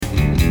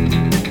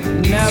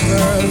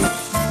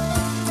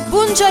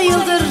Bunca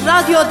yıldır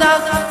radyoda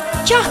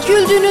kah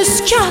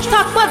güldünüz, kah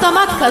takma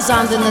damak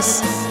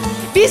kazandınız.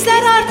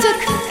 Bizler artık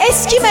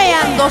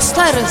eskimeyen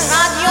dostlarız.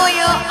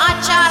 Radyoyu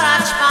açar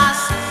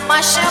açmaz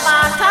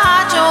başıma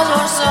tac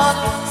olursun.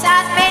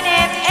 Sen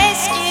benim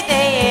eski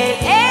değil,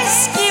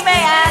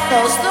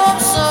 eskimeyen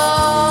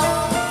dostumsun.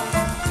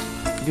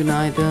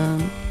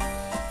 Günaydın.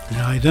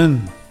 Günaydın.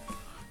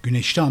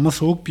 Güneşli ama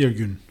soğuk bir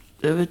gün.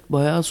 Evet,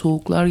 bayağı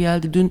soğuklar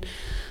geldi. Dün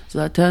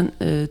zaten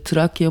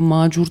Trakya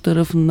Macur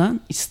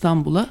tarafından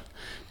İstanbul'a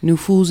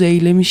nüfuz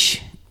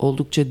eylemiş,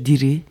 oldukça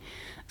diri,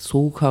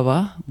 soğuk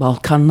hava,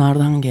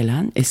 Balkanlardan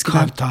gelen eskiden...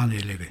 Kar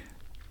taneleri.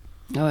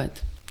 Evet,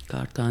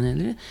 kar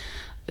taneleri.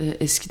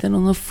 Eskiden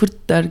ona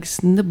Fırt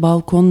dergisinde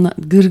balkonlar,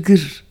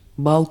 gırgır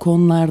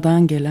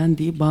balkonlardan gelen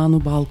diye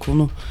Banu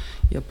balkonu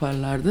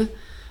yaparlardı.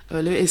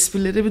 Öyle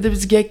esprileri, bir de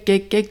biz gek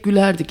gek gek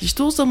gülerdik.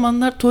 İşte o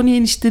zamanlar Toni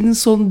eniştenin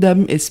son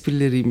dem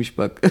esprileriymiş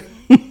bak.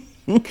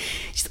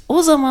 İşte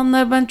o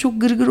zamanlar ben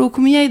çok gırgır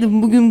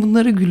okumayaydım. Bugün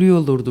bunlara gülüyor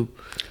olurdum.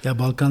 Ya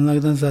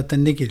Balkanlardan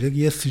zaten ne gelir?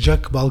 Ya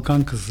sıcak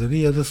Balkan kızları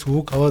ya da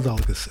soğuk hava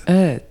dalgası.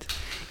 Evet.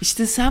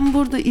 İşte sen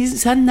burada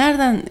sen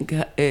nereden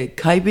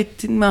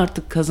kaybettin mi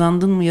artık,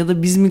 kazandın mı, ya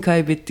da biz mi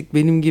kaybettik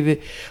benim gibi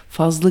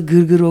fazla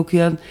gırgır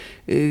okuyan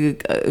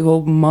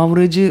o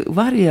mavracı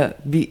var ya,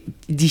 bir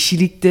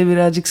dişilikte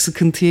birazcık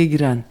sıkıntıya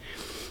giren.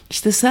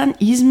 İşte sen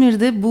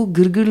İzmir'de bu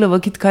gırgırla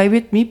vakit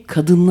kaybetmeyip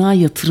kadınlığa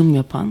yatırım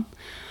yapan,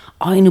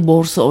 aynı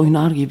borsa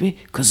oynar gibi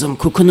kızım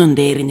kokunun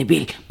değerini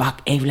bil bak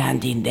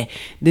evlendiğinde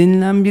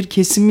denilen bir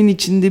kesimin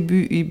içinde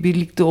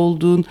birlikte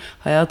olduğun,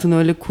 hayatını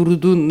öyle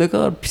kurduğun, ne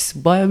kadar pis,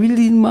 bayağı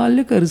bildiğin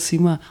mahalle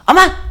karısıyım ha.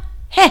 Ama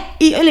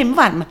iyi, öyle mi,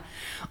 var mı?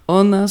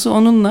 Ondan sonra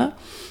onunla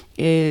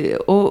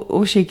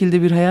o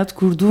şekilde bir hayat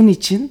kurduğun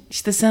için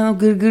işte sen o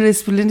gırgır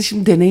esprilerini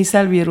şimdi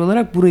deneysel bir yer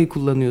olarak burayı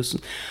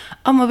kullanıyorsun.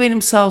 Ama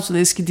benim sağ olsun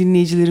eski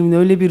dinleyicilerimin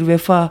öyle bir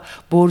vefa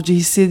borcu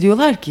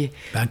hissediyorlar ki.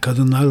 Ben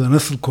kadınlarla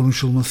nasıl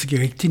konuşulması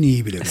gerektiğini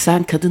iyi bilirim.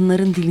 Sen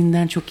kadınların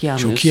dilinden çok iyi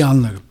anlıyorsun. Çok iyi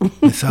anlarım.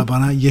 Mesela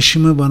bana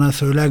yaşımı bana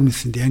söyler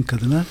misin diyen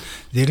kadına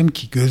derim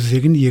ki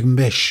gözlerin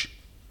 25,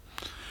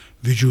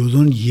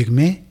 vücudun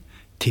 20,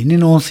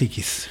 tenin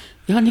 18.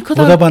 Ya ne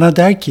kadar... O da bana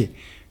der ki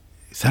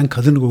sen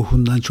kadın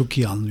ruhundan çok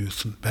iyi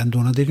anlıyorsun. Ben de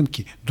ona derim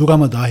ki dur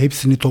ama daha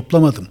hepsini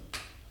toplamadım.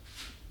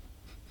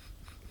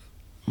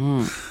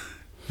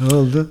 Ne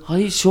oldu?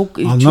 Hayır, çok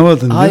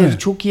anlamadın değil hayır, mi?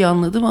 çok iyi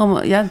anladım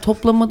ama yani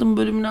toplamadım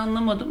bölümünü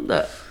anlamadım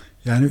da.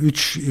 Yani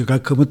 3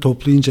 rakamı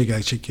toplayınca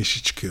gerçek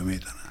yaşı çıkıyor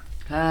meydana.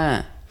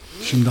 Ha.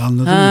 Şimdi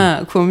anladın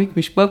mı?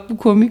 Komikmiş. Bak bu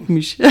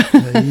komikmiş.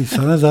 İyi,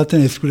 sana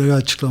zaten esprileri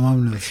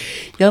açıklamam lazım.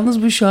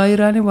 Yalnız bu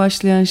şairane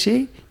başlayan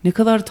şey ne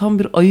kadar tam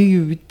bir ayı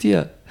gibi bitti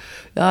ya.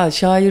 Ya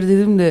şair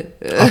dedim de.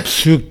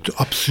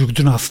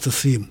 Absürdün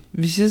hastasıyım.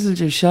 Bir şey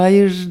söyleyeceğim.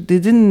 Şair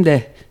dedin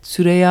de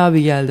Süreyya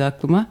abi geldi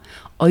aklıma.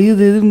 Ayı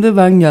dedim de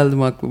ben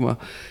geldim aklıma.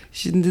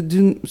 Şimdi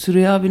dün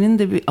Süreyya abinin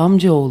de bir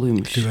amca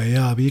oğluymuş.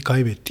 Süreyya abiyi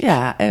kaybettik.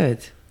 Ya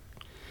evet.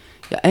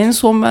 Ya en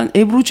son ben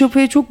Ebru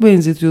Çapa'ya çok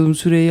benzetiyordum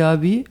Süreyya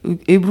abiyi.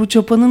 Ebru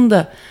Çapa'nın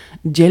da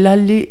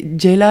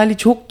Celali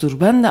çoktur.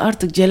 Ben de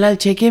artık Celal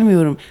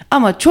çekemiyorum.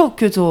 Ama çok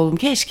kötü oldum.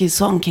 Keşke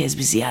son kez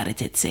bir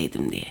ziyaret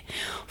etseydim diye.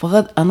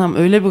 Fakat anam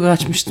öyle bir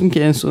kaçmıştım ki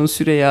en son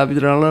Süreyya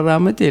abidir. Allah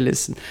rahmet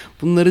eylesin.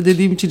 Bunları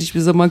dediğim için hiçbir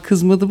zaman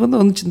kızmadı bana.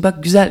 Onun için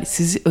bak, güzel,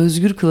 sizi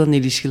özgür kılan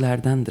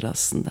ilişkilerdendir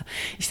aslında.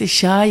 İşte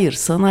şair,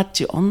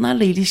 sanatçı,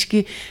 onlarla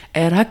ilişki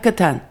eğer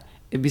hakikaten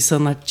bir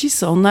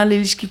sanatçıysa onlarla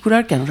ilişki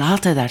kurarken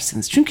rahat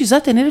edersiniz. Çünkü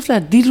zaten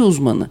herifler dil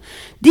uzmanı.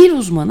 Dil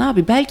uzmanı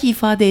abi, belki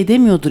ifade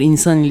edemiyordur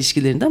insan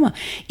ilişkilerinde ama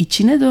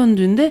içine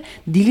döndüğünde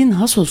dilin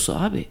hasosu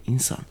abi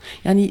insan.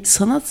 Yani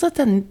sanat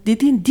zaten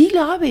dediğin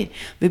dil abi.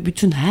 Ve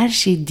bütün her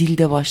şey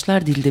dilde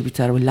başlar, dilde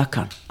biter.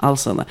 Lacan, al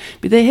sana.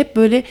 Bir de hep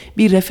böyle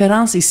bir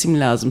referans isim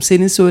lazım.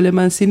 Senin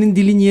söylemen, senin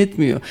dilin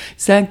yetmiyor.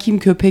 Sen kim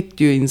köpek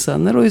diyor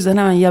insanlar. O yüzden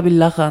hemen ya bir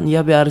Lacan,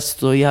 ya bir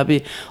Aristo, ya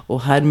bir o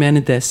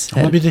Hermenides.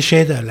 Ama bir de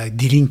şey derler,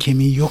 dilin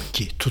kemiği yok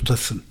ki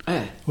tutasın.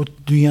 Evet. O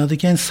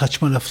dünyadaki en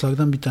saçma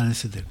laflardan bir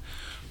tanesidir.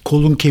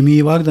 Kolun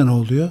kemiği var da ne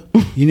oluyor?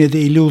 Yine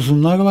de eli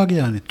uzunlar var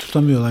yani.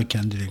 Tutamıyorlar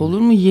kendilerini. Olur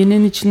mu?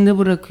 Yenen içinde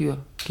bırakıyor.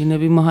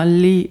 Yine bir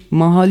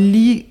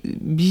mahalli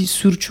bir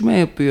sürçme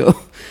yapıyor.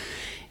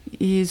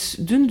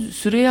 Dün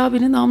Süreyya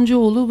abinin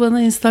amcaoğlu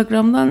bana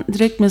Instagram'dan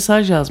direkt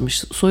mesaj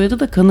yazmış. Soyadı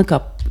da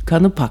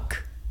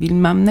Kanıpak.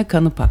 Bilmem ne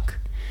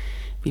Kanıpak.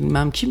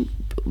 Bilmem kim.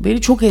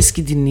 Beni çok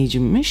eski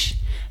dinleyicimmiş.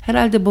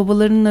 Herhalde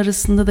babalarının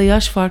arasında da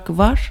yaş farkı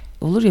var.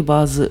 Olur ya,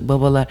 bazı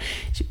babalar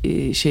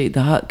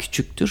daha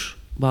küçüktür.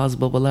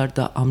 Bazı babalar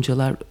da,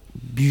 amcalar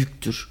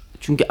büyüktür.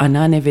 Çünkü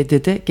anneanne ve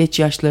dede geç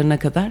yaşlarına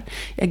kadar.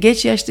 Ya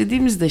geç yaş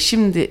dediğimizde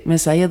şimdi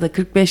mesela ya da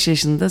 45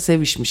 yaşında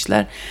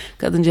sevişmişler.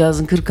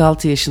 Kadıncağızın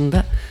 46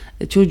 yaşında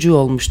çocuğu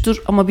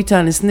olmuştur. Ama bir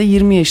tanesinde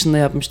 20 yaşında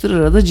yapmıştır.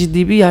 Arada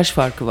ciddi bir yaş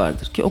farkı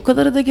vardır. Ki o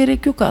kadara da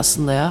gerek yok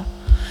aslında ya.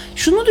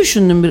 Şunu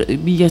düşündüm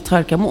bir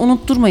yatarken, ama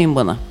unutturmayın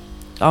bana.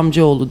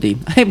 Amcaoğlu deyin.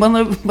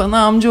 Bana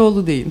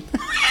amcaoğlu deyin.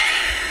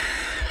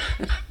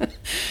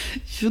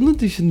 Şunu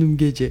düşündüm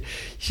gece.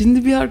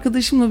 Şimdi bir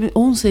arkadaşımla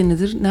 10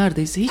 senedir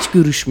neredeyse hiç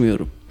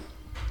görüşmüyorum.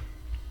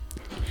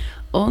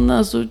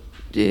 Ondan sonra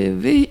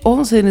Ve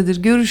 10 senedir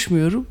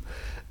görüşmüyorum.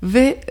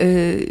 Ve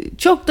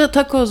çok da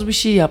takoz bir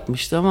şey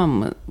yapmış, tamam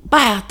mı?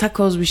 Bayağı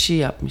takoz bir şey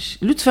yapmış.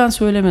 Lütfen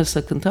söyleme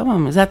sakın,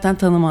 tamam mı? Zaten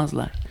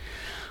tanımazlar.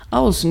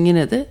 Olsun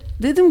yine de.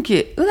 Dedim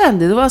ki ulan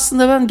dedim,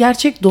 aslında ben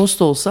gerçek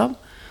dost olsam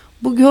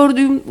bu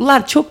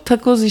gördüğümler çok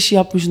takoz işi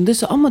yapmışsın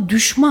dese, ama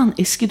düşman,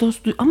 eski dost,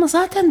 ama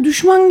zaten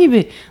düşman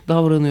gibi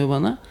davranıyor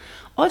bana.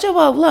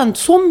 Acaba ulan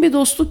son bir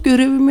dostluk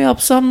görevimi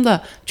yapsam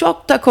da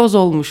çok takoz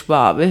olmuş be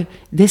abi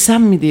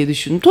desem mi diye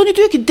düşündüm. Toni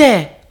diyor ki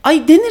de.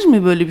 Ay denir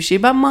mi böyle bir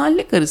şey? Ben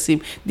mahalle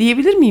karısıyım.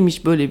 Diyebilir miyim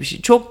hiç böyle bir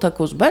şey? Çok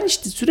takoz. Ben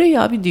işte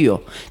Süreyya abi diyor.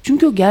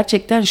 Çünkü o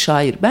gerçekten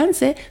şair.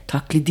 Bense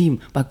taklidiyim.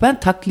 Bak ben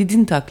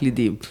taklidin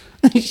taklidiyim.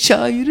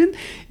 Şairin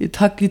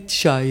taklit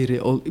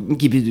şairi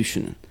gibi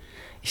düşünün.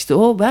 İşte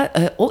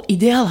o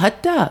ideal,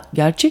 hatta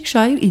gerçek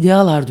şair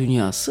idealar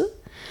dünyası.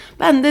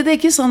 Ben de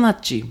ki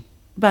sanatçıyım.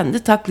 Ben de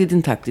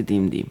taklidin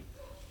taklidiyim diyeyim.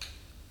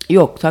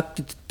 Yok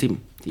taklidim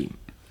diyeyim.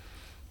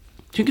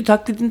 Çünkü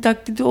taklidin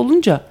taklidi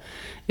olunca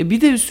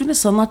bir de üstüne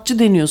sanatçı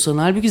deniyor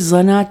sana. Halbuki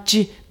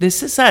zanaatçı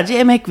dese sadece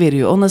emek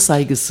veriyor. Ona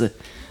saygısı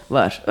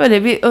var.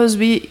 Öyle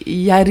bir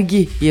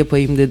yergi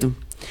yapayım dedim.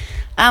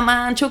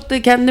 Aman çok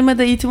da kendime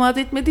de itimat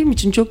etmediğim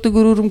için çok da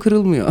gururum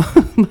kırılmıyor.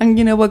 Ben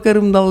yine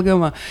bakarım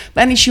dalgama.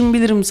 Ben işimi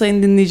bilirim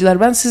sayın dinleyiciler.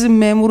 Ben sizin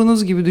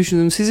memurunuz gibi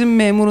düşünün. Sizin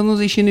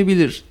memurunuz işini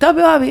bilir.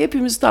 Tabii abi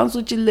hepimiz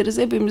Tansu Çilleriz.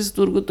 Hepimiz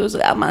Turgut Özal.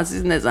 Aman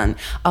siz ne zannet?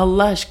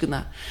 Allah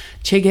aşkına.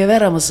 Che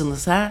Guevara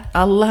mısınız ha?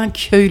 Allah'ın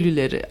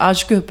köylüleri,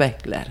 aç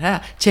köpekler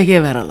ha? Che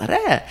Guevara'lar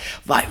ha?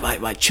 Vay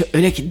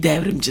öyle ki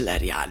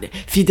devrimciler yani.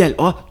 Fidel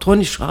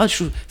Toni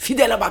şu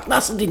Fidel'e bak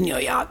nasıl dinliyor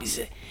ya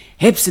bizi.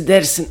 Hepsi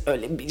dersin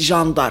öyle bir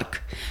Jean d'Arc.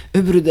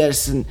 Öbürü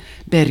dersin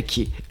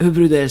Berki.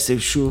 Öbürü dersin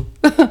şu.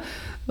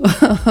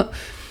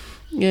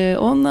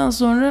 Ondan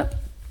sonra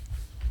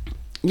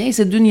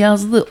neyse dün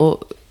yazdı o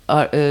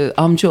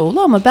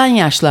amcaoğlu, ama ben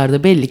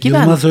yaşlarda belli ki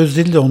Yılmaz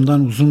Özdil de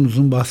ondan uzun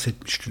uzun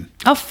bahsetmiştin.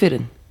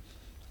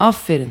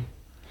 Aferin.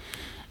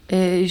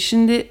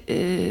 Şimdi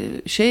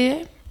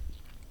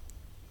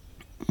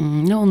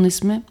ne onun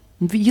ismi?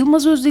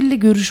 Yılmaz Özdil ile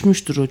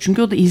görüşmüştür o.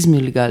 Çünkü o da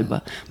İzmirli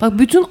galiba. Bak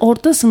bütün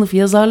orta sınıf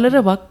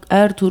yazarlara bak.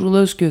 Ertuğrul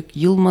Özkök,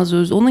 Yılmaz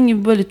Özdil. Onun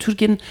gibi böyle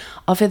Türkiye'nin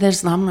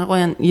affedersin hamle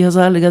koyan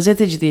yazarlı,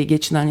 gazeteci diye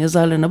geçinen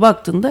yazarlarına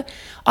baktığında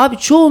abi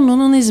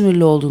çoğunluğunun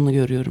İzmirli olduğunu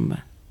görüyorum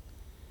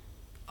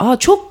ben.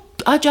 Çok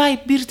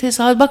acayip bir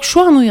tesadüf. Bak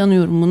şu an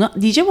uyanıyorum buna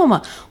diyeceğim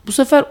ama bu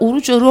sefer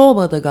Oruç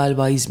Arıoba da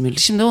galiba İzmirli.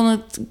 Şimdi ona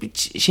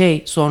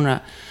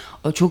sonra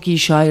çok iyi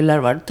şairler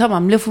vardı.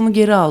 Tamam lafımı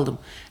geri aldım.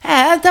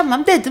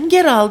 Tamam dedim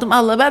geri aldım.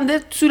 Allah ben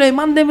de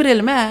Süleyman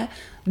Demirel'im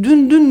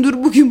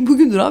Dündür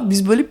bugündür abi.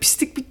 Biz böyle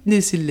pislik bir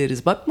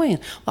nesilleriz. Bakmayın.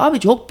 Abi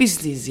çok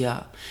pisliyiz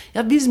ya.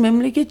 Ya biz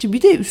memleketçi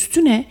bir de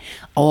üstüne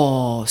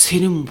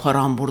senin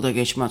paran burada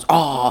geçmez.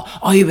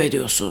 Ayıp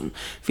ediyorsun.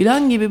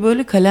 Filan gibi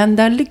böyle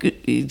kalenderlik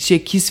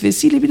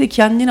kisvesiyle bir de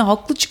kendini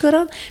haklı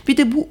çıkaran, bir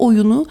de bu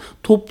oyunu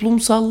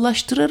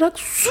toplumsallaştırarak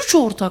suç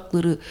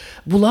ortakları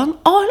bulan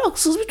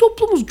ahlaksız bir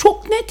toplumuz.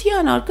 Çok net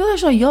yani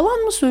arkadaşlar. Yalan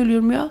mı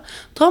söylüyorum ya?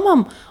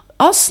 Tamam.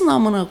 Aslında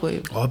amına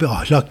koyayım. Abi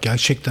ahlak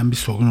gerçekten bir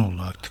sorun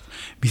oldu artık.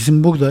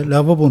 Bizim burada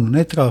lavabonun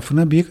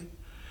etrafına bir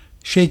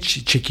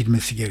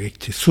çekilmesi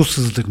gerekti. Su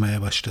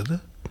sızdırmaya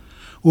başladı.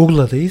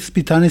 Urla'dayız.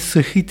 Bir tane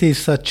sıhhi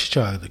tesisatçı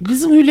çağırdık.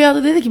 Bizim Hülya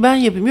da dedi ki ben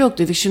yapayım. Yok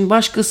dedik şimdi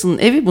başkasının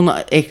evi, bunu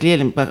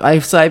ekleyelim. Bak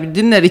ev sahibi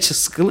dinler, içi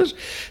sıkılır.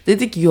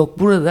 Dedik yok,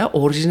 burada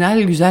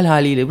orijinal güzel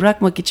haliyle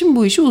bırakmak için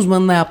bu işi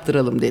uzmanına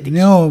yaptıralım dedik.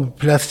 Ne o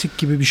plastik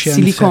gibi bir şey.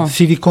 Silikon.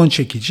 Silikon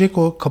çekilecek,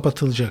 o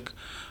kapatılacak.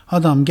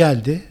 Adam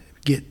geldi.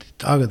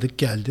 Aradık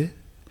geldi.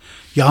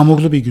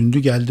 Yağmurlu bir gündü,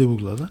 geldi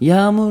Urla'da.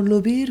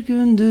 Yağmurlu bir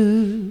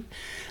gündü.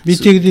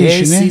 Bitirdi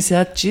işini.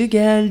 Tesisatçı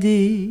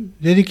geldi.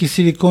 Dedi ki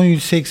silikon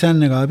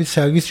 180 lira abi.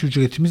 Servis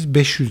ücretimiz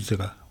 500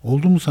 lira.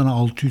 Oldu mu sana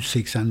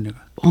 680 lira?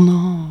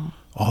 Ana.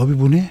 Abi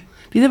bu ne?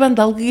 Bir de ben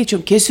dalga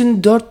geçiyorum.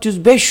 Kesin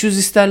 400-500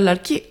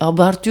 isterler ki,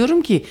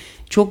 abartıyorum ki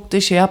çok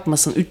da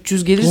yapmasın.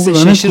 300 gelirse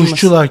Urla'nın şaşırmasın.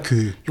 Kuşçular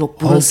Köyü.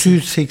 Yok burası.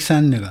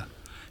 680 lira.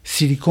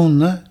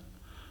 Silikonla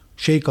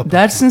kapatma.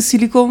 Dersin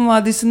Silikon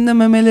Vadisi'nde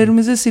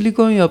memelerimize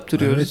silikon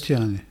yaptırıyoruz. Evet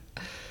yani.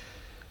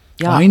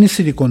 Aynı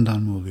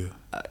silikondan mı oluyor?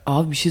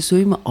 Abi bir şey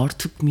söyleyeyim mi?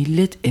 Artık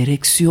millet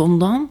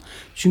ereksiyondan,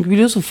 çünkü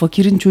biliyorsun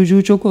fakirin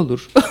çocuğu çok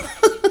olur.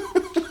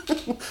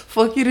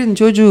 Fakirin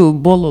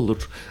çocuğu bol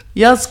olur.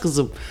 Yaz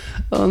kızım.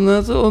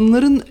 Ondan sonra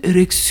onların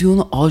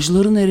ereksiyonu,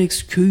 ağaçların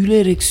ereksiyonu, köylü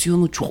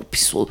ereksiyonu çok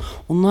pis olur.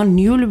 Onlar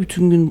niye öyle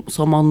bütün gün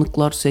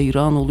samanlıklar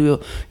seyran oluyor?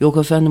 Yok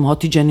efendim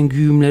Hatice'nin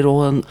güğümleri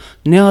olan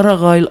ne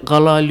ara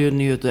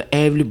galaleniyordu.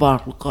 Evli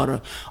barklı karı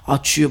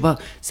açıyor bak.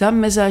 Sen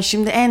mesela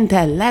şimdi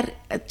enteller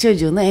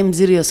çocuğunu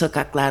emziriyor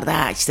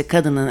sokaklarda. İşte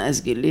kadının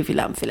özgürlüğü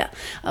filan.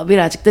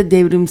 Birazcık da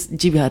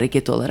devrimci bir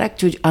hareket olarak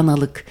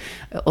analık.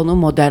 Onun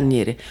modern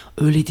yeri.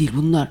 Öyle değil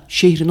bunlar.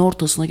 Şehrin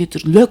ortasına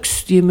getir.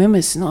 Löks diye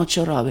memesini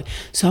açar abi.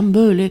 Sen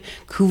böyle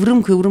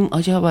kıvrım kıvrım,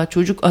 acaba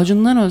çocuk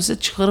acından ölse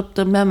çıkarıp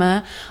da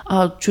meme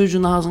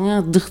çocuğun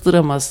ağzına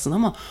dıktıramazsın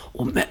ama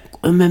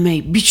o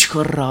memeyi bir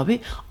çıkarır abi.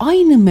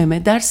 Aynı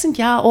meme, dersin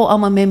ki o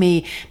ama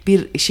memeyi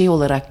bir şey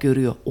olarak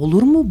görüyor.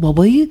 Olur mu?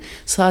 Babayı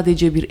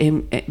sadece bir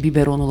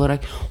biberon olarak.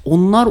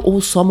 Onlar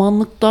o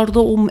samanlıklarda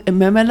o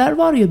memeler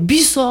var ya, bir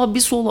sağa bir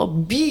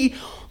sola, bir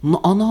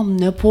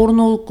anam ne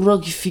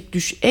pornografik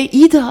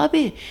iyi de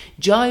abi,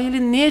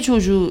 cahilin niye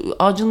çocuğu,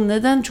 acın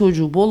neden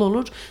çocuğu bol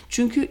olur?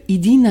 Çünkü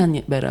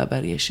idiyle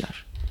beraber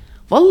yaşar.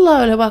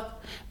 Vallahi öyle bak.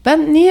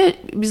 Ben niye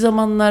bir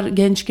zamanlar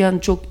gençken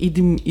çok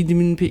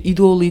idimin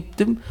idolu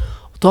ittim.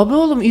 Tabii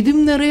oğlum,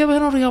 idim nereye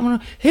ben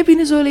oraya.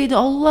 Hepiniz öyleydi,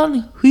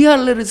 Allah'ın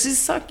hıyarları. Siz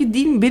sanki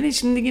değil mi? Beni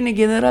şimdi yine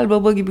general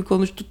baba gibi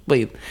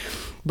konuşturtmayın.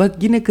 Bak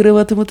yine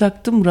kravatımı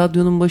taktım,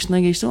 radyonun başına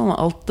geçtim ama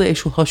altta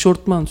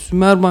haşortman,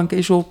 Sümerbank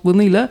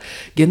eşofmanıyla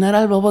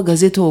General Baba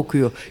gazete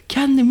okuyor.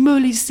 Kendimi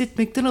böyle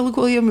hissetmekten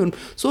alıkoyamıyorum.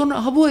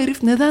 Sonra bu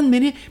herif neden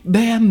beni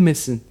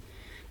beğenmesin?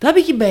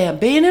 Tabii ki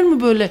beğenir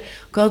mi böyle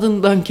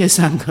kadından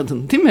kesen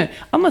kadın, değil mi?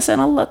 Ama sen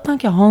Allah'tan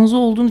ki Hanzo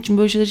olduğun için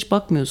böyle şeyler hiç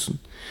bakmıyorsun.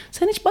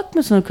 Sen hiç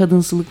bakmıyorsun o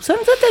kadınsılık. Sen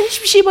zaten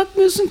hiçbir şey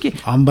bakmıyorsun ki.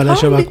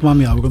 Ambalaja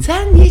bakmam yavrum.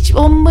 Sen hiç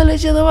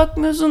ambalaja da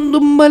bakmıyorsun,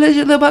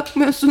 dumbalaja da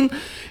bakmıyorsun.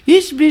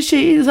 Hiçbir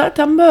şeyi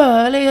zaten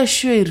böyle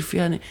yaşıyor herif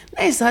yani.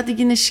 Neyse hadi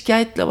yine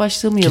şikayetle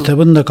başlamayalım.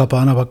 Kitabın da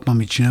kapağına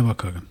bakmam, içine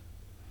bakarım.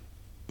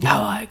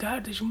 Ya vay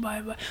kardeşim, vay.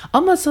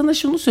 Ama sana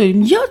şunu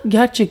söyleyeyim. Ya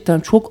gerçekten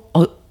çok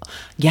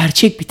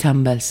gerçek bir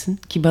tembelsin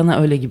ki bana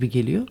öyle gibi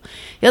geliyor.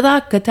 Ya da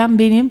hakikaten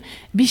benim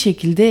bir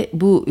şekilde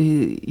bu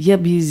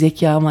ya bir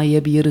zekama,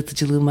 ya bir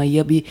yaratıcılığıma,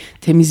 ya bir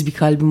temiz bir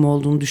kalbim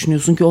olduğunu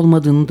düşünüyorsun ki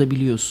olmadığını da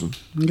biliyorsun.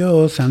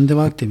 Yo, sende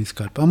var temiz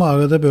kalp ama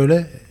arada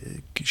böyle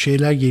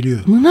şeyler geliyor.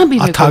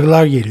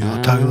 Atarlar geliyor,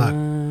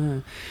 atarlar.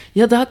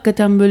 Ya da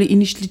hakikaten böyle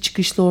inişli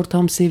çıkışlı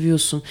ortam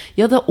seviyorsun.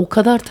 Ya da o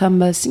kadar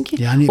tembelsin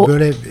ki. Yani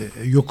böyle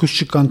yokuş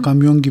çıkan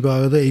kamyon gibi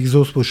arada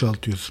egzoz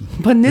boşaltıyorsun.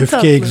 Ne öfke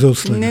tatlı,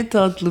 egzozları. ne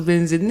tatlı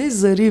benzer, ne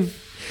zarif.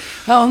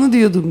 Onu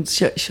diyordum,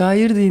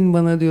 şair deyin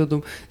bana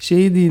diyordum.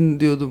 Şey deyin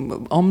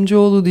diyordum,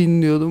 amcaoğlu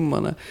deyin diyordum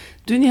bana.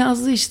 Dün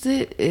yazdı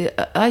işte,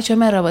 Ayça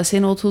merhaba,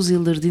 seni 30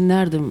 yıldır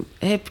dinlerdim.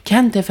 Hep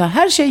Kent FM,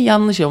 her şey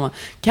yanlış ama.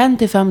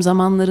 Kent FM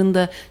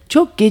zamanlarında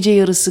çok gece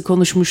yarısı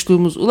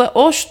konuşmuşluğumuz.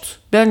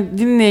 Ben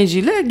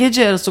dinleyiciyle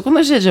gece yarısı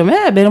konuşacağım.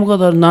 Benim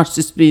kadar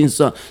narsist bir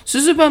insan.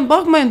 Sizi ben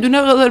bakmayın, düne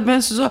kadar ben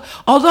size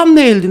adam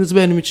değildiniz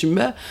benim için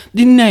be.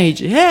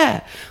 Dinleyici.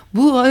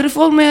 Bu herif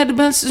olmayaydı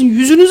ben sizin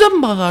yüzünüze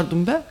mi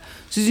bakardım be?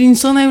 Siz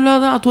insan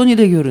evladı Toni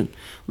de görün.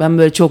 Ben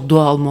böyle çok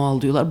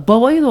doğal diyorlar.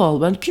 Babayı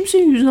doğal. Ben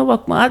kimsenin yüzüne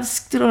bakma. Hadi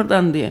siktir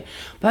oradan diye.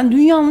 Ben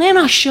dünyanın en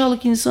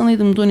aşağılık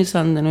insanıydım Toni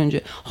senden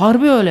önce.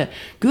 Harbi öyle.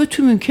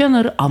 Götümün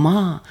kenarı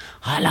ama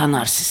hala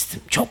narsistim.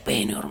 Çok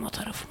beğeniyorum o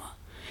tarafımı.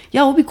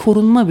 Ya o bir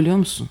korunma, biliyor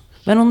musun?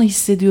 Ben onu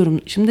hissediyorum.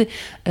 Şimdi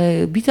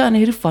bir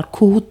tane herif var,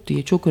 Kohut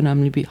diye, çok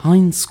önemli bir,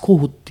 Heinz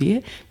Kohut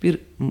diye bir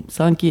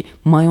sanki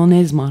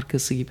mayonez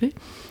markası gibi.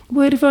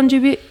 Bu herif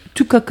önce bir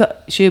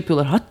tükaka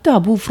yapıyorlar.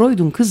 Hatta bu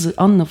Freud'un kızı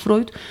Anna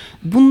Freud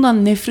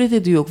bundan nefret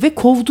ediyor ve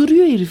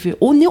kovduruyor herifi.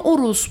 O ne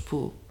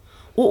orospu?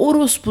 O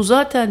orospu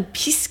zaten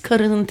pis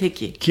karının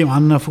teki. Kim,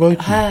 Anna Freud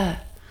mu?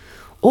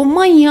 O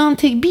manyağın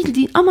tek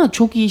bildiğin, ama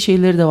çok iyi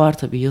şeyleri de var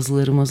tabii.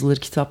 Yazıları,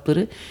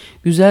 kitapları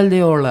güzel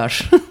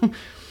diyorlar.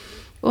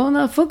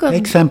 Ona fakat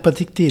pek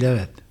sempatik değil,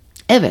 evet.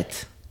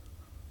 Evet.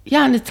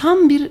 Yani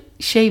tam bir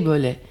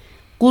böyle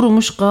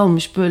kurumuş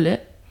kalmış,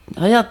 böyle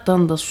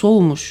hayattan da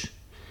soğumuş.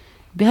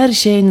 Bir her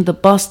şeyini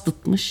de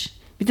bastırtmış.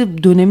 Bir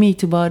de dönemi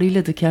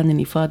itibariyle de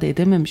kendini ifade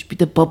edememiş. Bir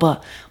de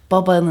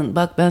babanın,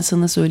 bak ben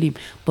sana söyleyeyim,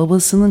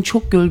 babasının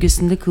çok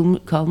gölgesinde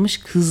kalmış,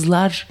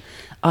 kızlar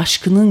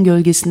aşkının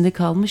gölgesinde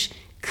kalmış,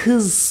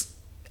 kız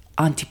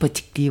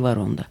antipatikliği var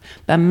onda.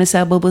 Ben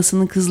mesela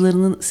babasının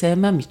kızlarını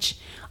sevmem hiç.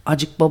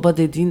 Acık baba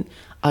dediğin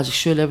acık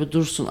şöyle bir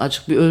dursun,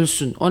 acık bir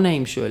ölsün. O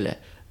neymiş öyle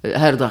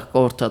her dakika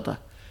ortada.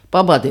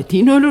 Baba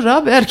dediğin ölür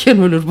abi, erken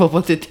ölür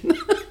baba dediğin.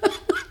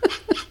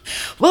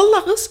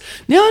 Vallahi kız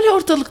ne öyle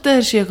ortalıkta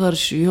her şeye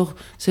karışıyor. Yok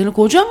senin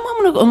kocan mı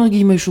amına, onu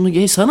giyme şunu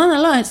giy. Sana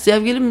ne lan,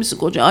 sevgilin misin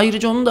koca?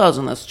 Ayrıca onun da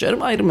ağzına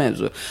sıçarım, ayrı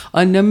mevzu.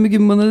 Annem bir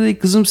gün bana dedi,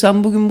 kızım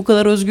sen bugün bu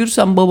kadar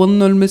özgürsen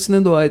babanın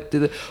ölmesine dua et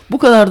dedi. Bu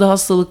kadar da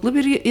hastalıklı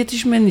bir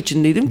yetişmenin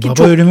içindeydim ki.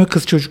 Baba ölümü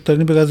kız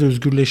çocuklarını biraz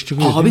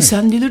özgürleştiriyor, değil mi? Abi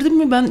sen delirdin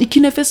mi? Ben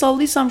 2 nefes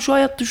aldıysam şu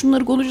hayatta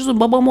şunları konuşuyorsun,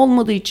 babam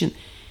olmadığı için.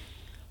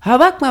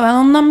 Bakma, ben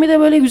ondan bir de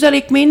böyle güzel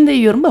ekmeğini de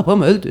yiyorum.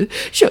 Babam öldü,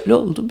 şöyle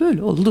oldu,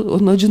 böyle oldu.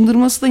 Onun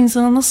acındırması da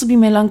insana nasıl bir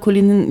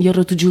melankolinin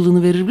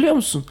yaratıcılığını verir, biliyor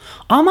musun?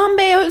 Aman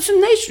be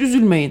ölsün de hiç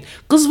üzülmeyin.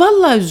 Kız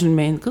vallahi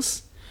üzülmeyin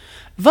kız.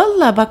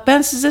 Vallahi bak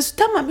ben size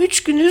tamam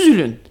 3 gün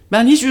üzülün.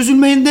 Ben hiç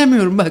üzülmeyin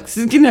demiyorum, bak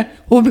siz yine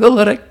hobi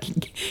olarak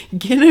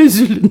gene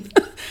üzülün.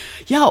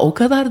 Ya o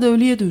kadar da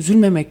ölüye de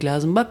üzülmemek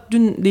lazım. Bak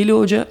dün Deli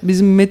Hoca,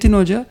 bizim Metin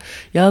Hoca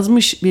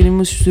yazmış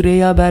benim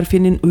Süreyya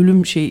Berfe'nin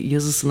ölüm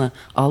yazısına,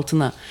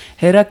 altına.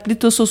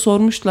 Heraklitos'a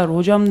sormuşlar.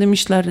 Hocam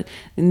demişler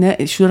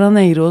şura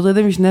neyri? O da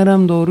demiş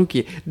nerem doğru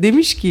ki?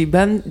 Demiş ki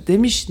ben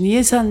demiş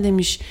niye sen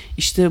demiş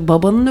işte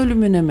babanın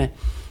ölümüne mi?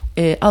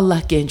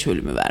 Allah genç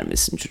ölümü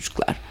vermesin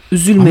çocuklar.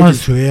 Üzülmedim. Ama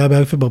Süreyya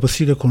Berfi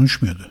babasıyla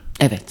konuşmuyordu.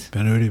 Evet.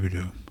 Ben öyle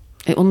biliyorum.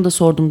 Onu da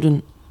sordum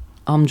dün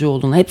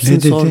amcaoğluna.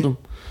 Hepsini sordum.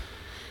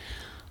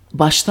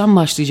 Baştan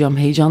başlayacağım.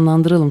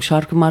 Heyecanlandıralım.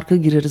 Şarkı marka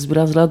gireriz.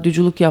 Biraz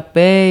radyoculuk yap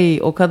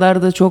bey. O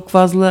kadar da çok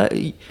fazla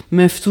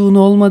meftun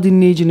olma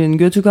dinleyicinin.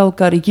 Götü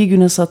kalkar 2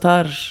 güne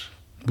satar.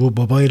 Bu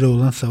babayla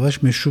olan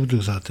savaş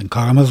meşhurdur zaten.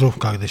 Karamazov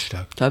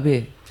kardeşler.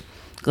 Tabii.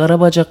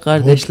 Karabacak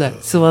kardeşler.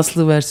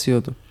 Sivaslı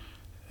versiyonu.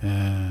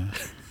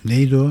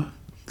 Neydi o?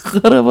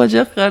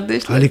 Karabacak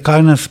kardeşler. Hali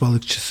Karnas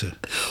balıkçısı.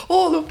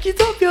 Oğlum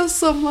kitap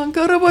yazsam lan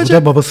Karabacak.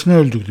 O da babasını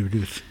öldürdü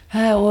biliyorsun.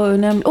 He, o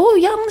önemli. O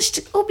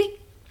yanlışlık.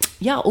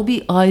 O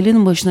bir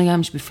ailenin başına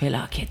gelmiş bir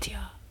felaket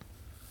ya.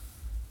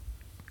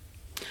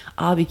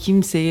 Abi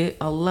kimseyi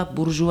Allah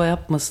burjuva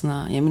yapmasın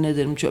ha. Yemin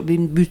ederim.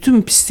 Benim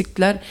bütün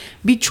pislikler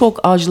birçok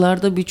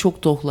ağaçlarda,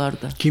 birçok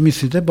tohlarda.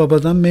 Kimisi de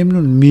babadan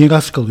memnun.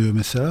 Miras kalıyor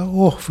mesela.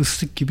 Oh,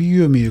 fıstık gibi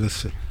yiyor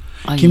mirası.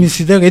 Ay.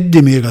 Kimisi de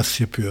reddi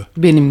miras yapıyor.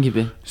 Benim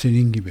gibi.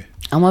 Senin gibi.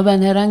 Ama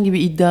ben herhangi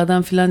bir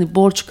iddiadan filan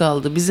borç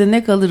kaldı. Bize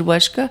ne kalır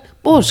başka?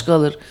 Borç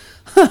kalır.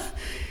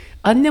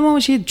 Annem ama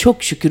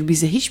çok şükür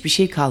bize hiçbir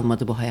şey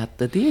kalmadı bu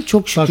hayatta diye.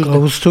 Çok şükür. Bak,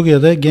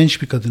 Avusturya'da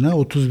genç bir kadına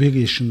 31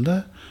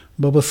 yaşında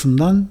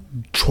babasından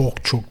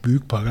çok çok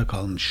büyük para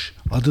kalmış.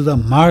 Adı da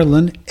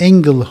Marlon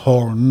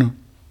Engelhorn.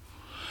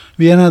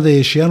 Viyana'da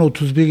yaşayan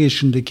 31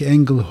 yaşındaki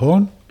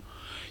Engelhorn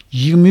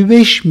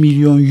 25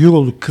 milyon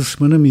euroluk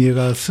kısmını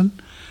mirasın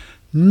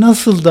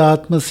nasıl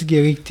dağıtması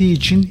gerektiği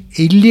için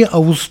 50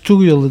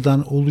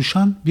 Avusturyalı'dan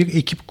oluşan bir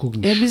ekip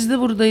kurmuş. Biz de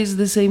buradayız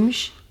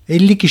deseymiş.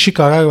 50 kişi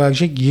karar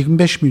verecek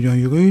 25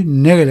 milyon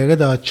euroyu nerelere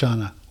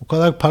dağıtacağına. O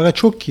kadar para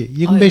çok ki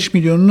 25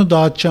 milyonunu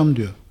dağıtacağım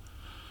diyor.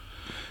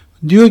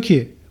 Diyor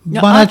ki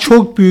bana artık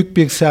çok büyük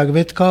bir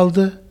servet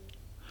kaldı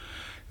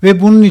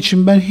ve bunun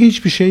için ben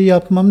hiçbir şey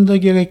yapmam da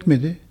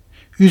gerekmedi.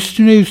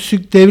 Üstüne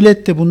üstlük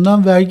devlet de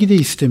bundan vergi de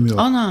istemiyor.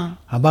 Ana.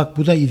 Ha bak,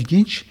 bu da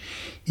ilginç.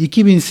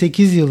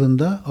 2008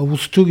 yılında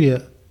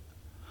Avusturya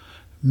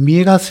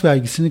miras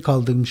vergisini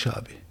kaldırmış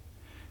abi.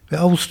 Ve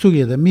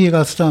Avusturya'da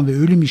mirastan ve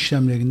ölüm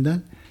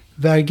işlemlerinden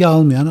vergi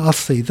almayan az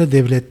sayıda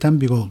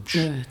devletten biri olmuş.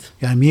 Evet.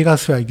 Yani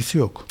miras vergisi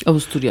yok.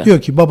 Avusturya.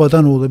 Diyor ki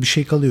babadan oğula bir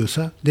şey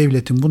kalıyorsa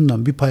devletin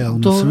bundan bir pay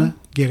almasına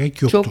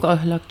gerek yoktur. Çok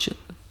ahlaklıca.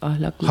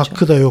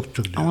 Hakkı da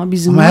yoktur diyor.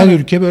 Ama her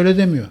ülke böyle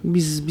demiyor.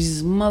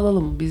 Biz mi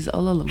alalım, biz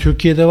alalım.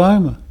 Türkiye'de var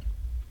mı?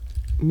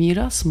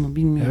 Miras mı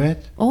bilmiyorum. Evet.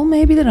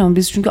 Olmayabilir ama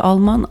biz çünkü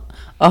Alman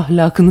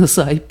ahlakına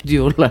sahip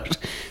diyorlar.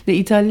 Ve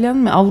İtalyan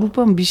mı,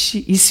 Avrupa mı bir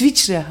şey,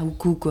 İsviçre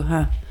hukuku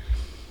ha.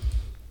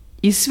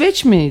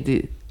 İsveç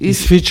miydi?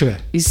 İsviçre.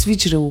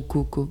 İsviçre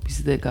hukuku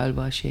bizde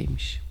galiba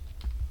şeymiş.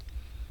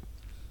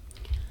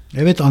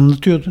 Evet,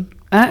 anlatıyordun.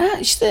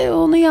 İşte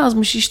onu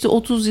yazmış. İşte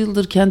 30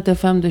 yıldır Kent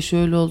FM'de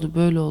şöyle oldu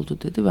böyle oldu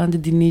dedi. Ben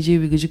de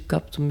dinleyiciye bir gıcık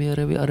kaptım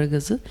bir ara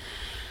gazı.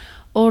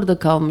 Orada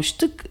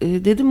kalmıştık.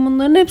 Dedim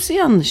bunların hepsi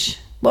yanlış.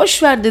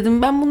 Boş ver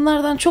dedim, ben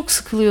bunlardan çok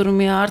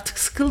sıkılıyorum ya, artık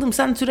sıkıldım,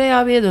 sen Türey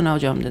abiye dön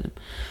hocam dedim.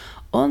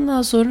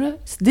 Ondan sonra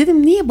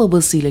dedim niye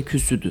babasıyla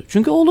küsüdü?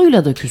 Çünkü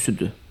oğluyla da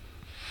küsüdü.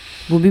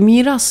 Bu bir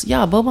miras.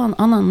 Ya baban,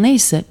 anan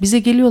neyse bize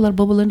geliyorlar,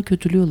 babalarını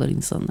kötülüyorlar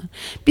insanlar.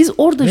 Biz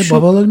orada ve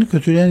babalarını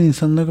kötüleyen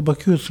insanlara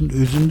bakıyorsun,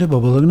 özünde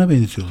babalarına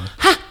benziyorlar.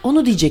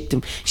 Onu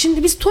diyecektim.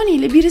 Şimdi biz Toni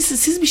ile birisi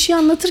siz bir şey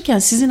anlatırken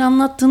sizin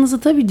anlattığınızı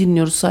tabii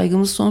dinliyoruz,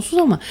 saygımız sonsuz,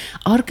 ama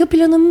arka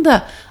planını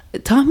da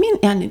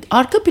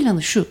arka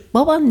planı şu: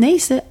 baban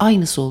neyse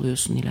aynısı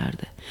oluyorsun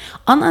ileride.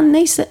 Anan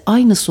neyse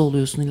aynısı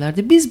oluyorsun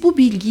ileride. Biz bu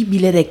bilgiyi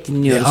bilerek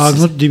dinliyoruz.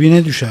 Armut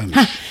dibine düşermiş.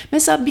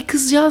 Mesela bir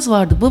kızcağız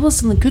vardı,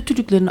 babasının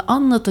kötülüklerini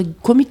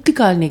komiklik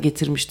haline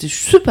getirmişti.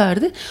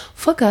 Süperdi.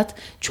 Fakat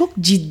çok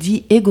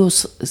ciddi ego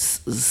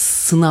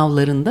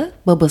sınavlarında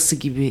babası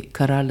gibi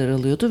kararlar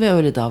alıyordu ve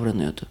öyle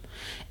davranıyordu.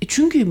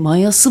 Çünkü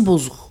mayası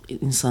bozuk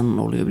insanın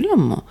oluyor, biliyor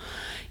musun?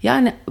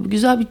 Yani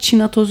güzel bir Çin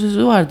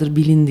atasözü vardır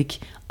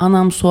bilindik.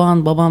 Anam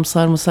soğan, babam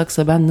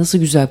sarımsaksa ben nasıl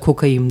güzel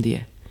kokayım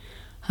diye.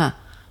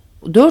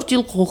 4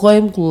 yıl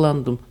kokain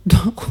kullandım.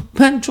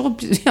 Ben çok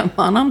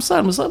anam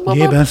sarımsak, babam.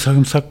 Niye? Ben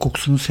sarımsak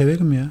kokusunu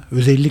severim ya.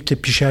 Özellikle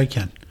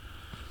pişerken.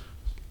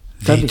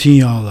 Tabii.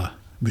 Zeytinyağla.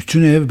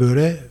 Bütün ev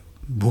böyle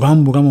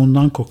buram buram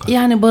ondan kokar.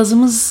 Yani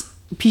bazımız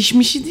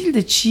pişmişi değil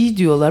de çiğ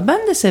diyorlar.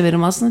 Ben de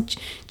severim aslında.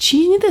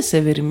 Çiğini de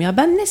severim ya.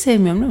 Ben ne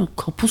sevmiyorum biliyor musun?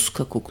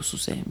 Kapuska kokusu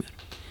sevmiyorum.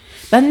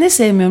 Ben ne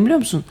sevmiyorum biliyor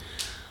musun?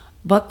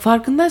 Bak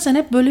farkındaysan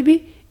hep böyle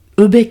bir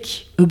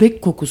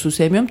öbek kokusu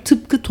sevmiyorum.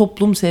 Tıpkı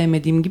toplum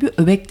sevmediğim gibi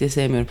öbek de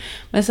sevmiyorum.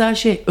 Mesela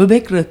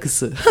öbek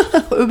rakısı.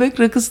 Öbek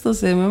rakısı da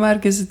sevmiyorum.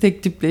 Herkesi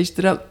tek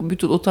tipleştiren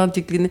bütün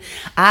otantikliğini.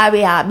 Abi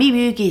ya bir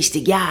büyük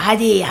içtik ya,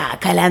 hadi ya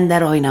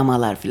kalender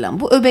oynamalar filan.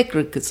 Bu öbek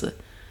rakısı.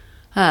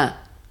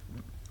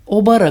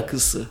 Oba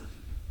rakısı.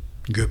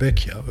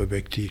 Göbek ya,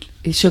 öbek değil.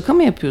 Şaka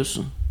mı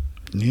yapıyorsun?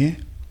 Niye?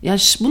 Ya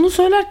bunu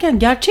söylerken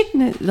gerçek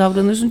mi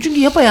davranıyorsun? Çünkü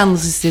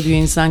yapayalnız hissediyor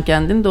insan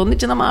kendini de, onun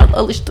için, ama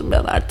alıştım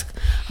ben artık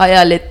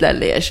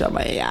hayaletlerle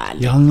yaşamaya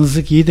yani.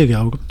 Yalnızlık iyidir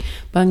yavrum.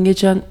 Ben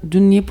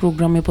dün niye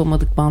program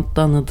yapamadık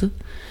banttan adı?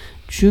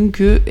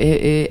 Çünkü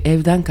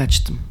evden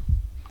kaçtım.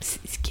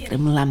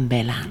 sikerim lan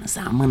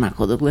belanızı amına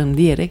koduklarım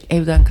diyerek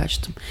evden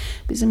kaçtım.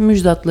 Bizim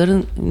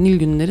Müjdatların,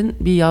 Nilgünlerin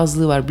bir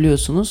yazlığı var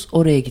biliyorsunuz.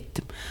 Oraya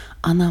gittim.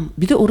 Anam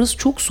bir de orası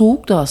çok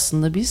soğuktu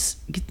aslında, biz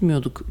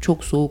gitmiyorduk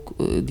çok soğuk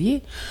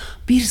diye.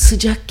 Bir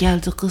sıcak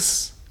geldi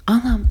kız.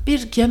 Anam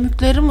bir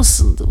kemiklerim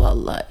ısındı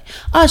vallahi.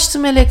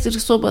 Açtım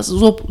elektrik sobası,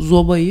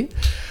 zobayı.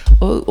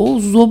 O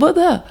zoba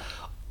da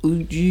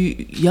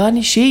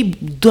yani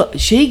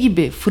şey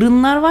gibi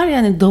fırınlar var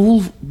yani,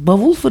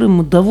 davul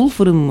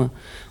fırın mı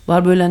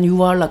var böyle hani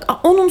yuvarlak.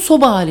 Onun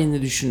soba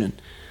halini düşünün.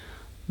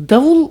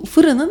 Davul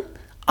fırının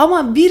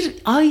ama bir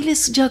aile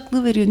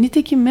sıcaklığı veriyor.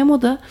 Nitekim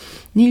Memo da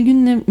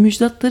Nilgün'le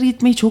Müjdatları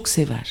gitmeyi çok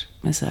sever.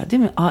 Mesela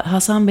değil mi?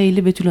 Hasan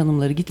Bey'li Betül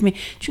Hanımları gitmeyi.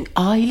 Çünkü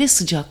aile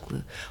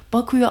sıcaklığı.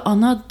 Bakıyor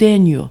ana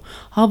deniyor.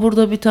 Ha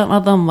burada bir tane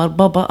adam var.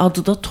 Baba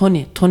adı da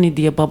Toni. Toni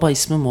diye baba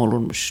ismi mi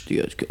olurmuş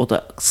diyor ki. O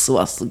da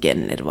Sivaslı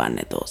genleri var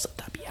ne de olsa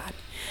tabii yani.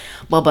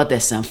 Baba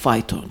desen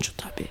faytoncu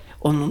tabii.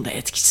 Onun da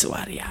etkisi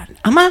var yani.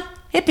 Ama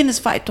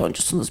hepiniz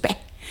faytoncusunuz be.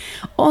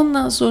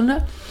 Ondan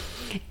sonra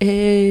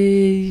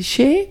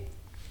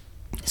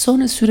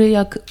sonra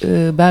Süreyya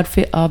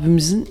Berfe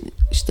abimizin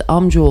işte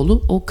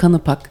amcaoğlu, o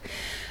Kanıpak.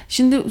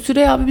 Şimdi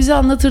Süreyya abi bize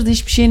anlatırdı,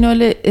 hiçbir şeyini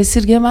öyle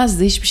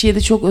esirgemezdi. Hiçbir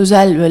şeyde çok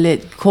özel böyle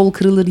kol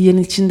kırılır yen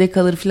içinde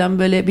kalır falan,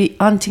 böyle bir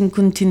antin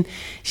kuntin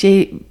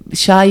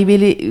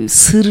şaibeli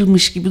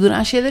sırmış gibi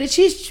duran şeyler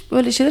hiç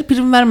böyle şeyler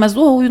prim vermezdi.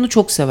 O oyunu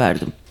çok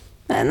severdim.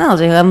 Ne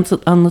olacak,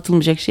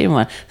 anlatılmayacak şey mi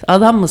var?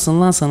 Adam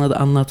mısın lan, sana da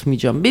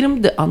anlatmayacağım.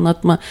 Benim de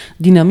anlatma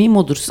dinamiğim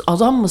odur. Siz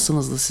adam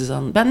mısınız da siz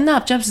ben ne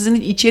yapacağım, sizin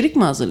içerik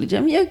mi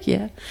hazırlayacağım? Yok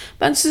ya.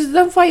 Ben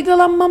sizden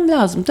faydalanmam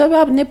lazım. Tabii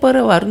abi, ne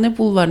para var, ne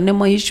pul var, ne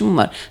mayışım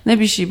var, ne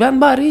bir şey.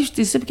 Ben bari hiç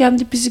değilse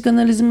kendi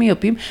psikanalizmi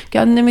yapayım.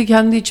 Kendimi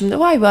kendi içimde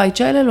vay be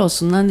Ayça helal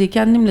olsun lan diye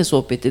kendimle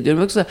sohbet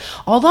ediyorum. Yoksa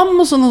adam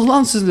mısınız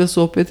lan sizle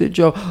sohbet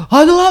edeceğim.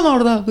 Hadi lan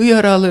orada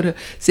hıyaraları.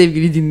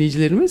 Sevgili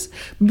dinleyicilerimiz,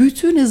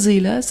 bütün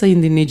hızıyla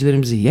sayın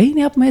dinleyicilerimizi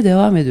yayın yapmaya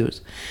devam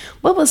ediyoruz.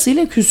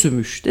 Babasıyla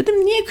küsümüş.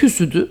 Dedim niye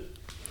küsüdü?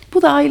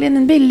 Bu da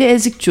ailenin belli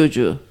ezik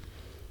çocuğu.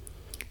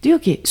 Diyor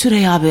ki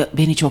Süreyya abi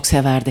beni çok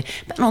severdi.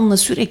 Ben onunla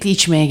sürekli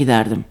içmeye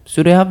giderdim.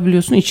 Süreyya abi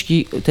biliyorsun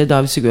içki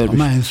tedavisi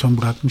görmüş. Ama en son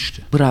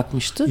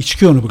bırakmıştı.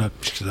 İçki onu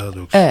bırakmıştı daha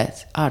doğrusu.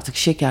 Evet, artık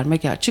şeker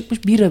meker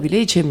çıkmış, bira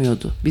bile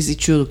içemiyordu. Biz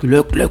içiyorduk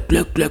lök lök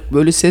lök lök,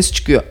 böyle ses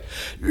çıkıyor.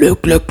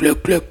 Lök lök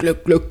lök lök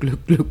lök lök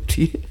lök lök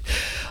diye.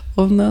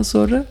 Ondan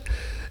sonra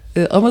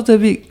ama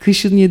tabii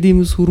kışın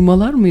yediğimiz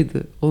hurmalar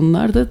mıydı?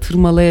 Onlar da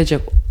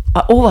tırmalayacak.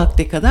 O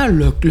vakte kadar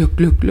lök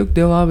lök lök lök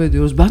devam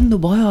ediyoruz. Ben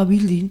de bayağı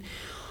bildiğin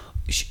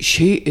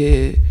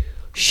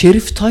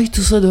Şerif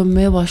Titus'a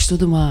dönmeye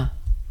başladım ha.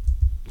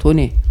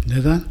 Toni.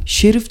 Neden?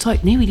 Şerif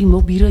Titus, ne bileyim,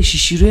 o bira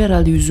şişiriyor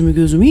herhalde yüzümü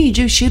gözümü.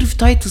 İyice Şerif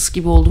Titus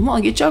gibi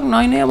oldum. Geçen gün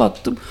aynaya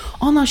baktım.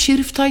 Ana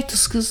Şerif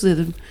Titus kız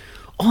dedim.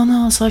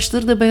 Ana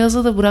saçları da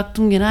beyaza da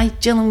bıraktım gene. Ay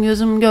canım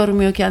gözüm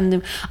görmüyor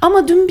kendim.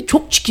 Ama dün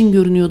çok çirkin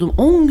görünüyordum.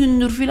 10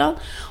 gündür filan,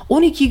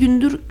 12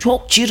 gündür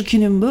çok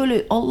çirkinim.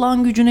 Böyle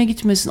Allah'ın gücüne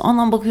gitmesin.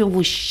 Anam bakıyorum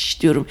vış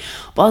diyorum.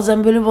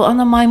 Bazen böyle bu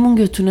ana maymun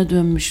götüne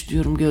dönmüş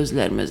diyorum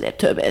gözlerime.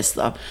 Tövbe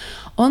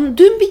estağfurullah.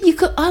 Dün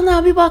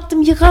bir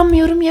baktım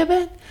yıkanmıyorum ya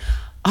ben.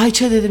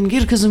 Ayça dedim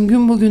gir kızım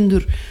gün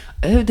bugündür.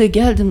 Evde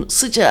geldim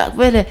sıcak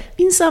böyle.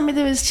 İnsan bir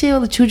de böyle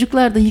olur,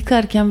 çocuklar da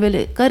yıkarken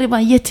böyle gariban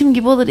yetim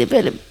gibi olur ya,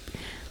 böyle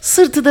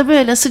sırtı da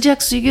böyle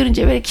sıcak suyu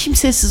görünce böyle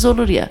kimsesiz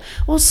olur ya.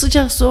 O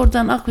sıcak su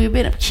oradan akıyor,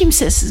 benim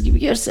kimsesiz gibi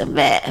görsem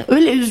ve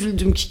öyle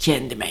üzüldüm ki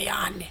kendime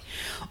yani.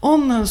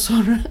 Ondan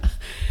sonra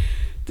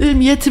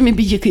dedim yetimi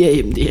bir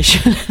yıkayayım diye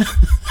şöyle.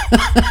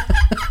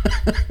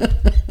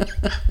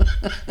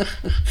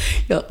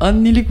 Ya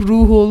annelik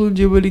ruhu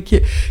olunca böyle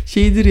ki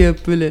şeydir ya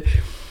böyle.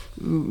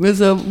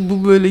 Mesela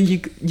bu böyle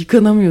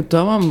yıkanamıyor,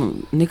 tamam mı?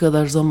 Ne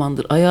kadar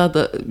zamandır ayağı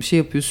da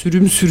yapıyor,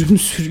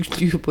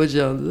 sürüklüyor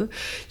bacağını.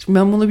 Şimdi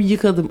ben bunu bir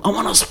yıkadım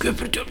ama nasıl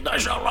köpürtüyorum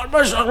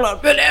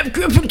maşallah böyle hep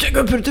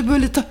köpürte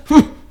böyle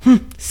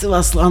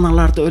Sivaslı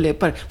analar da öyle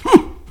yapar.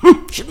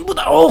 Şimdi bu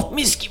da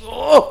mis gibi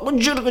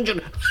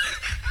gıcır.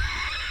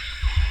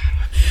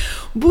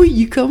 Bu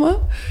yıkama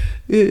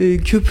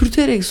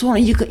köpürterek sonra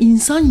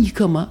insan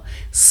yıkama,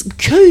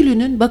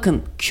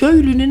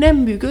 köylünün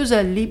en büyük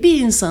özelliği, bir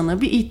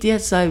insana, bir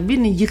ihtiyaç sahibi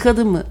birini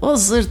yıkadı mı, o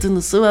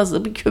sırtını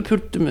sıvazla bir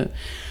köpürttü mü,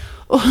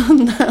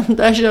 ondan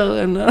da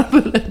aşağılarına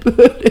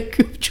böyle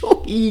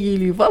çok iyi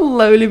geliyor.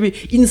 Vallahi öyle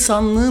bir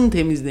insanlığın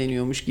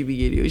temizleniyormuş gibi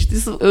geliyor. İşte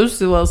öz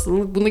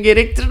Sivaslılık bunu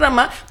gerektirir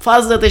ama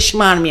fazla da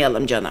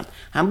şımarmayalım canım.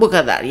 Bu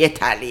kadar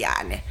yeterli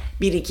yani.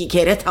 1-2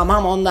 kere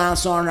tamam, ondan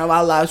sonra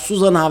vallahi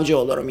Suzan Avcı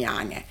olurum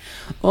yani.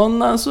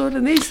 Ondan sonra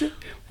neyse.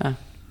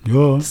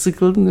 Yok.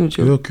 Sıkıldın değil mi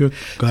çok? Yok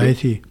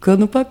gayet iyi.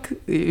 Kanıpak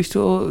işte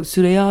o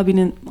Süreyya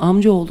abinin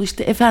amcaoğlu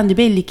işte efendi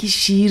belli ki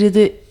şiiri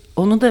de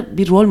onu da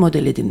bir rol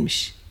model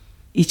edinmiş.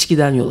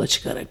 İçkiden yola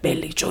çıkarak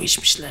belli ki çok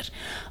içmişler.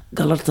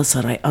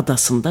 Galatasaray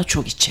adasında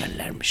çok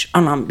içerlermiş.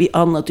 Anam bir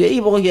anlatıyor.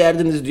 İyi bok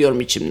yerdiniz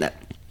diyorum içimden.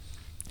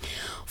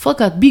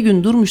 Fakat bir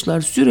gün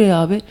durmuşlar,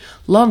 Süreyya abi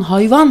lan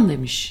hayvan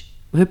demiş.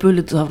 Hep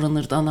öyle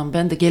davranırdı anam.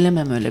 Ben de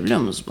gelemem öyle, biliyor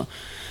musunuz bu?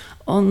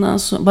 Ondan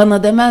sonra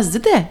bana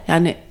demezdi de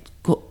yani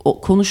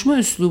konuşma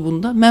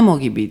üslubunda Memo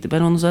gibiydi.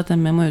 Ben onu zaten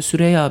Memo'ya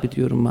Süreyya abi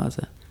diyorum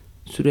bazen.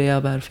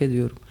 Süreyya Berfe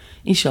diyorum.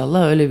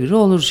 İnşallah öyle biri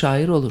olur,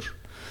 şair olur.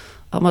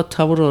 Ama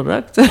tavır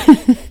olarak da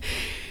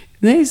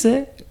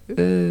neyse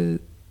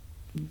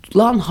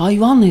lan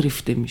hayvan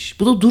herif demiş.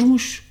 Bu da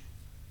durmuş.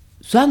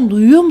 Sen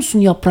duyuyor musun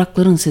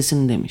yaprakların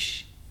sesini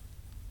demiş.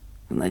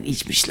 Bunlar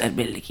içmişler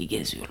belli ki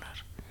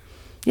geziyorlar.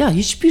 Ya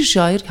hiçbir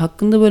şair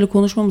hakkında böyle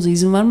konuşmamıza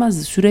izin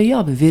vermezdi. Süreyya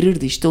abi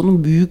verirdi. İşte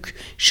onun büyük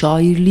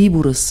şairliği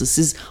burası.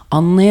 Siz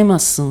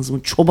anlayamazsınız mı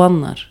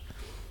çobanlar?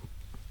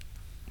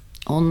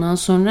 Ondan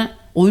sonra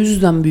o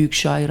yüzden büyük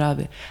şair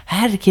abi.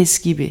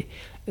 Herkes gibi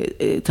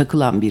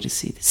takılan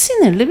birisiydi.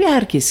 Sinirli bir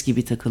herkes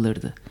gibi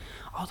takılırdı.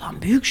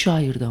 Adam büyük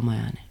şairdi ama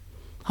yani.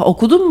 Ha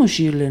okudun mu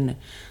şiirlerini?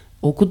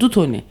 Okudu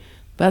Toni.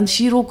 Ben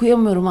şiir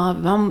okuyamıyorum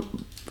abi. Ben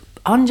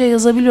anca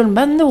yazabiliyorum.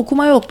 Bende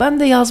okuma yok.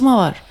 Bende yazma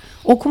var.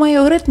 Okumayı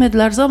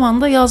öğretmediler.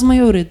 Zamanında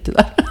yazmayı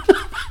öğrettiler.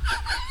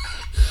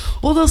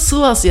 O da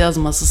Sivas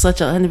yazması.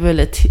 Saça hani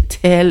böyle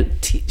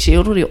şey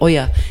olur ya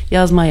oya.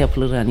 Yazma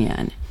yapılır hani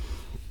yani.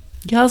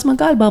 Yazma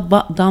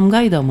galiba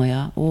damgaydı ama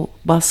ya. O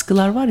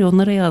baskılar var ya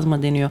onlara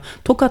yazma deniyor.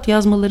 Tokat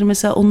yazmaları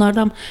mesela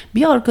onlardan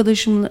bir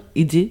arkadaşım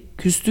idi.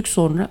 Küstük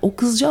sonra. O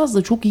kızcağız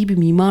da çok iyi bir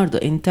mimardı.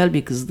 Entel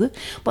bir kızdı.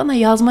 Bana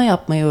yazma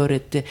yapmayı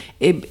öğretti.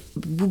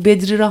 Bu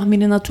Bedri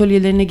Rahmi'nin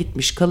atölyelerine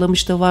gitmiş.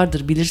 Kalamış'ta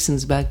vardır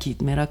bilirsiniz belki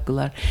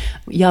meraklılar.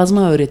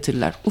 Yazma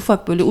öğretirler.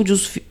 Ufak böyle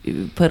ucuz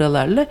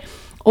paralarla.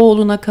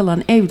 Oğluna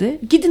kalan evde.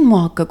 Gidin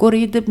muhakkak.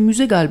 Orayı da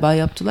müze galiba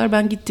yaptılar.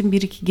 Ben gittim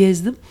bir iki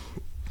gezdim.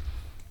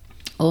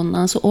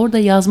 Ondan sonra orada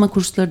yazma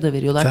kursları da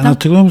veriyorlar. Sen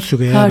hatırlıyor musun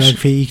Süreyya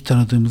Berfe'yi ilk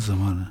tanıdığımız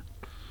zamanı?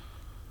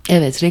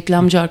 Evet,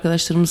 reklamcı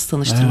arkadaşlarımız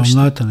tanıştırmıştı.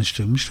 Onlar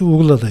tanıştırmıştı.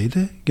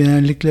 Urla'daydı.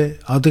 Genellikle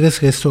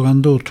adres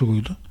restoranda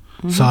otururdu.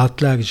 Hı-hı.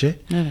 Saatlerce.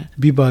 Evet.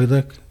 Bir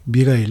bardak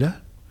birayla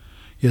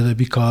ya da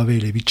bir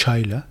kahveyle, bir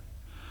çayla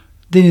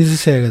denizi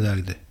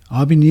seyrederdi.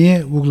 Abi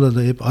niye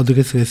Urla'da hep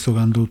adres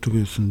restoranda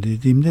oturuyorsun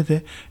dediğimde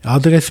de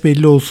adres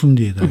belli olsun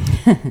diye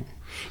derdi.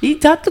 İyi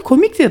tatlı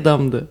komik bir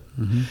adamdı.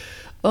 Hı-hı.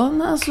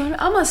 Ondan sonra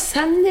ama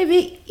sende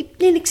bir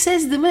ipnelik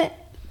sezdi mi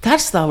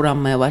ters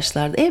davranmaya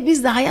başlardı.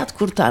 Biz de hayat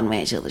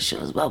kurtarmaya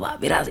çalışıyoruz baba.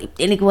 Biraz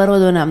ipnelik var o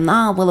dönem. Ne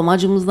yapalım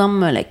acımızdan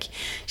mölek.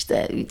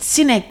 İşte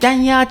sinekten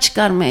yağ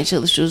çıkarmaya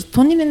çalışıyoruz.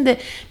 Toni'nin de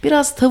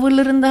biraz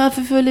tavırlarında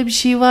hafif öyle bir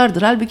şey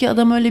vardır. Halbuki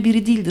adam öyle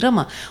biri değildir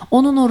ama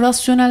onun o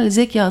rasyonel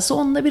zekası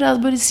onda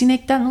biraz böyle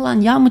sinekten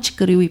ulan yağ mı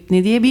çıkarıyor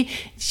ipne diye bir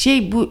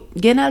şey bu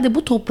genelde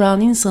bu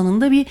toprağın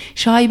insanında bir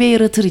şaibe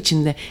yaratır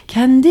içinde.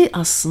 Kendi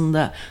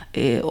aslında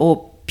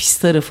o pis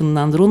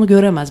tarafındandır. Onu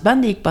göremez.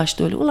 Ben de ilk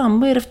başta öyle.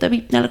 Ulan bu herifte bir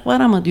ipnelik var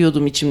ama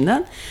diyordum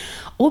içimden.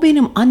 O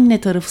benim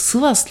anne tarafı,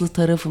 Sivaslı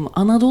tarafım.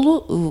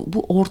 Anadolu,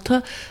 bu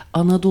Orta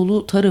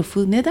Anadolu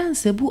tarafı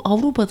nedense bu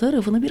Avrupa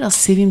tarafını biraz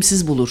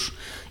sevimsiz bulur.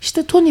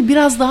 İşte Toni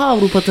biraz daha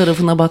Avrupa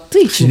tarafına baktığı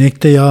için.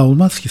 Sinekte yağ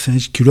olmaz ki. Sen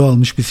hiç kilo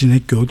almış bir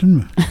sinek gördün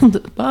mü?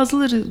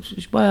 Bazıları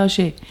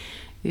bayağı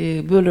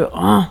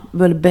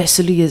böyle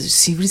besili geziyor.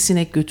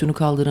 Sivrisinek götünü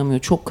kaldıramıyor.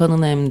 Çok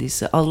kanını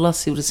emdiyse. Allah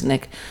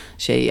sivrisinek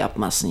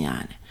yapmasın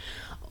yani.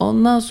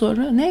 Ondan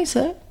sonra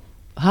neyse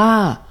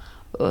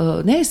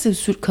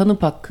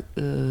kanıpak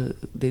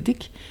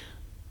dedik.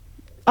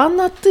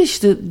 Anlattı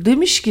işte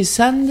demiş ki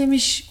sen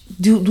demiş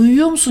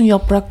duyuyor musun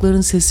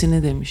yaprakların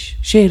sesini demiş.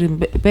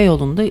 Şehrin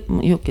Beyoğlu'nda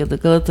yok ya da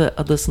Galata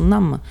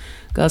Adası'ndan mı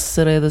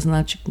Galatasaray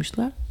Adası'ndan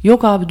çıkmışlar.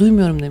 Yok abi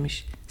duymuyorum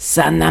demiş.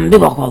 Senden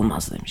bir bok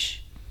olmaz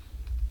demiş.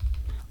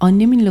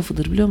 Annemin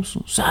lafıdır biliyor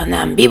musun?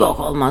 Senden bir bok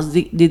olmaz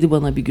dedi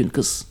bana bir gün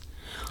kız.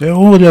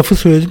 O lafı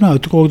söyledin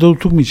artık orada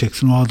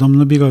oturmayacaksın. O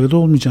adamla bir arada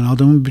olmayacaksın.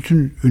 Adamın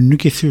bütün önünü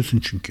kesiyorsun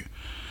çünkü.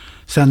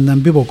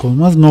 Senden bir bok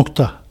olmaz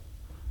nokta.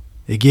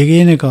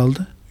 Geriye ne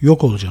kaldı?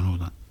 Yok olacaksın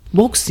oradan.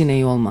 Boks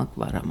sineği olmak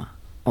var ama.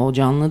 O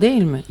canlı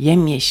değil mi?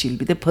 Yemyeşil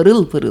bir de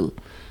parıl parıl.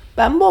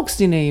 Ben boks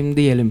sineğim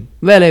diyelim.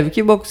 Velev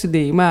ki boks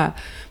sineğim ha.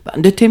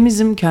 Ben de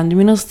temizim.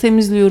 Kendimi nasıl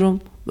temizliyorum?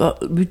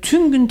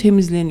 Bütün gün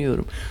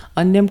temizleniyorum.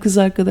 Annem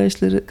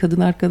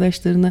kadın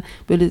arkadaşlarına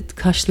böyle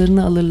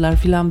kaşlarını alırlar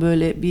filan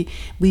böyle bir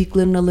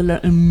bıyıklarını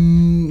alırlar.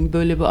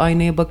 Böyle bir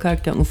aynaya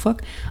bakarken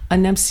ufak.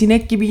 Annem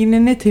sinek gibi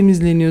yine ne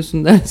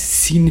temizleniyorsun der.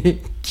 Sinek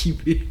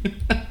gibi.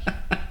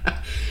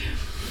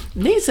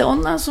 Neyse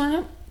ondan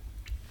sonra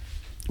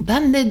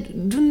ben de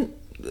dün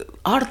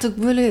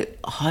artık böyle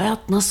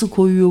hayat nasıl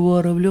koyuyor bu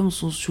ara biliyor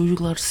musunuz?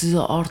 Çocuklar size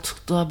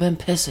artık da ben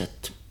pes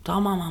ettim.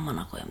 Tamam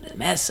amına koyayım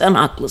dedim. Sen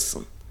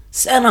haklısın.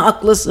 Sen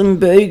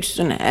haklısın,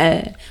 büyüksün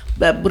he.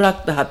 Ben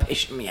bırak daha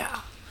peşimi ya.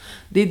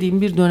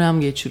 Dediğim bir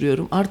dönem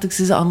geçiriyorum. Artık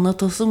size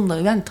anlatasım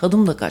da ben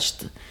tadım da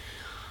kaçtı.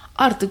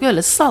 Artık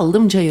öyle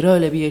saldım çayır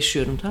öyle bir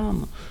yaşıyorum tamam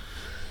mı?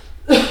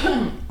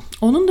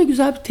 Onun da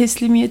güzel bir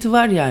teslimiyeti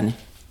var yani.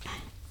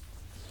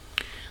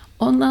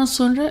 Ondan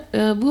sonra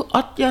bu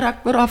at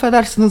yarakları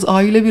affedersiniz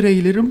aile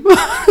bireylerim.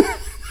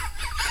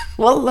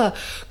 Valla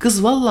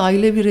kız valla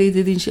aile bireyi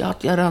dediğin şey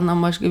at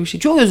yarağından başka bir şey.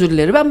 Çok özür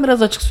dilerim, ben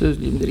biraz açık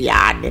sözlüyümdür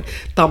yani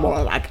tam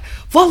olarak.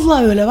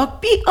 Valla öyle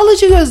bak, bir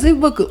alıcı gözle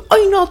bir bakın.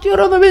 Aynı at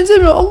yarağına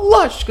benzemiyor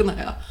Allah aşkına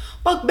ya.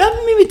 Bak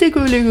ben mi bir tek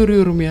öyle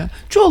görüyorum ya.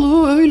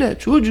 Çoluğu öyle,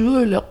 çocuğu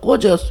öyle,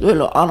 kocası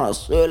öyle,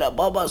 anası öyle,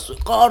 babası,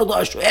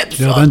 kardeş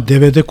hepsi. Ya ben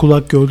devede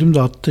kulak gördüm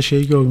de atta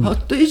şey görmedim.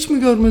 Hatta hiç mi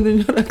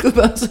görmedin yaraklı?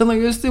 Ben sana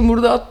göstereyim,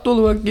 burada at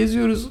dolu bak,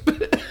 geziyoruz.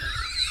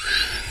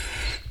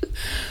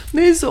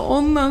 Neyse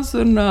ondan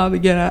sonra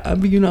abi gene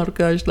bir gün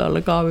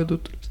arkadaşlarla kahvede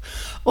oturuyoruz.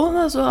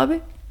 Ondan sonra abi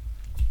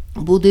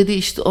bu dedi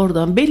işte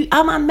oradan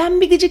aman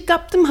ben bir gıcık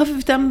kaptım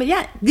hafiften,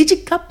 yani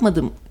gıcık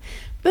kapmadım.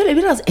 Böyle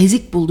biraz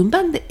ezik buldum.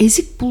 Ben de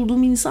ezik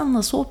bulduğum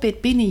insanla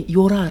sohbet beni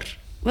yorar.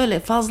 Böyle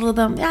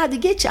fazladan hadi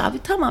geç abi,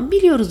 tamam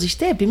biliyoruz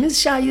işte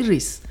hepimiz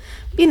şairiz.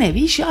 Bir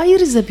nevi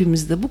şairiz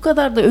hepimiz de. Bu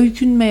kadar da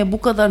öykünmeye,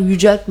 bu kadar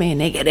yüceltmeye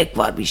ne gerek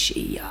var bir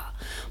şey ya.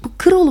 Bu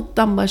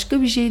kroluktan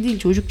başka bir şey değil.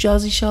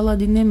 Çocukcağız inşallah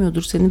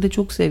dinlemiyordur. Seni de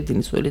çok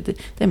sevdiğini söyledi.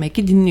 Demek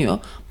ki dinliyor.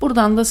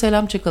 Buradan da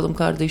selam çakalım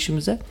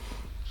kardeşimize.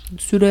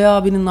 Süreyya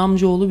abinin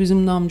amcaoğlu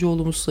bizim de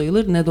amcaoğlumuz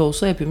sayılır. Ne de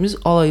olsa hepimiz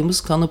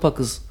alayımız kanı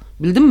pakız.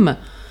 Bildin mi?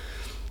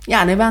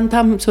 Yani ben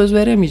tam söz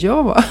veremeyeceğim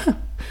ama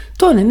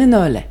Toni'nin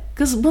öyle.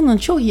 Kız bunun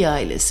çok iyi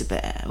ailesi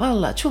be.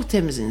 Vallahi çok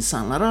temiz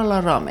insanlar.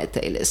 Allah rahmet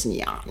eylesin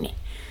yani.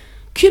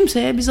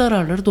 Kimseye bir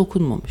zararları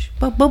dokunmamış.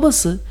 Bak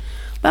babası,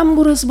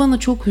 burası bana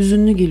çok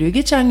hüzünlü geliyor.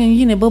 Geçen gün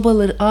yine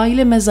babaları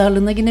aile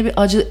mezarlığına yine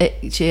bir acı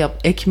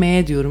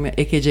ekmeğe diyorum ya,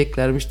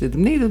 ekeceklermiş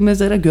dedim. Neydi,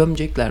 mezara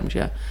gömeceklermiş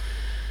ya.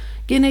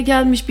 Gene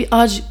gelmiş bir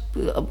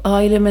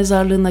aile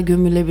mezarlığına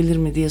gömülebilir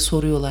mi diye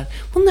soruyorlar.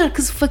 Bunlar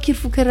kız fakir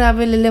fukara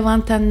böyle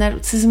Levantenler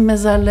sizin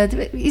mezarlığa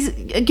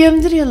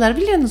gömdürüyorlar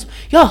biliyor musunuz?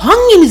 Ya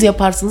hanginiz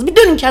yaparsınız? Bir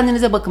dönün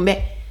kendinize bakın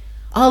be.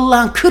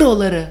 Allah'ın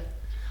kroları.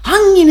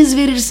 Hanginiz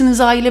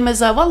verirsiniz aile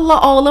mezarı? Vallahi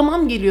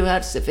ağlamam geliyor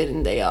her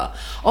seferinde ya.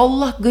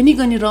 Allah gani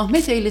gani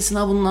rahmet eylesin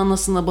ha bunun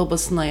anasına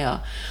babasına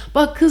ya.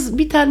 Bak kız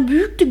bir tane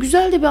büyük de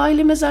güzel de bir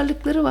aile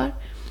mezarlıkları var.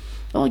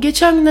 Ama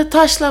geçen gün de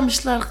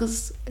taşlamışlar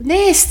kız.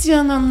 Ne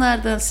istiyorsun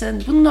onlardan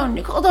sen? Bunlar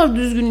ne kadar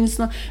düzgün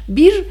insan.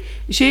 Bir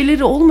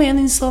şeyleri olmayan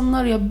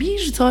insanlar ya.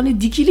 Bir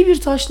tane dikili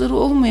bir taşları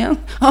olmayan.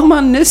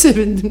 Aman ne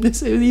sevindim ne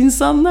sevindim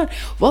insanlar.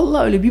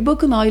 Vallahi öyle bir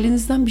bakın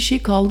ailenizden bir şey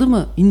kaldı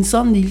mı?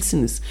 İnsan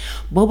değilsiniz.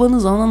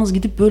 Babanız ananız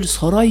gidip böyle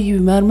saray gibi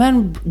mermer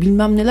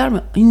bilmem neler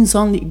mi?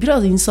 İnsan değil.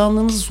 Biraz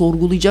insanlığınızı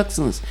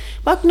sorgulayacaksınız.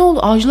 Bak ne oldu?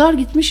 Ağaçlar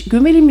gitmiş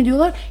gömelim mi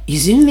diyorlar.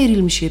 İzin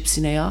verilmiş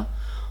hepsine ya.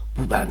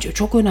 Bu bence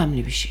çok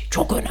önemli bir şey.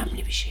 Çok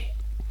önemli bir şey.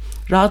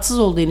 Rahatsız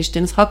oldu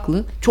enişteniz,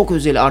 haklı. Çok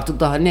özel artık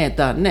daha ne.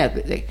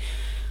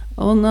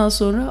 Ondan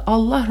sonra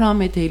Allah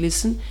rahmet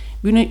eylesin.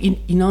 Güne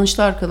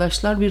inançlı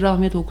arkadaşlar bir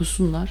rahmet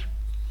okusunlar.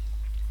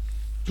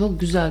 Çok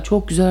güzel,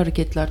 çok güzel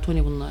hareketler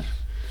Toni bunlar.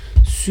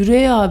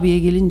 Süreyya abiye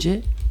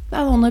gelince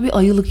ben ona bir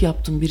ayılık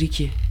yaptım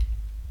 1-2.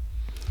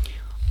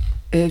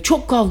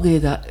 Çok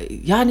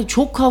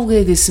çok kavga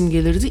edesim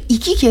gelirdi.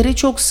 2 kere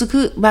çok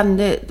sıkı ben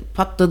de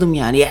patladım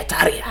yani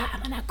yeter ya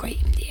amına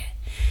koyayım diye.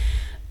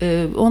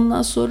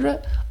 Ondan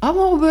sonra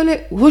ama o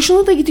böyle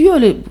hoşuna da gidiyor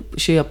öyle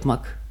şey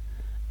yapmak.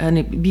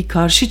 Yani bir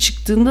karşı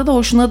çıktığında da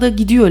hoşuna da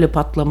gidiyor öyle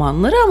patlama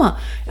anları ama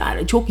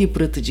yani çok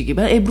yıpratıcı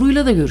gibi. Ben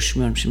Ebru'yla da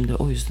görüşmüyorum şimdi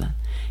o yüzden.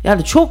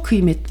 Yani çok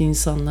kıymetli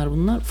insanlar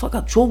bunlar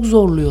fakat çok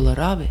zorluyorlar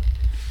abi.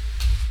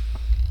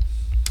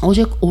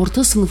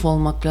 Orta sınıf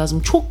olmak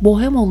lazım. Çok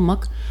bohem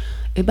olmak.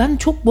 Ben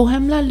çok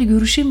bohemlerle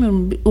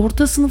görüşemiyorum.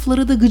 Orta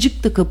sınıflara da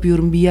gıcık da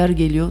kapıyorum bir yer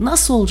geliyor.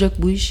 Nasıl olacak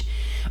bu iş?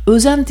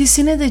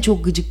 Özentisine de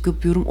çok gıcık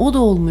kapıyorum. O da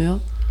olmuyor.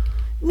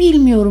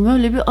 Bilmiyorum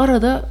öyle bir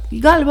arada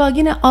galiba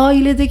yine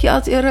ailedeki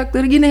at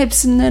yarakları yine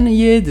hepsinden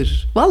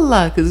iyidir.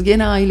 Vallahi kız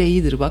gene aile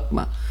iyidir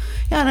bakma.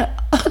 Yani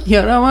at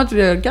yaram at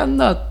yarar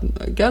kendi at.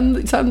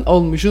 Sen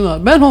olmuşsun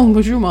at. Ben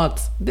olmuşum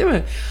at. Değil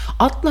mi?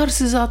 Atlar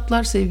size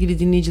atlar sevgili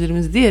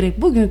dinleyicilerimiz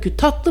diyerek bugünkü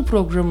tatlı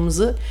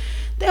programımızı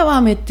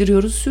devam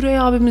ettiriyoruz.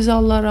 Süreyya abimize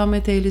Allah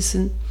rahmet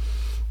eylesin.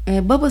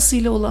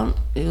 Babasıyla olan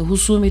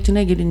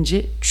husumetine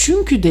gelince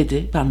çünkü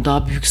dedi, ben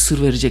daha büyük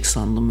sır verecek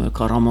sandım böyle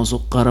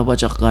karamazok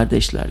karabacak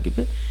kardeşler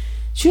gibi.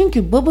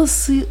 Çünkü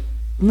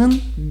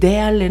babasının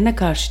değerlerine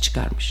karşı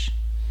çıkarmış.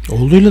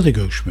 Oğluyla da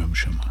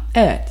görüşmüyormuş ama.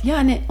 Evet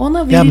yani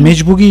ona ya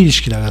mecburi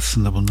ilişkiler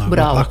aslında bunlar.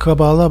 Bravo. Bak,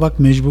 akrabalığa bak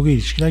mecburi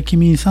ilişkiler.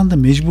 Kimi insan da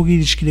mecburi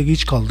ilişkileri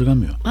hiç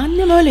kaldıramıyor.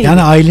 Annem öyleydi.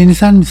 Yani aileni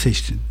sen mi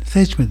seçtin?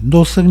 Seçmedin.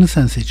 Dostlarını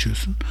sen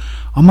seçiyorsun.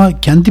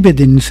 Ama kendi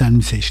bedenini sen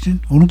mi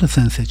seçtin? Onu da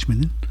sen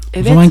seçmedin.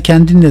 Evet. O zaman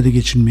kendinle de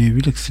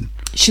geçinmeyebilirsin.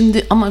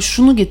 Şimdi ama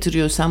şunu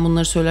getiriyor, sen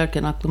bunları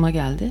söylerken aklıma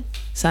geldi.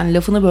 Sen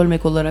lafını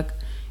bölmek olarak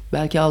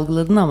belki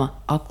algıladın ama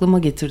aklıma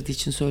getirdiği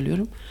için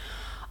söylüyorum.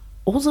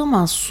 O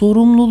zaman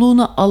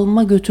sorumluluğunu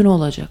alma götün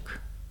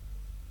olacak.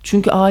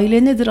 Çünkü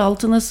aile nedir?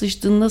 Altına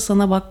sıçtığında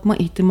sana bakma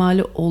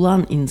ihtimali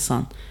olan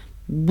insan.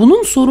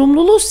 Bunun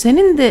sorumluluğu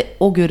senin de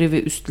o görevi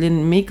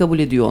üstlenmeyi kabul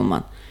ediyor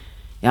olman.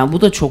 Yani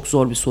bu da çok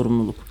zor bir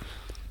sorumluluk.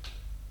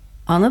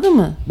 Anladın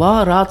mı?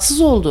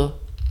 Rahatsız oldu.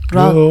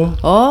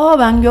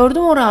 Ben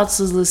gördüm o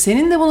rahatsızlığı.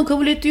 Senin de bunu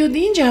kabul ediyor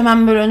deyince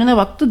hemen böyle önüne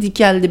baktı,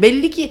 dikeldi.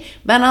 Belli ki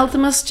ben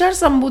altıma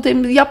sıçarsam bu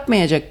temizlik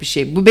yapmayacak bir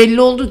şey. Bu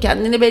belli oldu,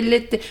 kendini belli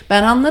etti.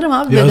 Ben anlarım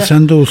abi. Ya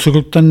sen de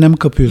osuruktan nem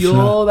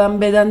kapıyorsun.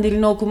 Ben beden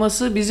dilini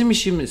okuması bizim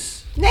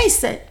işimiz.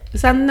 Neyse,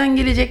 senden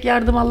gelecek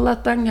yardım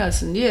Allah'tan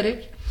gelsin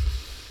diyerek.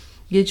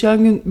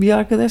 Geçen gün bir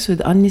arkadaş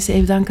söyledi. Annesi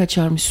evden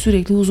kaçarmış.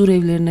 Sürekli huzur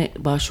evlerine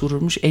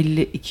başvururmuş.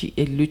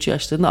 52-53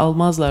 yaşlarında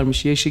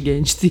almazlarmış yaşı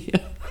genç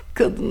diye.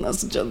 Kadın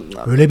nasıl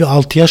canımlar. Öyle bir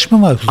 6 yaş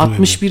mı var huzur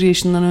 61 evi?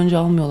 Yaşından önce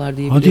almıyorlar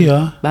diye biliyorum. Hadi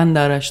ya. Ben de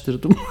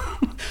araştırdım.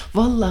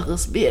 Vallahi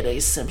kız bir yere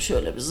gitsem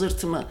şöyle bir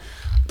zırtımı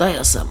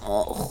dayasam.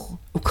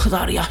 O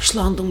kadar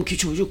yaşlandım ki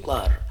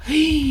çocuklar.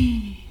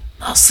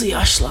 Nasıl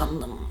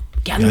yaşlandım.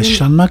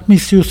 Yaşlanmak mı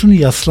istiyorsun,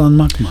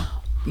 yaslanmak mı?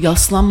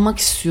 Yaslanmak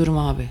istiyorum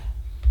abi.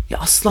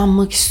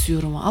 Yaslanmak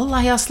istiyorum.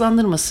 Allah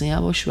yaslandırmasın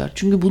ya, boş ver.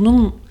 Çünkü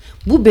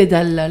bu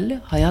bedellerle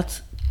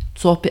hayat,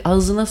 sohbet,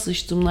 ağzına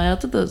sıçtığımın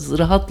hayatı da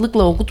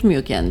rahatlıkla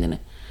okutmuyor kendini.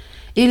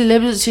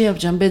 İlle bir şey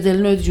yapacağım,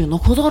 bedelini ödeyeceğim. Ne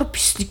kadar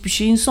pislik bir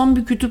şey. İnsan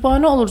bir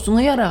kütüphane olursun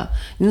hıyara.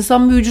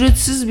 İnsan bir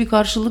ücretsiz, bir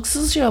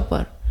karşılıksız şey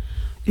yapar.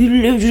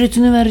 İlle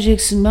ücretini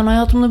vereceksin. Ben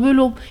hayatımda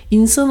böyle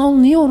insan ol.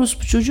 Niye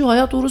orospu çocuğu?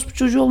 Hayat orospu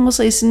çocuğu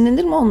olmasa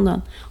esinlenir mi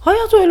ondan?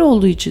 Hayat öyle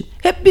olduğu için.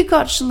 Hep bir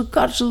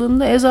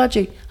karşılığında eza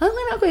çek.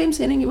 Ne koyayım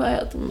senin gibi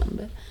hayatımdan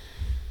be.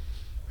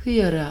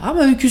 Hıyara.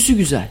 Ama öyküsü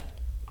güzel.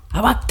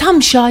 Ha bak,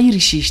 tam şair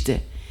işi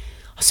işte.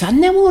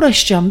 Sen ne mi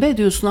uğraşacaksın be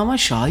diyorsun ama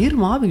şair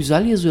mi abi,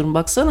 güzel yazıyorum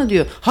baksana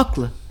diyor.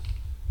 Haklı.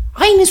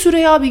 Aynı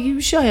Süreyya abi gibi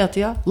bir şey hayat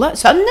ya. La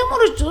sen ne mi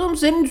uğraşacaksın?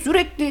 Senin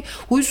sürekli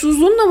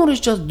huysuzluğunla mı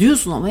uğraşacağız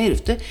diyorsun ama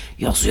herif de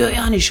yazıyor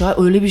yani.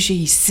 Öyle bir şey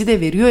hissi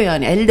de veriyor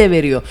yani, el de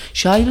veriyor.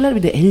 Şairler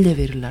bir de el de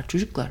verirler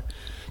çocuklar.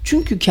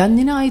 Çünkü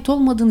kendine ait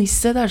olmadığını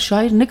hisseder.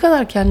 Şair ne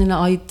kadar kendine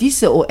ait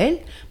değilse o el,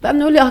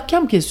 ben öyle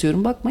ahkam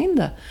kesiyorum bakmayın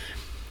da.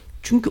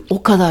 Çünkü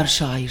o kadar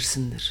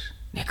şairsindir.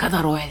 Ne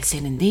kadar o el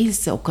senin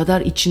değilse, o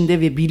kadar içinde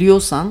ve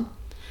biliyorsan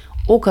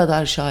o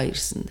kadar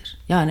şairsindir.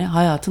 Yani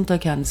hayatın ta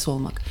kendisi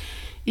olmak.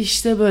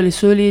 İşte böyle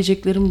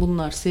söyleyeceklerim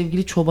bunlar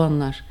sevgili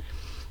çobanlar.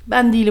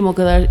 Ben değilim o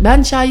kadar.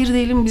 Ben şair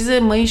değilim, bize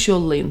mayış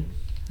yollayın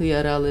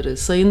hıyaraları.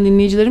 Sayın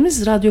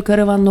dinleyicilerimiz,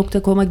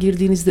 radyokaravan.com'a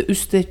girdiğinizde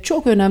üstte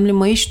çok önemli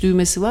mayış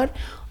düğmesi var.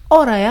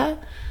 Oraya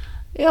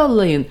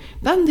yollayın.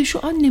 Ben de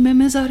şu anneme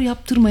mezar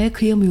yaptırmaya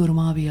kıyamıyorum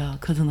abi ya,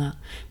 kadına.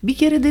 Bir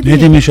kere dedi.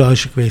 Ne demiş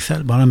Aşık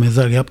Veysel? Bana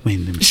mezar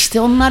yapmayın demiş.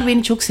 İşte onlar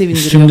beni çok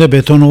sevindiriyor. Üstümde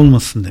beton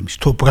olmasın demiş.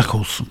 Toprak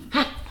olsun.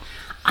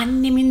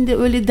 Annemin de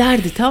öyle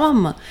derdi, tamam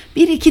mı?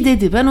 1-2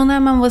 dedi. Ben ona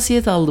hemen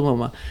vasiyet aldım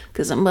ama.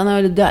 Kızım bana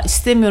öyle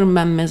istemiyorum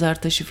ben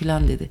mezar taşı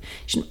falan dedi.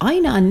 Şimdi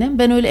aynı annem,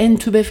 ben öyle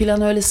entübe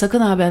falan öyle sakın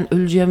ha ben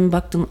öleceğimi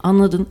baktın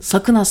anladın.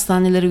 Sakın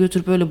hastanelere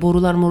götürüp öyle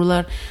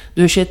borular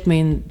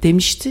döşetmeyin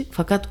demişti.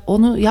 Fakat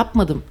onu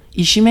yapmadım.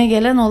 İşime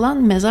gelen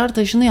olan mezar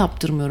taşını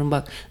yaptırmıyorum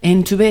bak.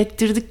 Entübe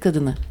ettirdik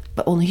kadını.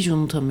 Onu hiç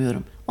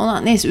unutamıyorum.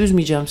 Ona neyse,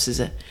 üzmeyeceğim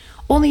size.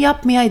 Onu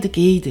yapmayaydık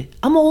iyiydi.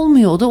 Ama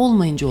olmuyor, o da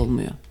olmayınca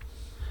olmuyor.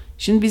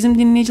 Şimdi bizim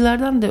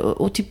dinleyicilerden de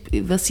o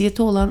tip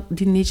vasiyeti olan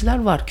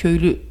dinleyiciler var.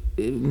 Köylü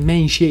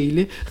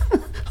menşeili,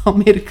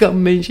 Amerikan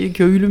menşeili,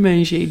 köylü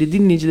menşeili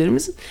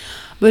dinleyicilerimiz.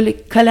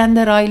 Böyle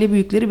kalender aile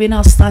büyükleri, beni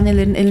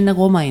hastanelerin eline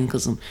koymayın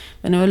kızım.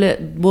 Ben öyle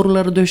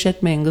boruları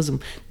döşetmeyin kızım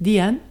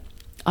diyen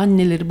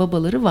anneleri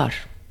babaları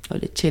var.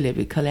 Öyle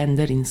çelebi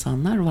kalender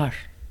insanlar var.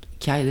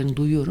 Hikayelerini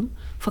duyuyorum.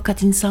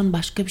 Fakat insan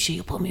başka bir şey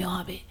yapamıyor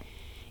abi.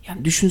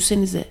 Yani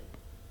düşünsenize,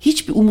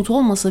 hiçbir umut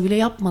olmasa bile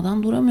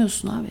yapmadan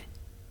duramıyorsun abi.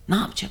 Ne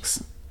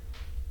yapacaksın?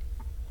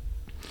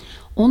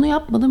 Onu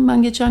yapmadım.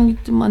 Ben geçen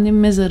gittim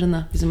annemin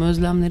mezarına. Bizim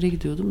Özlemlere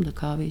gidiyordum da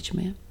kahve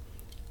içmeye.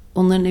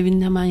 Onların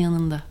evinin hemen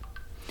yanında.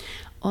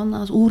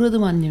 Ondan sonra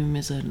uğradım annemin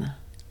mezarına.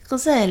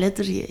 Kız öyle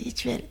duruyor.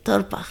 Hiç ver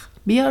torpak.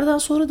 Bir yerden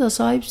sonra da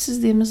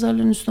sahipsiz diye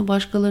mezarların üstüne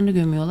başkalarını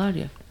gömüyorlar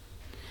ya.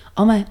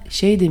 Ama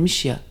şey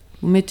demiş ya,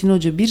 bu Metin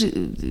Hoca bir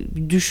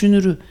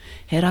düşünürü,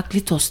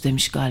 Heraklitos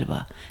demiş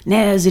galiba.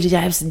 Ne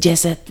özüreceğim, hepsi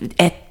ceset,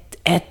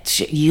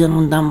 et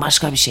yığınından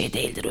başka bir şey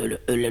değildir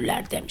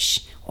ölüler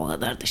demiş. O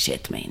kadar da şey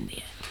etmeyin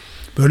diye.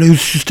 Böyle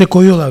üst üste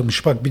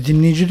koyuyorlarmış. Bak bir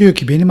dinleyici diyor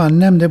ki benim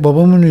annem de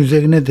babamın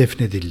üzerine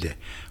defnedildi.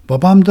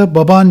 Babam da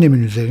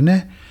babaannemin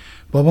üzerine,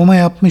 babama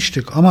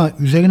yapmıştık ama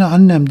üzerine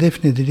annem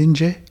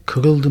defnedilince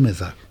kırıldı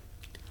mezar.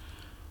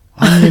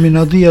 Annemin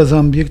adı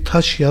yazan bir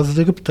taş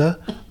yazdırıp da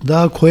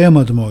daha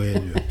koyamadım oraya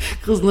diyor.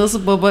 Kız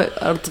nasıl baba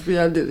artık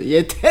yani dedi.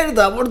 Yeter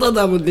da burada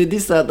da mı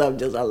dediyse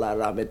adamcağız, Allah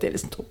rahmet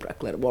eylesin,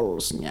 toprakları bol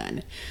olsun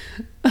yani.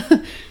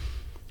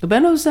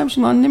 Ben ölsem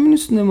şimdi annemin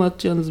üstüne mi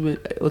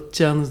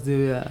atacağınız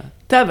diyor ya.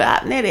 Tabii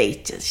abi, nereye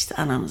gideceğiz işte,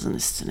 anamızın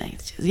üstüne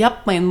gideceğiz.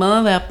 Yapmayın,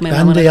 bana da yapmayın.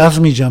 Ben de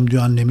yazmayacağım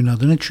diyor annemin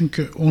adını,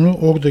 çünkü onu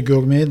orada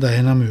görmeye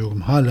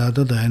dayanamıyorum. Hala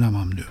da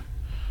dayanamam diyor.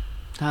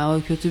 Ha,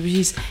 o kötü bir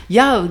his.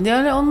 Ya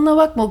yani onunla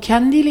bakma, o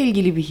kendiyle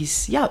ilgili bir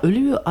his. Ya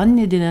ölüyor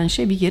anne denen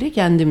şey bir kere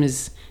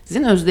kendimiz.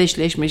 Sizin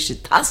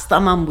özdeşleşmişti. Tas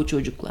tamam bu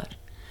çocuklar.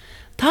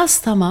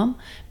 Tas tamam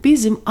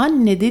bizim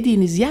anne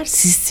dediğiniz yer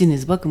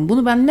sizsiniz. Bakın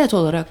bunu ben net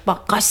olarak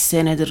bak kaç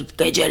senedir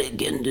gece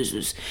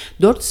gündüzüz.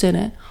 4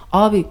 sene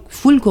abi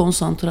full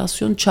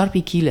konsantrasyon çarp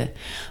 2 ile.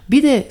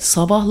 Bir de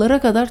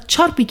sabahlara kadar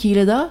çarp 2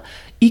 ile daha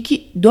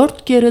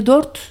 4 kere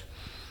 4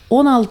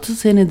 16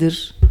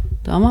 senedir.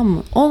 Tamam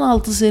mı?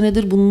 16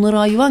 senedir bunları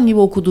hayvan gibi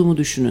okuduğumu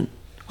düşünün.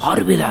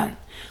 Harbiden.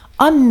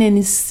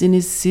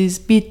 Annenizsiniz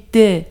siz.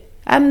 Bitti.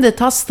 Hem de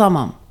tas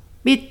tamam.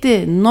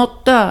 Bitti.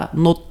 Notta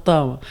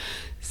ama.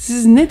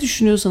 Siz ne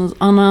düşünüyorsanız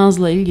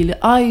ananızla ilgili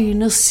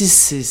aynı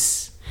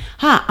sizsiz.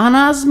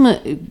 Ananız mı?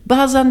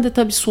 Bazen de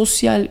tabii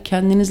sosyal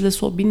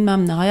kendinizle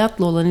bilmem ne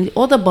hayatla olan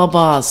o da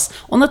babaz.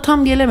 Ona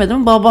tam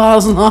gelemedim.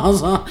 Babazın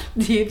ağzı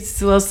diye bir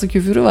Sivaslı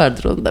küfürü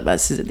vardır. Onu da ben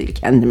size değil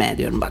kendime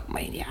ediyorum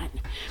bakmayın yani.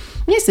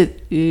 Neyse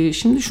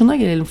şimdi şuna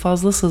gelelim.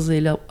 Fazla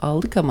sazıyla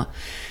aldık ama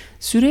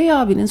Süreyya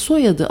abinin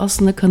soyadı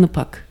aslında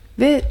Kanıpak.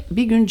 Ve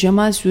bir gün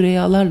Cemal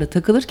Süreyyalarla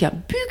takılırken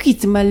büyük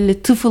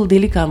ihtimalle tıfıl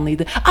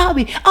delikanlıydı.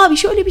 Abi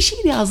şöyle bir şey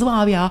yazdım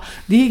abi ya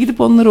diye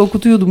gidip onları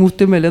okutuyordu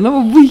muhtemelen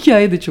ama bu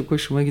hikaye de çok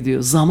hoşuma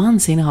gidiyor. Zaman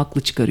seni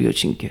haklı çıkarıyor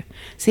çünkü.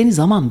 Seni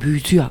zaman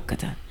büyütüyor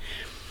hakikaten.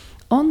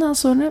 Ondan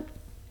sonra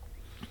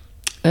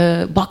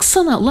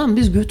baksana ulan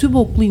biz götü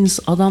boklu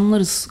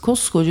adamlarız.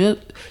 Koskoca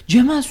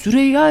Cemal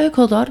Süreyya'ya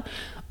kadar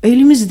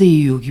elimiz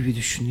değiyor gibi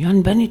düşün.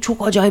 Yani beni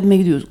çok acayipime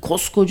gidiyor.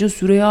 Koskoca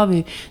Süreyya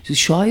abi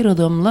şair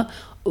adamla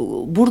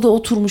burada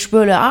oturmuş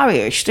böyle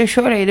abi işte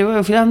şöyleydi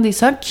böyle filan değil.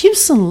 Sen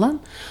kimsin lan?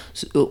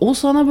 O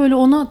sana böyle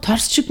ona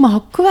ters çıkma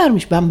hakkı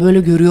vermiş. Ben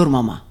böyle görüyorum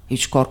ama.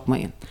 Hiç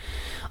korkmayın.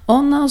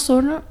 Ondan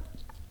sonra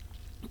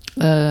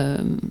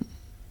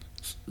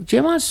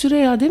Cemal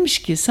Süreyya demiş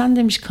ki sen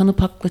demiş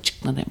Kanıpak'la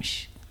çıkma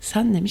demiş.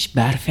 Sen demiş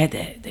Berfe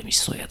de demiş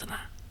soyadına.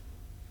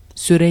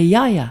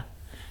 Süreyya ya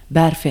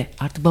Berfe.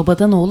 Artık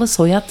babadan oğula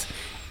soyad.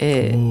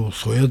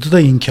 Soyadı da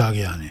inkar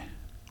yani.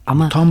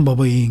 Ama tam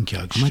babayı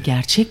inkar işte. Ama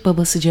gerçek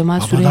babası Cemal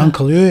Babadan Süreyya. Babadan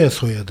kalıyor ya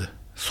soyadı.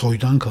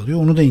 Soydan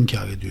kalıyor onu da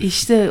inkar ediyor.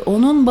 İşte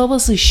onun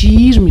babası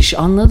şiirmiş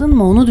anladın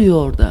mı onu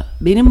diyor orada.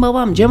 Benim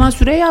babam Cemal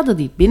Süreyya da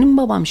değil. Benim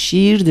babam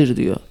şiirdir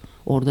diyor.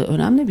 Orada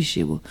önemli bir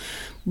şey bu.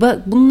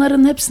 Bak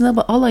bunların hepsine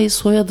alayı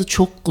soyadı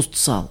çok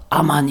kutsal.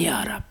 Aman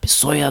yarabbi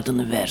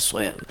soyadını ver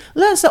soyadını.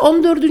 Lan sen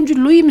 14.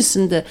 Louis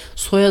misin de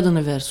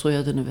soyadını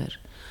ver.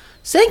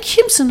 Sen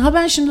kimsin?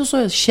 Ben şimdi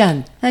soyadı.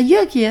 Şen.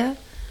 Yok ya.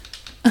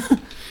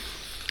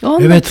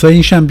 Evet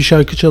Sayın Şen bir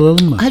şarkı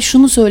çalalım mı?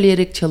 Şunu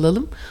söyleyerek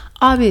çalalım.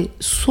 Abi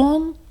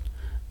son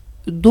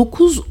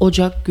 9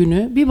 Ocak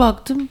günü bir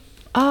baktım.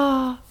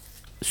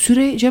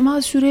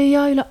 Cemal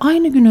Süreyya ile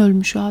aynı gün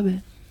ölmüş abi.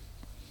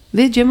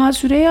 Ve Cemal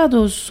Süreyya da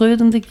o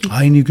soyadındaki...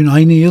 Aynı gün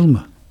aynı yıl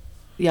mı?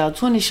 Ya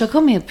Toni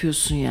şaka mı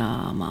yapıyorsun ya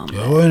aman be.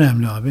 Ya o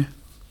önemli abi.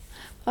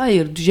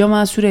 Hayır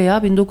Cemal Süreyya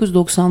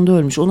 1990'da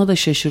ölmüş. Ona da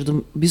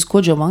şaşırdım. Biz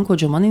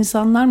kocaman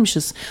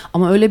insanlarmışız.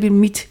 Ama öyle bir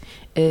mit,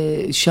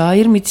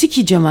 şair miti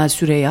ki Cemal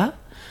Süreyya.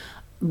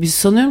 Biz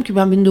sanıyorum ki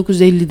ben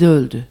 1950'de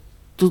öldü.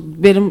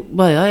 Benim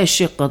bayağı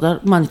eşek kadar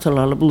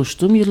manitalarla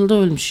buluştuğum yılda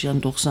ölmüş.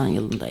 Yani 90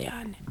 yılında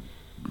yani.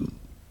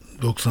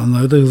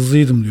 90'larda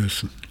hızlıydım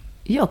diyorsun.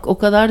 Yok o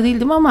kadar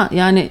değildim ama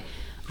yani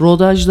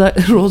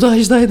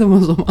rodajdaydım o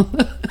zaman.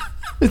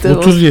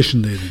 30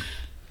 yaşındaydın.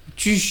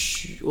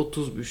 Çüş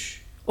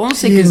 30'muş.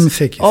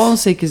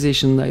 18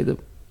 yaşındaydım.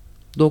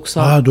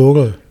 90.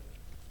 Doğru.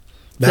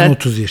 Ben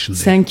 30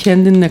 yaşındayım. Sen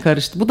kendinle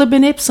karıştı. Bu da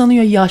beni hep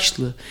sanıyor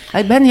yaşlı.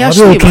 Ben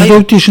yaşlıyım. Abi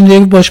 34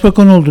 yaşında bir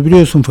başbakan oldu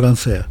biliyorsun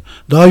Fransa'ya.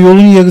 Daha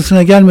yolun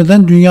yarısına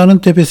gelmeden dünyanın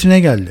tepesine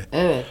geldi.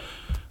 Evet.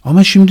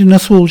 Ama şimdi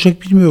nasıl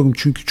olacak bilmiyorum.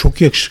 Çünkü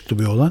çok yakışıklı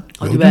bir olan.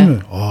 Hadi Gördün mü?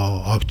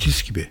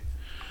 Artist gibi.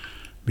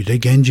 Bir de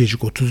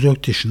gencecik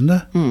 34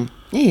 yaşında.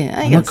 İyi.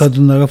 Ama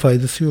kadınlara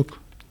faydası yok.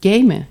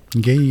 Gay mi?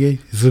 Gay.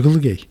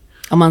 Zırhlı gay.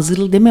 Aman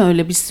zırıl deme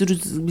öyle bir sürü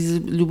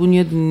bizi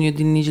Lubunya dinliyor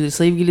dinleyicileri.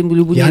 Sevgilim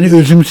Lubunya. Yani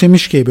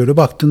özümsemiş gay böyle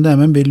baktığında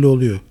hemen belli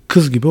oluyor.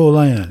 Kız gibi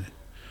olan yani.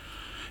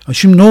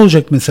 Şimdi ne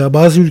olacak mesela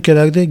bazı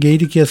ülkelerde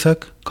gaylik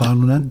yasak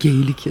kanunen.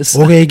 Gaylik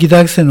yasak. Oraya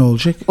giderse ne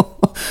olacak?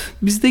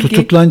 Bizde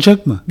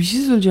tutuklanacak mı? Bir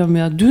şey söyleyeceğim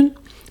ya. Dün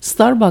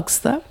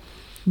Starbucks'ta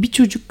bir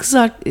çocuk kız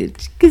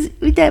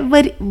bir de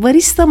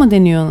barista mı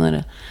deniyor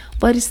onlara?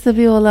 Barista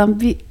bir olan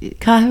bir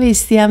kahve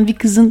isteyen bir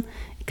kızın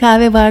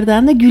kahve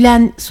bardağında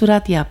gülen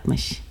surat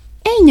yapmış.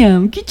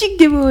 Enyam küçük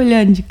gibi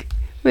oğlancık.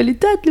 Böyle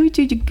tatlı bir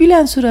çocuk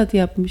gülen surat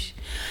yapmış.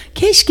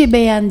 Keşke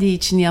beğendiği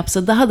için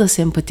yapsa daha da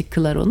sempatik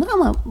kılar onu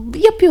ama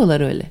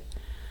yapıyorlar öyle.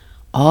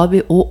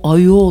 Abi o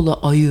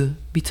ayı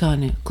bir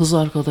tane kız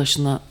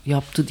arkadaşına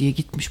yaptı diye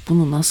gitmiş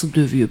bunu nasıl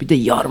dövüyor bir de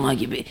yarma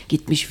gibi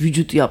gitmiş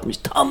vücut yapmış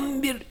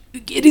tam bir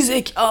geri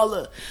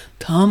zekalı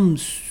tam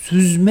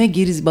süzme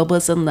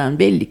babasından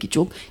belli ki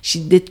çok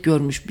şiddet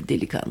görmüş bir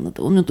delikanlı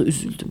da onu da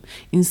üzüldüm.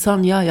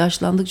 İnsan ya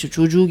yaşlandıkça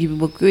çocuğu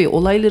gibi bakıyor ya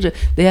olayları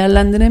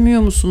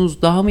değerlendiremiyor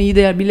musunuz daha mı iyi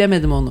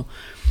bilemedim onu.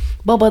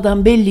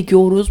 Babadan belli ki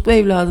orospu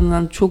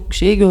evladından çok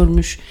şey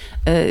görmüş.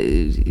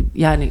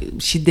 Yani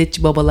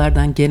şiddetçi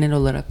babalardan genel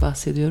olarak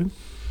bahsediyorum.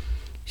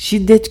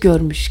 Şiddet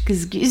görmüş.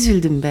 Kız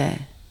üzüldüm be.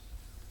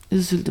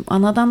 Üzüldüm.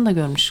 Anadan da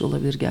görmüş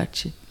olabilir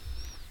gerçi.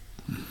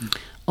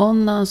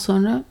 Ondan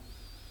sonra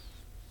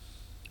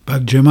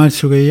Bak Cemal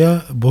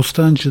Süreyya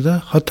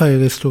Bostancı'da Hatay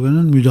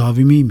restoranın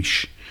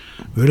müdavimiymiş.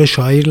 Böyle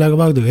şairler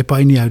vardır. Hep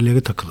aynı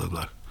yerlere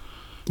takılırlar.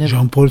 Evet.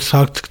 Jean-Paul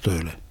Sartre da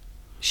öyle.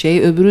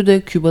 Öbürü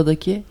de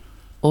Küba'daki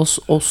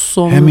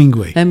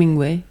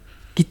Hemingway.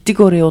 Gittik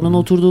oraya, onun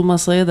oturduğu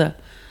masaya da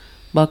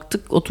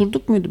baktık.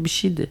 Oturduk muydu? Bir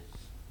şeydi.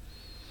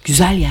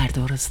 Güzel yerdi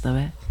orası da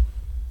be.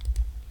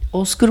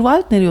 Oscar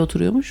Wilde nereye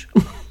oturuyormuş?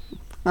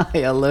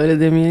 Hay Allah, öyle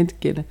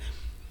demeyeydik gene.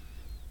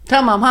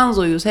 Tamam,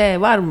 Hanzo'yuz.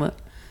 Var mı?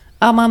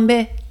 Aman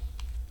be.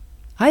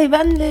 Hayır,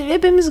 ben de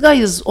hepimiz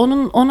gayız.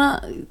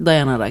 Ona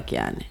dayanarak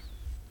yani.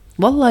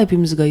 Vallahi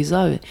hepimiz gayız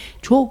abi.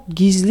 Çok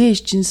gizli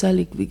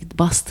eşcinsellik,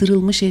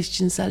 bastırılmış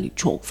eşcinsellik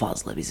çok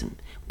fazla bizim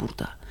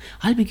burada.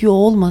 Halbuki o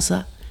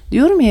olmasa,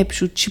 diyorum ya hep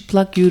şu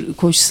çıplak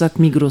koşsak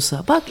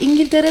Migros'a. Bak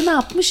İngiltere ne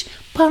yapmış?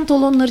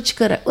 Pantolonları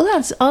çıkarak.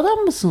 Ulan siz adam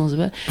mısınız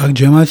be? Bak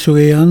Cemal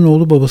Süreyya'nın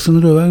oğlu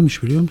babasını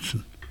dövermiş, biliyor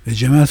musun? Ve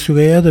Cemal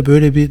Süreyya da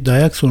böyle bir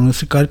dayak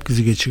sonrası kalp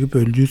krizi geçirip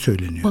öldüğü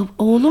söyleniyor.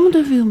 Oğlu mu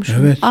dövüyormuş?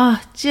 Evet. Ah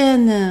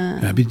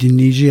canım. Ya bir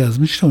dinleyici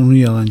yazmış da onun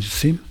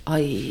yalancısıyım.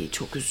 Ay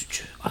çok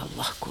üzücü.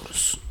 Allah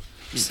korusun.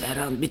 Biz her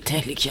an bir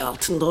tehlike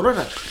altında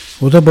olarak.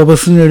 O da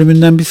babasının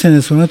ölümünden bir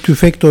sene sonra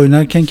tüfekle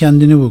oynarken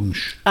kendini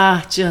vurmuş.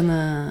 Ah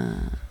canım.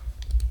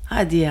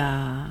 Hadi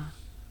ya.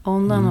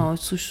 Ondan o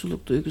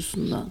suçluluk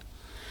duygusundan.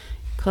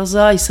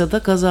 Kazaysa da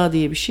kaza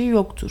diye bir şey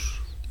yoktur.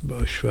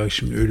 Boş ver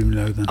şimdi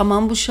ölümlerden.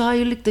 Aman bu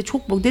şairlik de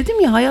çok...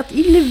 Dedim ya, hayat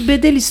ille bir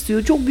bedel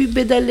istiyor. Çok büyük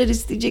bedeller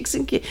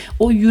isteyeceksin ki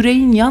o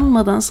yüreğin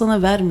yanmadan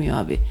sana vermiyor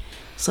abi.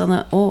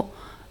 Sana o...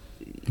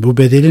 Bu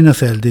bedeli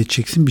nasıl elde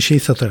edeceksin? Bir şey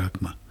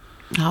satarak mı?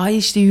 Hayır,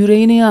 işte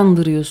yüreğini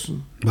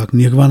yandırıyorsun. Bak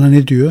Nirvana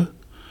ne diyor?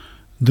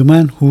 The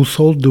Man Who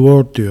Sold the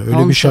World diyor.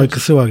 Öyle bir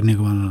şarkısı var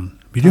Nirvana'nın.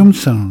 Biliyor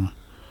musun sen onu?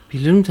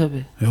 Bilirim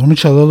tabii. Onu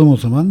çalalım o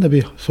zaman da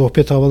bir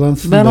sohbet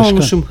havalansın. Ben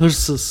olmuşum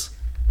hırsız.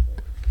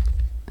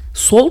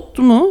 Sold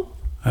mu?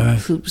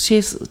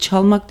 Evet.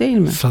 Çalmak değil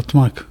mi?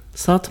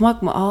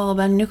 Satmak mı?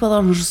 Ben ne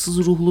kadar hırsız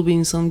ruhlu bir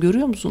insanım,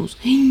 görüyor musunuz?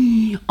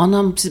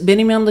 Anam,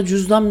 benim yanımda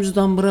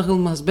cüzdan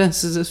bırakılmaz, ben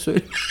size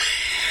söyleyeyim.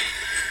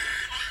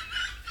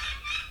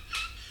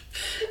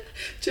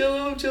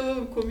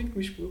 Çalalım,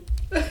 komikmiş bu.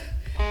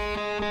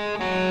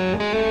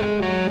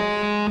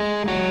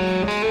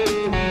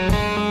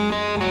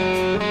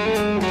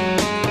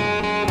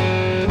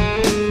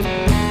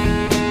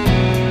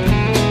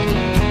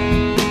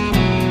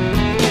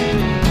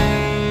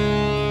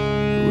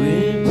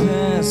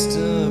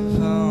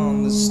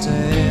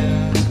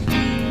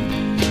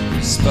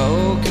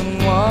 Spoken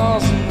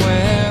wasn't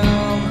well,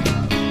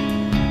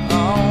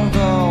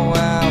 although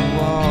I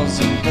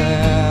wasn't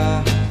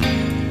there.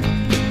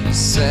 He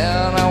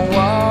said I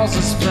was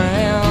his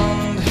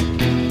friend,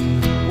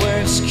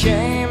 which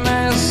came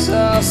as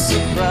a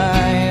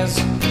surprise.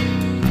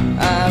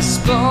 I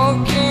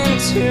spoke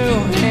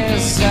into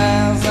his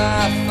eyes,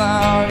 I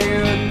thought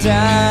you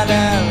died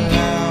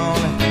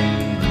alone,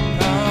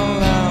 a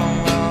long,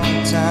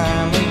 long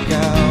time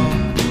ago.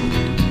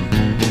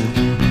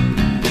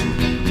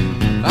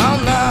 Oh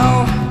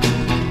no,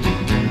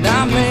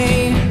 not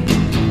me.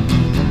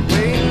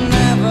 We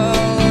never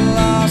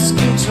lost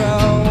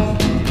control.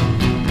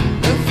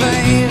 The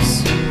face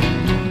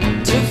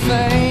to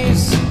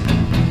face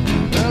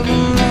of the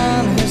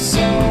man who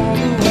sold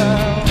the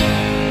world.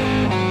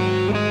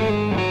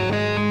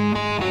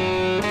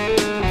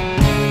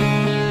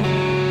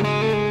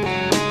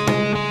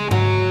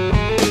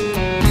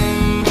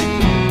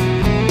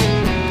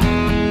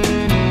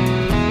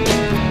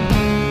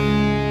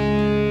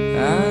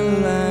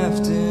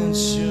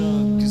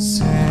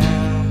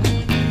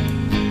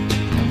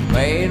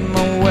 Made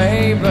my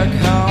way back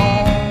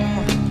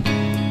home.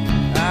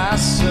 I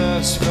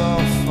searched for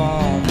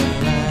foreign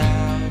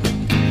land.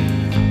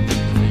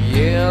 For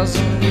years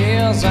and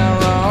years I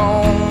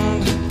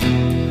roamed.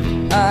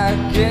 I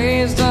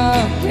gazed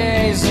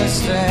and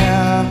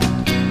stared.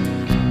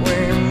 We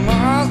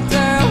must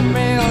have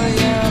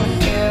million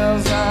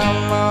years. I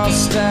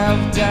must have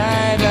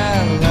died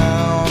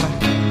alone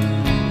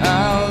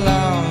a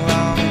long,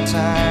 long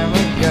time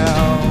ago.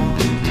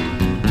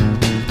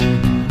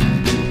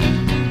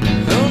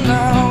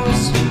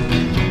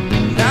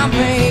 Not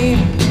me,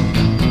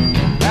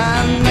 I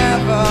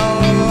never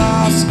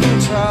lost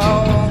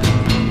control.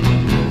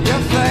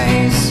 Your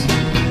face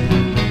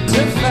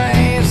to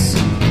face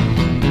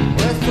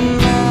with the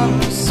man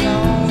who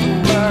sold the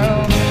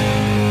world.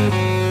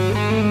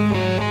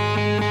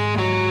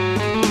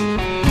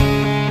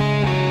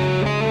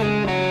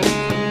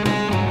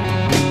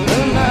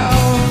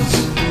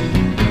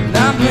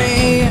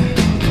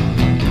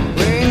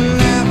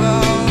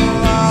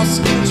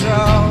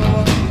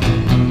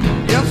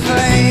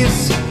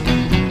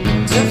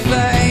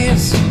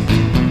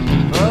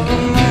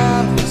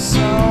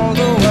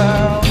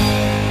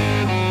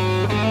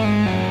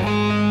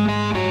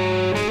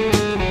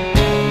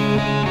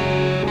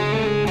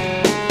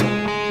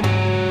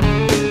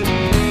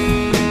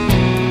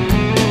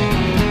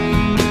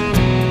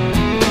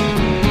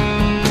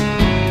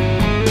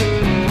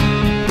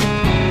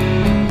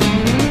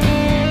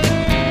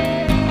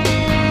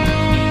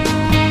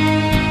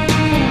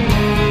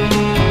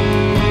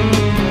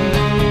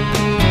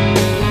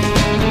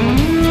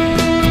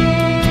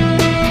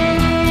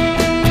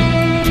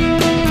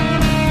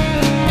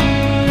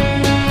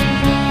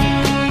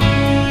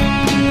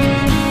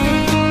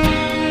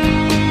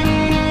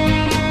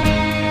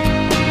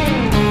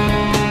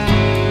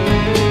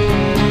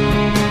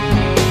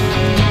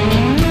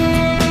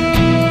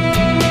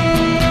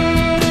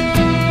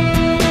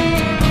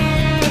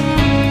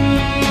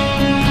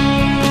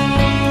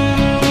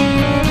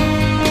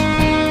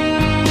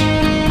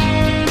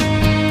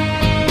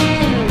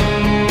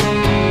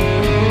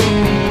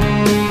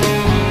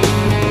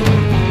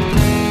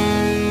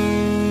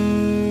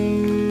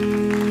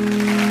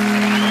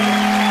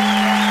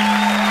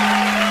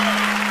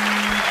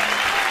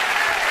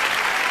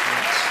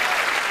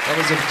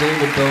 is a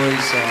David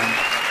Bowie song.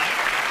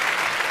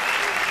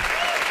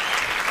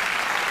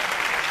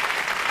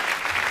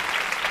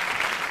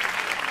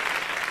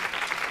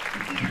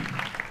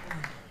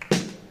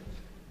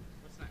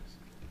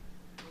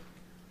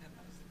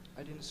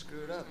 I didn't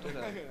screw it up, did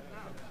I?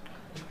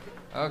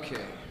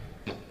 Okay,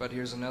 but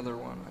here's another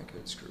one I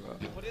could screw up.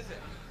 What is it?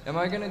 Am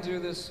I gonna do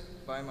this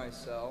by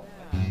myself?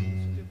 Yeah,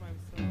 you should do it by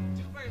yourself.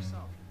 Do it by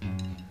yourself.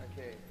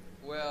 Okay,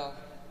 well,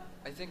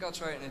 I think I'll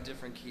try it in a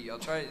different key.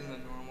 I'll try it in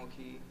the normal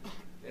key.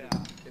 Yeah.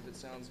 If it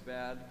sounds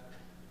bad,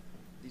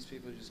 these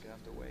people are just gonna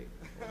have to wait.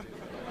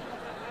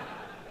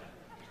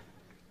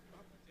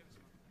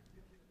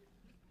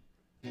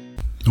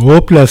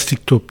 Hop,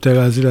 lastik top,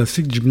 terazi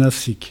lastik,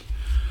 jimnastik.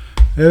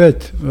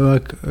 Evet,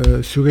 bak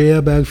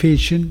Süreyya Berfe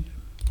için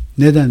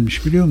ne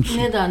denmiş biliyor musun?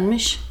 Ne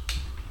denmiş?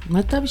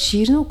 Hatta bir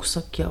şiirini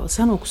okusak ya.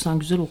 Sen okusan,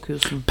 güzel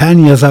okuyorsun. Pen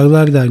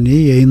Yazarlar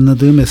Derneği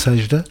yayınladığı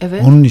mesajda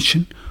onun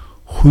için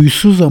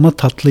huysuz ama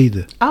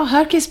tatlıydı.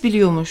 Herkes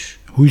biliyormuş.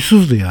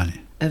 Huysuzdu yani.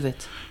 Evet.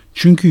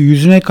 Çünkü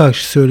yüzüne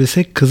karşı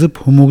söylesek kızıp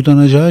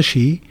homurdanacağı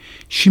şeyi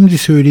şimdi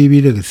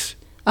söyleyebiliriz.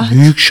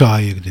 Büyük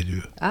şairdi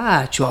diyor.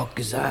 Çok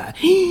güzel.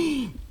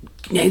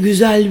 Ne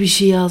güzel bir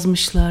şey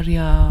yazmışlar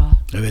ya.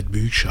 Evet,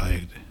 büyük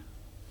şairdi.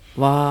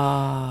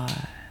 Vay.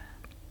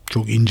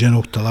 Çok ince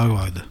noktalar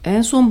vardı.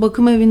 En son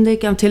bakım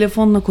evindeyken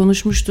telefonla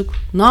konuşmuştuk.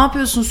 Ne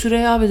yapıyorsun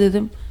Süreyya abi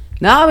dedim.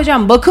 Ne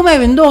yapacağım, bakım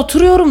evinde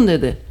oturuyorum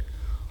dedi.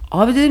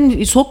 Abi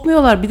dedim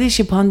sokmuyorlar, bir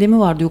de pandemi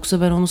vardı,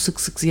 yoksa ben onu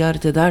sık sık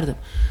ziyaret ederdim.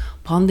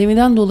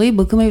 Pandemiden dolayı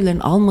bakım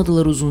evlerini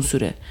almadılar uzun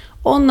süre.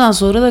 Ondan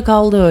sonra da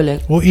kaldı öyle.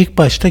 O ilk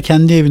başta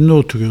kendi evinde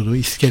oturuyordu,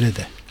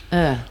 iskelede.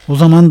 Evet. O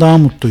zaman daha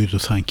mutluydu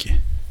sanki.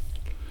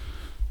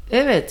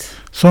 Evet.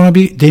 Sonra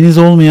bir deniz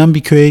olmayan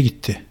bir köye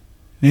gitti.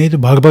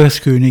 Neydi? Barbaros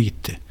köyüne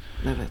gitti.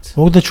 Evet.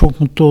 Orada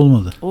çok mutlu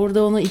olmadı.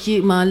 Orada onu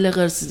 2 mahalle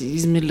karısı,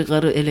 İzmirli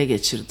karı ele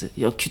geçirdi.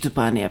 Yok,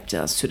 kütüphane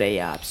yapacağız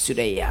Süreyya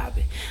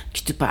abi.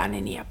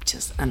 Kütüphaneni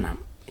yapacağız anam.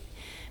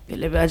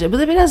 Böyle bir acaba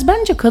da biraz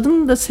bence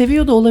kadın da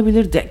seviyor da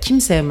olabilir de.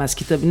 Kim sevmez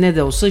ki tabii, ne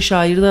de olsa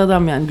şair de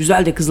adam yani.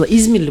 Güzel de kızlar.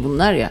 İzmirli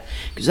bunlar ya.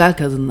 Güzel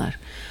kadınlar.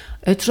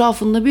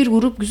 Etrafında bir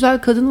grup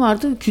güzel kadın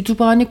vardı.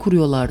 Kütüphane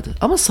kuruyorlardı.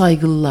 Ama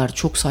saygılılar.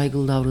 Çok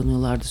saygılı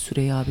davranıyorlardı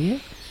Süreyya abiye.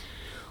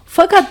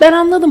 Fakat ben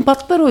anladım,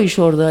 patlar o iş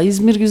orada.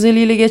 İzmir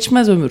güzeliyle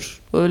geçmez ömür.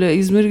 Böyle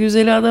İzmir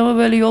güzeli adamı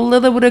böyle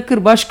yolda da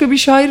bırakır. Başka bir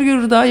şair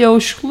görür daha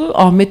yavuşlu.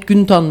 Ahmet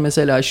Güntan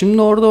mesela.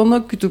 Şimdi orada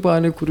ona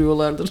kütüphane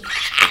kuruyorlardır.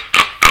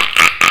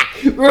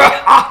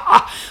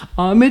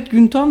 Ahmet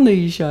Güntan da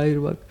iyi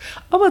şair bak.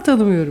 Ama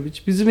tanımıyorum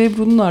hiç. Bizim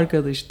Ebru'nun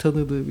arkadaşı,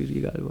 tanıdığı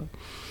biri galiba.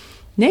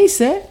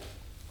 Neyse.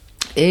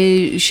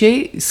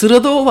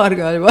 Sırada o var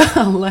galiba.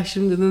 Allah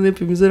şimdiden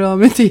hepimize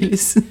rahmet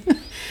eylesin.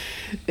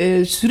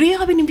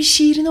 Süreyya abinin bir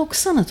şiirini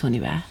okusana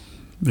Toni be.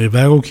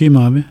 Ver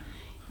okuyayım abi.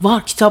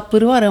 Var,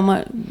 kitapları var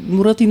ama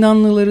Murat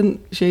İnanlıların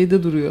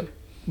şeyde duruyor.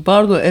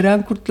 Pardon,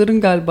 Eren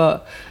Kurtların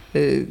galiba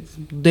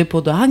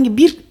depoda. Hangi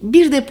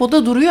bir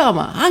depoda duruyor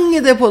ama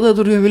hangi depoda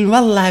duruyor bilmiyorum.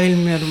 Vallahi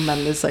bilmiyorum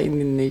ben de sayın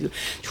dinleyiciler.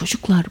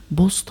 Çocuklar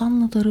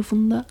Bostanlı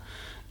tarafında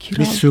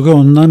bir süre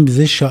ondan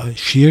bize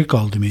şiir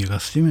kaldı,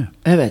 miras değil mi?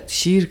 Evet,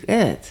 şiir,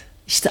 evet.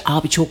 İşte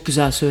abi çok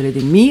güzel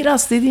söyledin.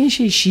 Miras dediğin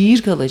şey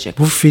şiir kalacak.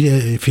 Bu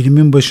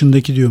filmin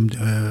başındaki diyorum,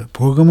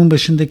 programın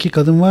başındaki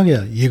kadın var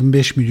ya,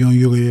 25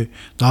 milyon euroyu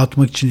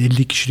dağıtmak için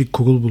 50 kişilik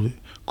kurul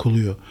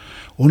kuruyor.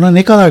 Ona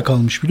ne kadar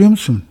kalmış biliyor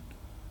musun?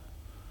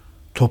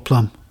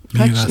 Toplam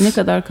miras. Ne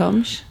kadar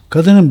kalmış?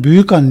 Kadının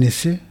büyük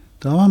annesi,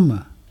 tamam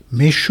mı?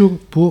 Meşhur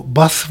bu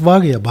BASF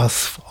var ya,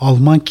 BASF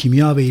Alman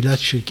kimya ve ilaç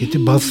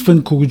şirketi,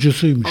 BASF'ın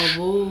kurucusuymuş.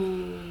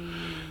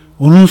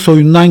 Onun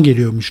soyundan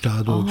geliyormuş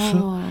daha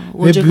doğrusu.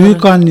 Ve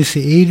büyük annesi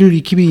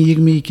Eylül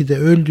 2022'de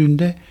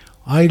öldüğünde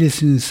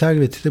ailesinin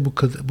serveti de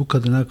bu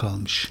kadına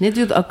kalmış. Ne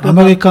diyordu akraba?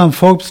 Amerikan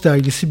Forbes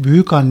dergisi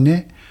büyük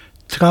anne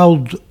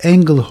Traud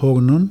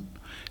Engelhorn'un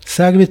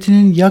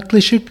servetinin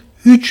yaklaşık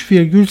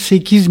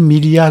 3,8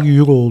 milyar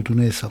euro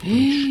olduğunu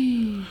hesaplamış.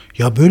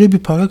 Ya böyle bir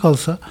para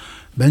kalsa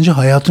bence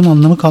hayatın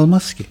anlamı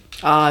kalmaz ki.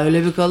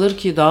 Öyle bir kalır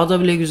ki daha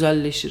da bile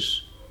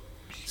güzelleşir.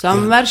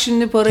 Sen ver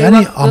şimdi parayı. Yani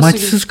bak,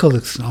 amaçsız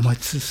kalırsın,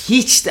 amaçsız.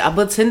 Hiç de.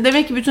 Ama senin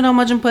demek ki bütün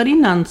amacın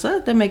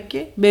parayla demek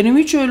ki. Benim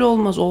hiç öyle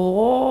olmaz.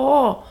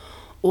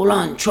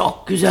 Ulan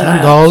çok güzel.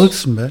 Sen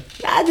dağılırsın be.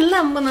 Hadi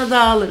lan bana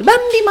dağılır. Ben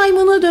bir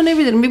maymuna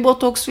dönebilirim. Bir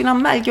botoks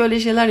falan, belki öyle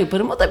şeyler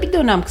yaparım. O da bir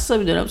dönem,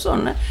 kısa bir dönem,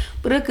 sonra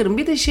bırakırım.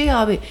 Bir de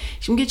abi.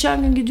 Şimdi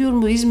geçen gün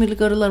gidiyorum, bu İzmirli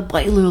karılar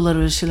bayılıyorlar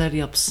öyle şeyler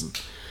yapsın.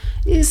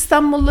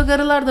 İstanbullu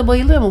karılar da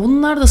bayılıyor ama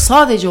bunlar da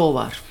sadece o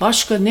var.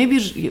 Başka ne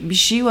bir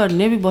şey var,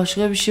 ne bir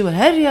başka bir şey var.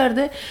 Her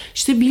yerde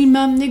işte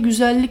bilmem ne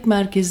güzellik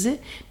merkezi.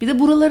 Bir de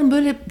buraların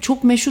böyle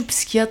çok meşhur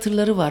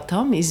psikiyatrları var,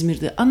 tamam mı,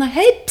 İzmir'de.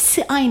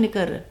 Hepsi aynı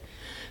karı.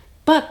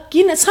 Bak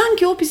yine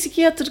sanki o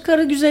psikiyatr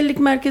karı güzellik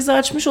merkezi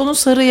açmış, onu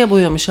sarıya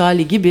boyamış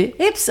hali gibi.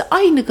 Hepsi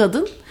aynı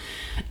kadın.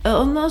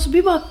 Ondan sonra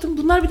bir baktım,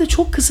 bunlar bir de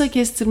çok kısa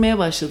kestirmeye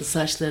başladı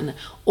saçlarını.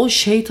 O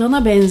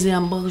şeytana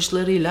benzeyen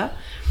bakışlarıyla.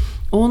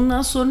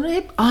 Ondan sonra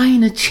hep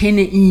aynı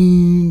çene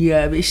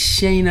ya bir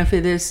şeyin,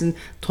 affedersin,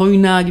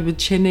 toynağı gibi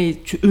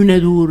çeneyi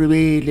öne doğru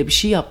böyle bir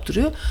şey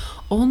yaptırıyor.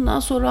 Ondan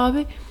sonra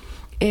abi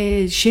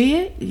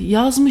Şeye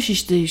yazmış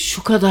işte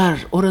şu kadar,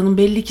 oranın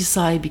belli ki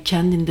sahibi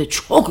kendinde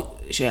çok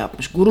şey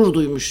yapmış, gurur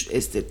duymuş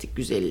estetik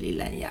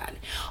güzelliğiyle yani.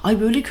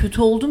 Ay böyle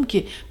kötü oldum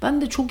ki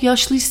ben de çok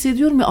yaşlı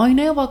hissediyorum ya,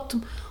 aynaya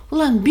baktım.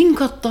 Ulan 1000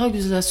 kat daha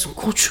güzelsin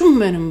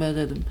koçum benim be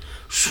dedim.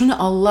 Şu ne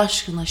Allah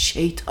aşkına,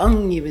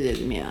 şeytan gibi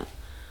dedim ya.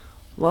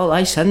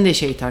 Vallahi sen de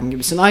şeytan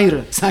gibisin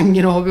ayrı. Sen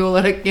yine hobi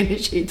olarak gene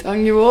şeytan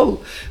gibi ol.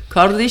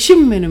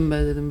 Kardeşim benim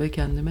be dedim be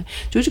kendime.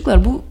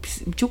 Çocuklar bu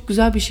çok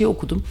güzel bir şey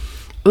okudum.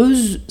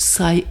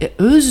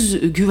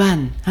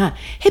 Özgüven.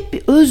 Hep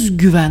bir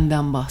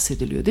özgüvenden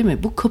bahsediliyor değil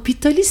mi? Bu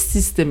kapitalist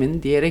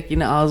sistemin diyerek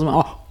yine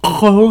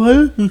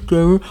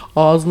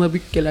ağzına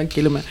büyük gelen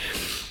kelime.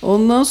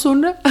 Ondan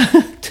sonra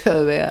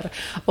tövbe ya.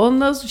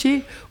 Ondan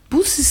sonra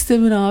bu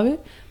sistemin abi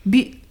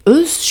bir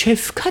öz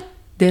şefkat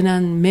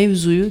denen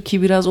mevzuyu,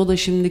 ki biraz o da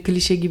şimdi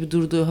klişe gibi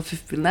durduğu,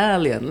 hafif bir ne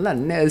ağlayan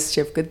lan ne öz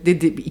şefkat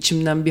dedi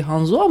içimden bir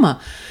Hanzo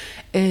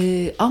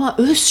ama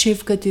öz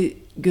şefkati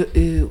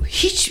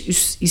hiç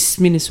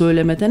ismini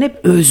söylemeden hep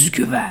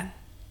özgüven.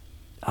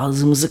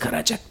 Ağzımızı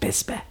kıracak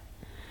besbe.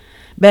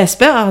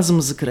 Besbe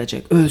ağzımızı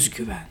kıracak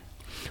özgüven.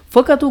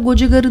 Fakat o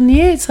koca karı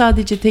niye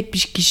sadece tek bir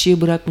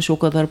kişiye bırakmış o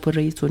kadar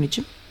parayı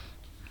Toni'cim?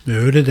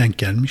 Öyle denk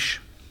gelmiş.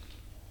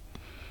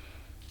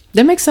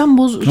 Demek sen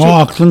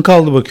aklın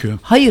kaldı bakıyor.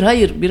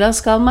 Hayır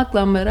biraz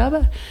kalmakla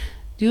beraber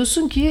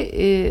diyorsun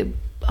ki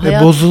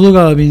bozulur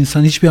abi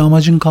insan, hiçbir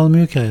amacın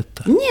kalmıyor ki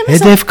hayatta. Niye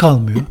mesela? Hedef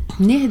kalmıyor.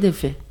 Ne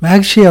hedefi?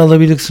 Her şeyi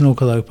alabilirsin o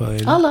kadar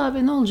parayla. Al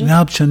abi ne olacak? Ne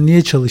yapacaksın?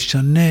 Niye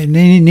çalışacaksın?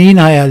 Neyin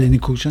hayalini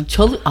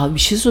kuracaksın? Abi bir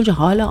şey söyleyeceğim.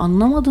 Hala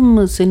anlamadın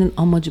mı senin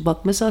amacı? Bak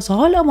mesela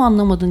hala mı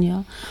anlamadın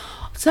ya?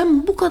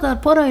 Sen bu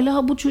kadar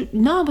parayla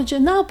ne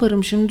yapacaksın? Ne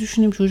yaparım şimdi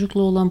düşüneyim,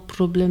 çocukla olan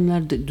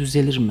problemler de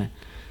düzelir mi?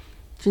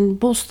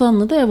 Şimdi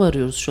Bostanlı'da ev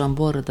arıyoruz şu an,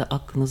 bu arada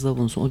aklınızda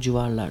bulunsun, o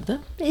civarlarda.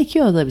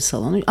 2 oda bir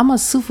salon ama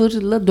 0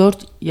 ile 4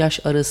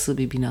 yaş arası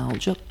bir bina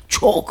olacak.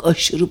 Çok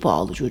aşırı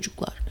pahalı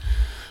çocuklar.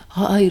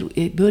 Hayır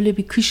böyle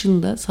bir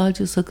kışında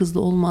sadece Sakız'da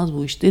olmaz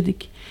bu iş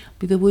dedik.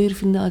 Bir de bu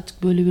herifin de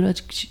artık böyle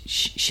birazcık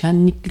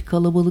şenlikli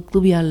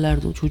kalabalıklı bir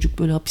yerlerde, o çocuk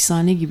böyle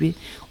hapishane gibi.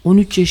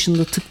 13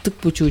 yaşında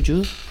tıktık bu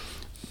çocuğu.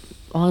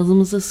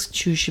 Ağzımıza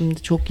sıçıyor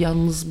şimdi, çok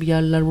yalnız bir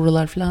yerler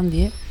buralar falan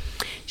diye.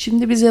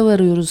 Şimdi biz ev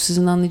arıyoruz,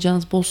 sizin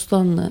anlayacağınız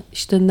Bostanlı,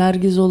 işte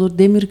Nergiz olur,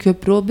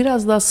 Demirköprü, o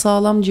biraz daha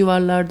sağlam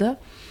civarlarda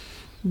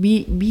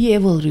bir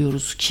ev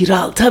arıyoruz.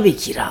 Tabii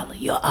kiralı.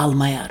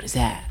 Almaya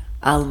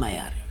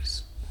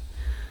arıyoruz.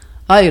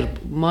 Hayır,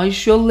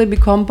 maaş yolla bir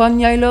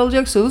kampanyayla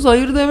alacaksanız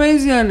hayır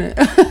demeyiz yani.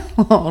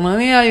 Ona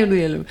niye hayır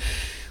diyelim?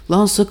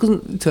 Lan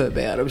sakın,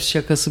 tövbe yarabbim,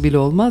 şakası bile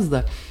olmaz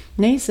da.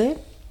 Neyse.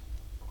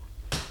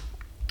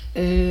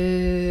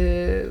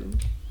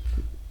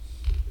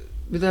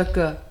 Bir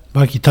dakika.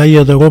 Bak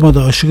İtalya'da,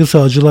 Roma'da aşırı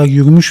sağcılar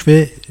yürümüş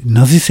ve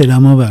Nazi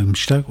selamı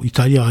vermişler.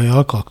 İtalya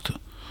ayağa kalktı.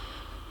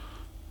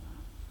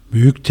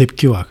 Büyük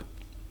tepki var.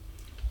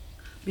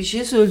 Bir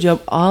şey söyleyeceğim.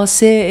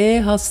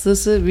 ASE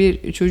hastası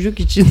bir çocuk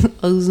için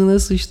ağzına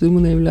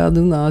sıçtığımın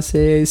evladının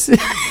ASE'si.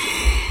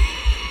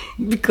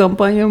 Bir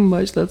kampanya mı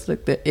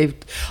başlatsak da ev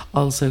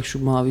alsak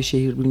şu mavi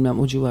şehir bilmem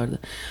o civarda.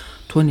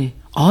 Toni.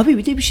 Abi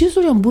bir de bir şey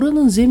soracağım.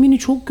 Buranın zemini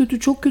çok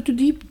kötü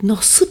deyip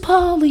nasıl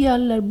pahalı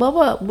yerler?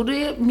 Baba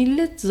buraya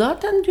millet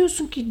zaten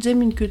diyorsun ki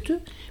zemin kötü.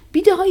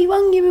 Bir de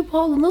hayvan gibi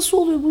pahalı. Nasıl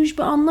oluyor bu iş,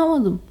 ben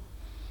anlamadım.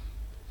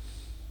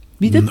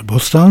 Bir de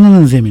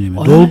Bostanlı'nın zemini mi?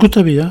 Dolgu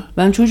tabii ya.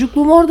 Ben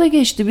çocukluğum orada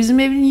geçti. Bizim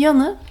evin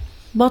yanı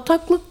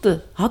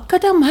bataklıktı.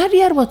 Hakikaten her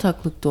yer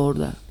bataklıktı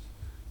orada.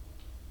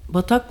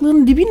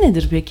 Bataklığın dibi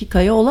nedir peki?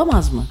 Kaya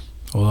olamaz mı?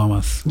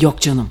 Olamaz.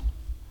 Yok canım.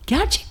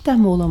 Gerçekten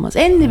mi olamaz?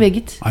 En dibe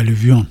git.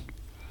 Alüvyon.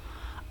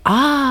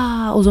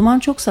 O zaman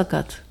çok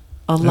sakat.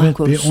 Allah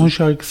korusun. Bir 10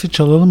 şarkısı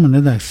çalalım mı,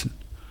 ne dersin?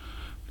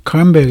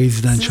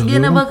 Cranberries'den Siz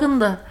çalıyorum. gene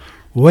bakın da.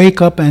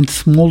 Wake up and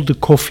smell the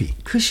coffee.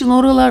 Kışın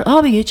oralar.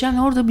 Abi geçen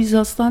orada biz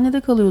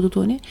hastanede kalıyordu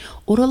Toni.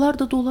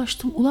 Oralarda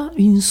dolaştım. Ulan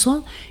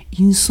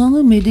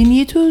insanı,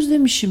 medeniyeti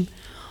özlemişim.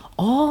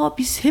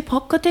 Biz hep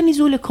hakikaten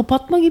izole,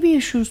 kapatma gibi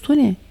yaşıyoruz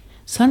Toni.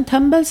 Sen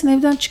tembelsin,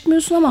 evden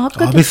çıkmıyorsun ama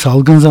hakikaten. Abi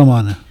salgın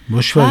zamanı.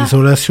 Boşver,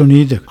 izolasyon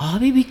iyidir.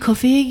 Abi bir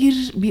kafeye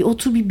gir,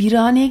 bir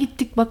birhaneye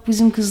gittik bak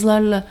bizim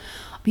kızlarla.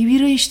 Bir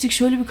bira içtik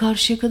şöyle, bir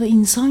Karşıyaka'da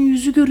insan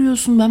yüzü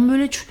görüyorsun. Ben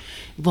böyle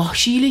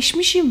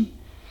vahşileşmişim.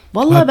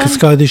 Vallahi Kız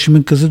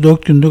kardeşimin kızı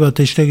 4 gündür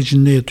ateşler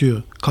içinde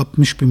yatıyor.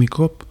 Kapmış bir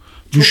mikrop.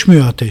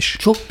 Düşmüyor ateş.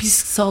 Çok pis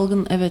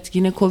salgın, evet,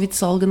 yine Covid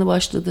salgını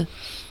başladı.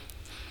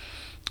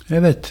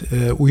 Evet,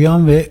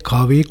 uyan ve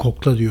kahveyi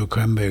kokla diyor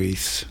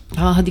Cranberries.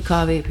 Hadi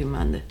kahve yapayım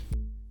ben de.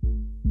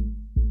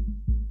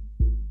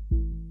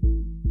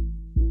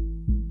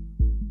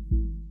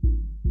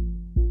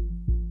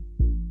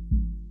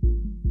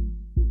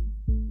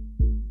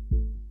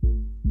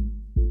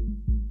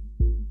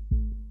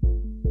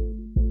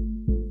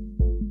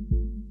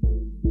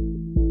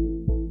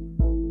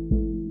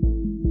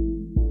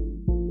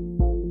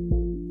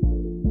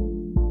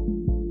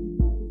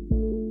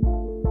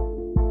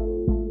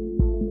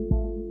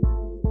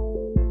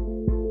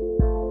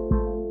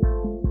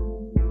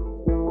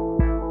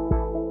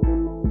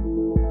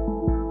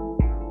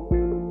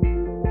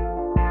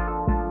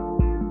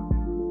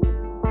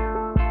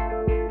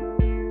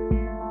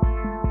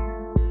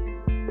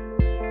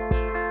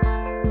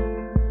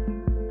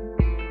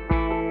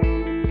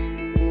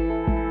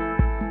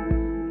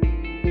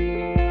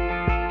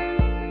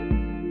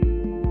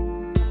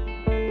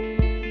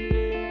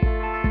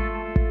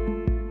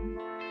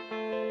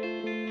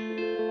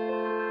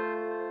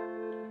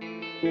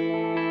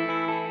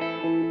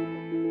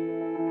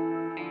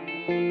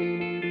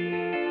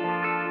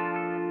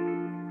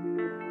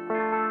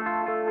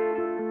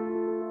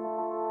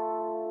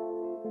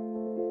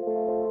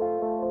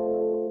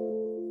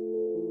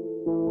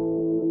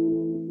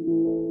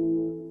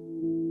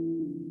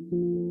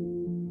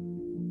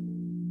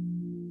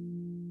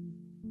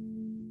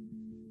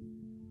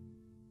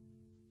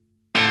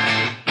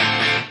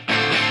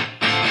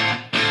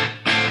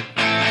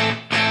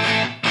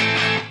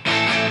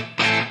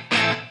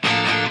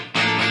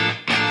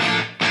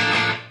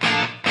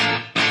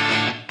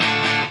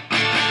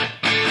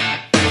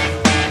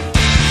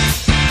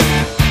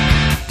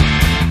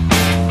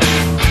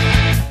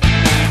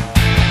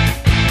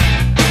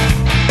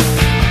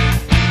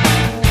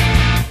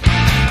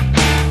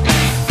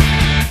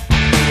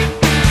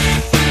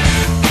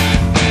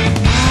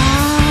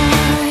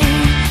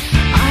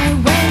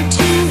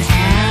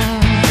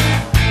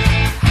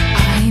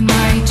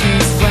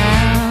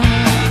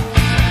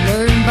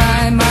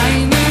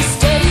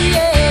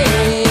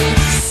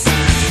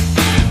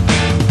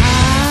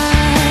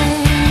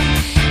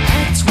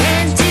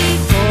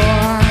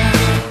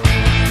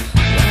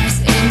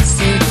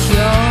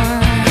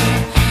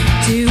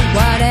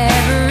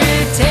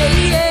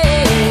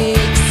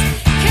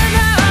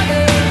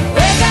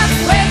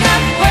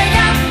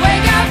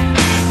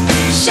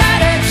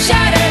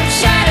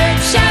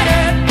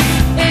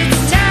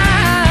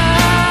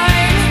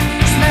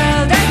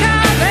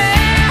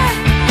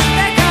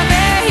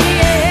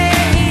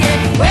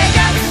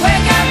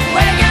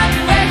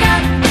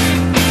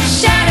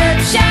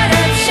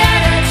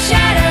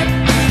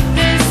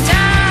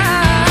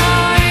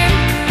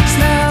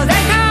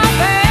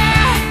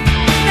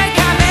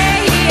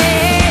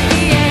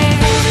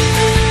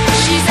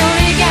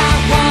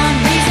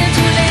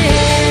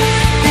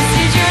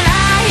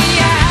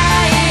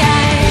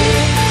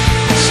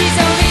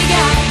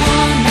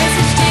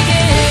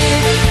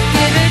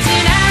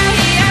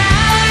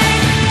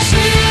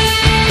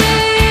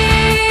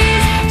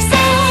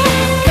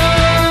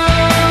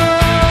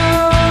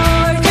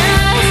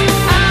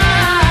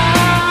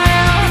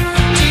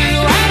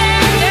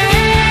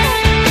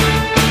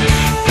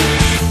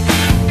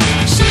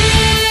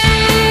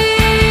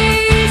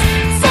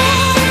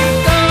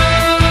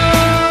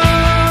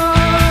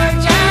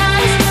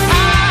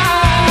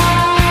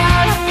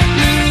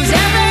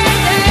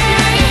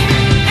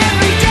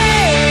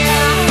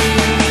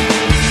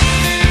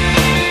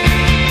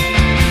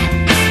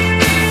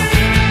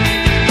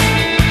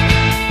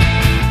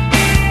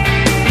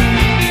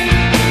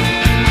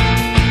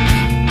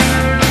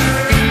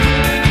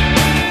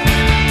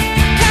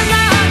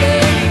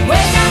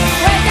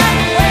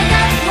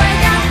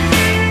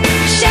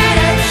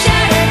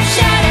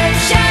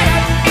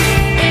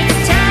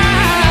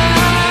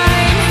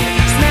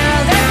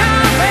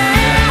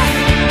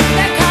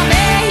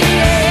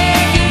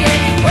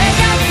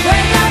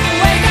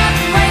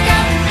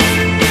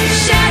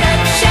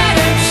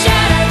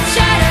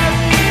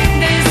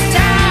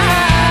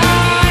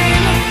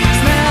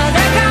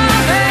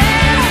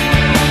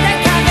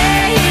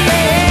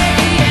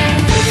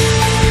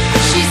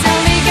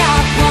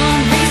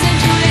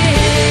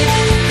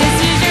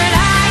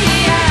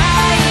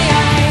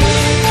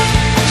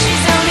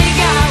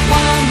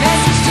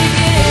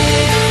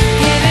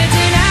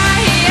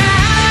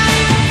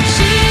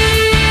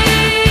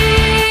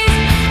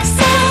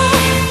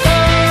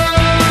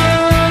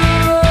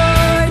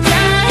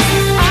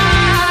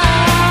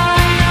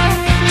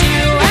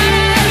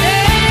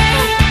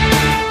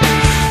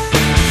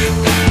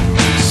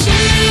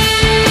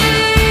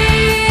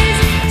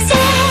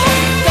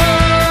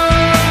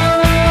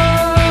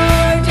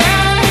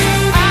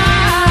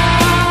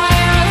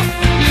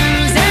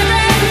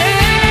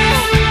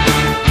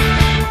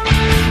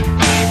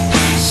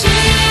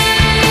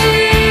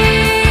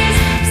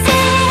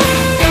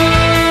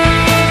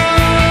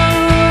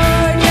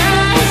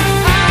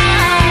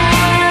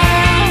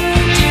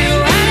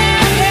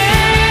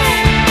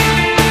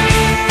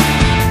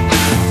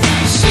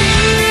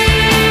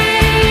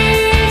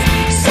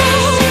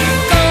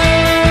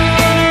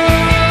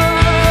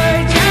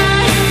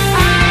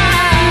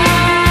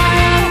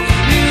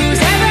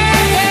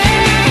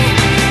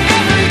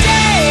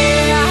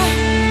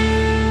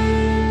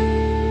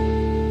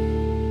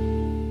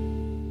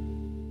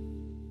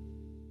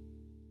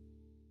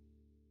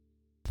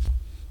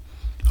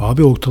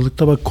 Abi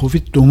ortalıkta bak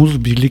Covid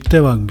domuz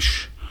birlikte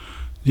varmış.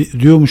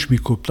 Diyormuş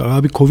mikroplar.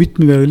 Abi Covid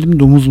mi verelim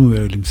domuz mu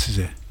verelim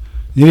size?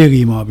 Ne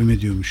vereyim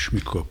abime diyormuş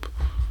mikrop.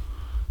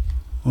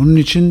 Onun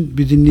için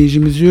bir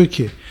dinleyicimiz diyor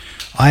ki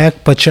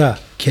ayak paça,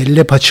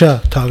 kelle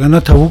paça,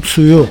 tarhana tavuk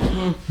suyu,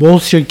 bol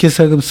sirke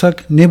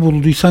sarımsak ne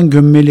bulduysan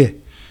gömmeli.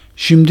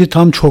 Şimdi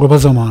tam çorba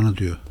zamanı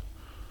diyor.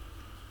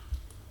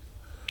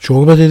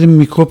 Çorba dedim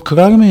mikrop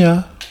kırar mı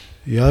ya?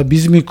 Ya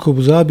biz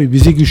mikrobuz abi,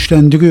 bizi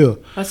güçlendiriyor.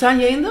 Ha sen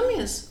yayında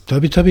mıyız?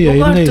 Tabii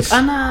yayındayız. Artık,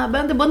 ana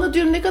ben de bana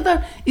diyorum ne kadar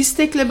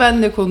istekle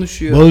benimle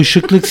konuşuyor.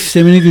 Bağışıklık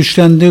sistemini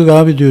güçlendirir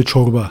abi diyor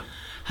çorba.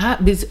 Ha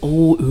biz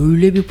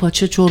öyle bir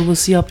paça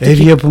çorbası yaptık.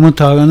 El yapımı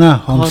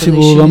tarhana, hamsi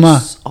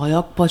buğulama.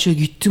 Ayak paça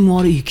gittim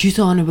var 2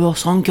 tane böyle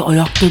sanki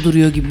ayakta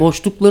duruyor gibi.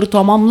 Boşlukları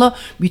tamamla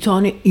bir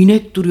tane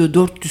inek duruyor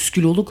 400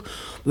 kiloluk.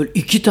 Böyle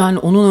 2 tane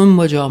onun ön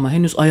bacağı ama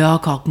henüz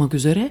ayağa kalkmak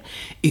üzere.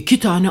 2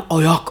 tane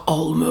ayak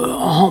almıyor.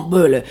 Aha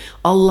böyle.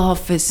 Allah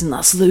affetsin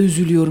nasıl da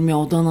üzülüyorum ya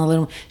o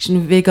danalarım.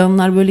 Şimdi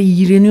veganlar böyle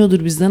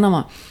iğreniyordur bizden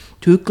ama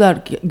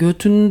Türkler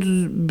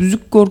götünün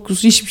büzük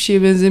korkusu hiçbir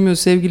şeye benzemiyor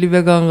sevgili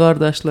vegan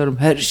kardeşlerim.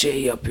 Her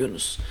şeyi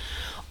yapıyorsunuz.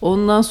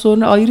 Ondan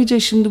sonra ayrıca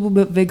şimdi bu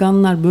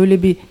veganlar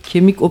böyle bir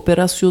kemik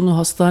operasyonu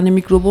hastane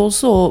mikrobu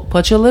olsa o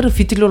paçaları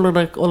fitil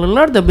olarak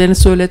alırlar da beni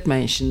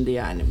söyletmeyin şimdi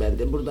yani. Ben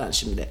de buradan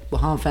şimdi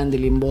bu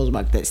hanımefendiliğimi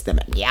bozmak da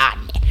istemem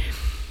yani.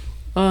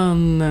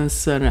 Ondan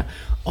sonra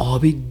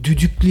abi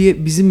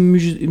düdüklüye bizim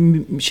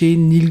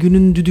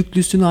Nilgün'ün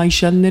düdüklüsünü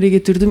Ayşenlere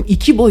getirdim.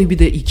 2 boy bir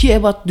de 2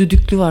 ebat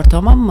düdüklü var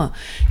tamam mı?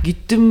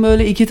 Gittim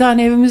böyle 2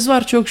 tane evimiz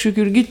var çok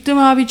şükür. Gittim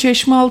abi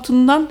çeşme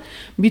altından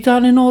bir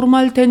tane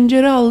normal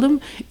tencere aldım.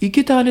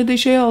 2 tane de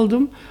şey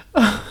aldım.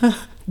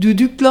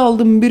 Düdüklü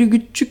aldım. Biri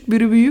küçük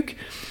biri büyük.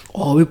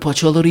 Abi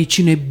paçaları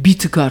içine bir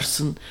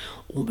tıkarsın.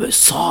 O böyle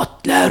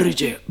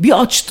saatlerce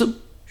bir açtım.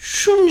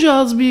 Şunca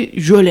az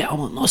bir jöle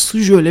ama nasıl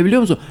jöle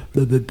biliyor musun?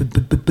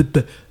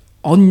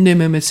 Anne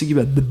memesi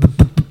gibi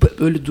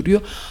öyle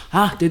duruyor.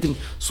 Ha dedim.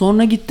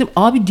 Sonra gittim.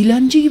 Abi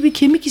dilenci gibi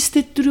kemik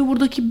istettiriyor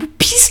buradaki bu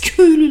pis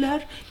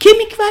köylüler.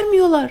 Kemik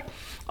vermiyorlar.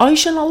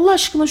 Ayşen Allah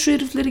aşkına şu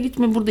heriflere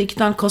gitme. Burada 2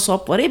 tane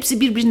kasap var.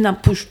 Hepsi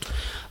birbirinden puşt.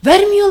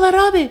 Vermiyorlar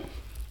abi.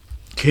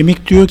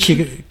 Kemik diyor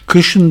ki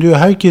kışın diyor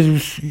herkes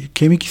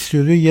kemik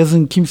istiyor diyor.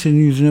 Yazın kimsenin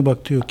yüzüne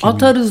bak diyor. Kemiği.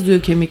 Atarız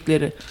diyor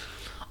kemikleri.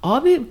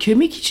 Abi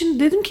kemik için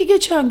dedim ki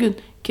geçen gün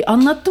ki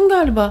anlattım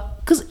galiba.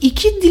 Kız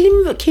 2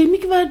 dilim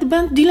kemik verdi.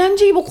 Ben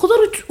dilenci gibi o kadar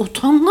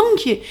utandım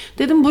ki.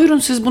 Dedim buyurun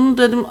siz bunu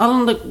dedim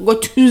alın da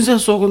götünüze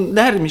sokun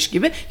dermiş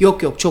gibi.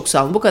 Yok çok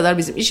sağ olun bu kadar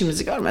bizim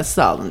işimizi görmez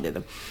sağ olun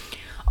dedim.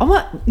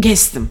 Ama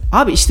geçtim.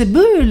 Abi işte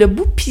böyle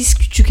bu pis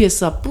küçük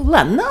hesap bu.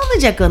 Lan ne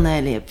olacak ona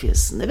öyle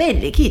yapıyorsun da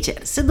belli ki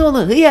içerisi dolu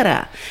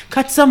hıyara.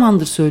 Kaç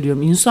zamandır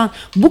söylüyorum insan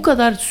bu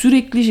kadar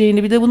sürekli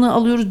şeyini bir de bunu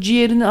alıyoruz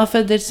ciğerini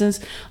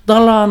affedersiniz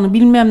dalağını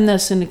bilmem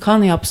nesini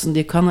kan yapsın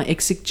diye kanı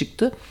eksik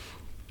çıktı.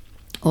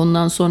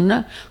 Ondan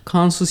sonra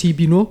kansız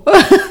hibino.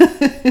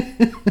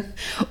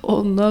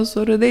 Ondan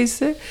sonra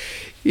neyse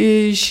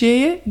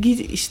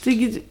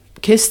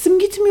kestim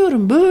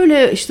gitmiyorum.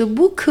 Böyle işte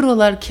bu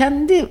krolar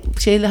kendi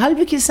şeyle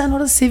halbuki sen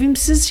orada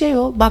sevimsiz şey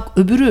ol. Bak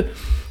öbürü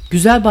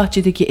Güzel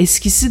Bahçe'deki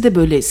eskisi de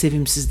böyle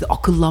sevimsizdi.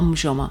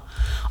 Akıllanmış ama.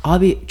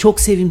 Abi çok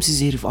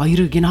sevimsiz herif.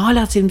 Ayrı gene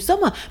hala sevimsiz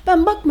ama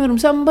ben bakmıyorum.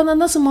 Sen bana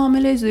nasıl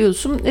muamele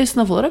ediyorsun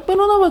esnaf olarak ben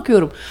ona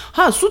bakıyorum.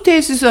 Ha su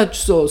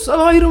tesisatçısı olsa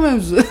ayrı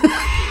mevzu.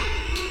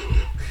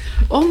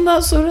 Ondan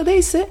sonra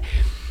neyse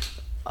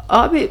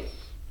abi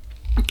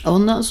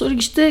ondan sonra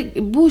işte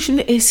bu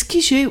şimdi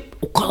eski şey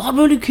o kadar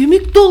böyle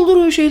kemik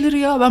dolduruyor şeyleri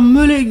ya. Ben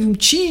böyle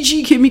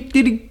çiğ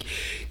kemikleri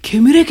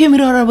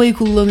kemire arabayı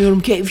kullanıyorum.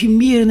 Keyfim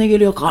bir yerine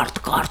geliyor.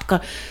 Kart.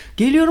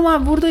 Geliyorum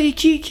abi burada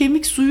 2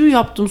 kemik suyu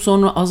yaptım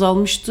sonra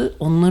azalmıştı.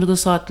 Onları da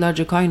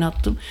saatlerce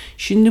kaynattım.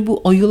 Şimdi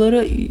bu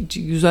ayılara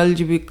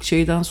güzelce bir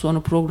şeyden sonra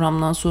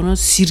programdan sonra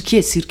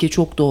sirke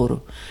çok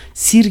doğru.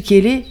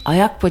 Sirkeli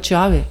ayak paça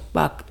abi.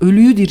 Bak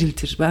ölüyü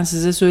diriltir. Ben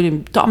size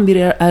söyleyeyim. Tam bir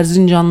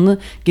Erzincanlı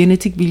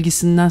genetik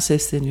bilgisinden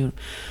sesleniyorum.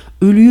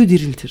 Ölüyü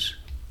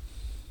diriltir.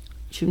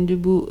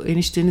 Şimdi bu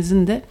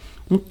eniştenizin de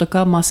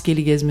mutlaka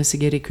maskeli gezmesi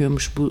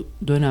gerekiyormuş bu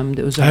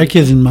dönemde özellikle.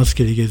 Herkesin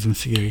maskeli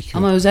gezmesi gerekiyor.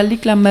 Ama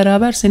özellikle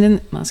beraber senin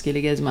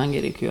maskeli gezmen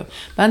gerekiyor.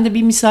 Ben de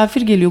bir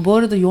misafir geliyor. Bu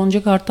arada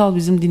Yonca Kartal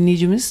bizim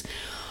dinleyicimiz.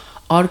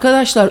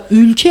 Arkadaşlar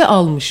ülke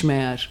almış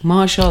meğer.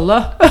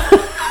 Maşallah.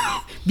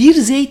 Bir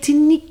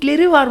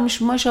zeytinlikleri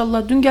varmış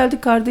maşallah. Dün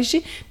geldi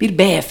kardeşi bir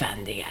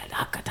beyefendi geldi.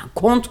 Hakikaten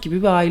kont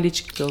gibi bir aile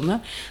çıktı onlar.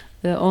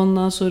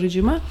 Ondan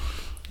sonracığıma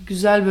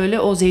güzel böyle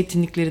o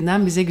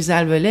zeytinliklerinden bize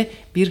güzel böyle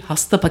bir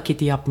hasta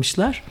paketi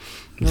yapmışlar.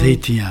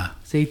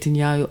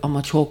 Zeytinyağı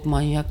ama çok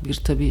manyak bir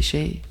tabii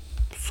şey.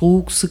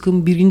 Soğuk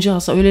sıkım 1.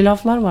 hasta öyle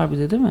laflar var bir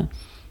de değil mi?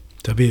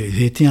 Tabii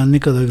zeytinyağı ne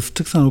kadar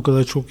ısıtırsan o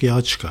kadar çok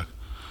yağ çıkar.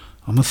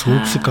 Ama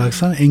soğuk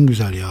sıkarsan en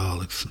güzel yağ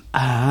alırsın.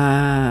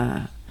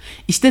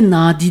 İşte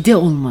nadide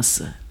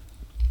olması.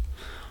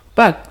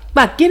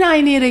 Bak gene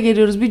aynı yere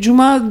geliyoruz. Bir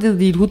cuma da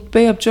değil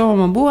hutbe yapacağım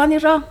ama bu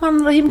hani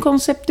Rahman Rahim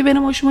konsepti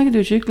benim hoşuma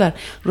gidiyor çocuklar.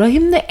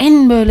 Rahim de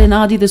en böyle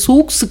nadide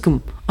soğuk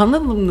sıkım.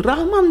 Anladın mı?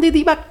 Rahman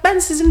dediği, bak ben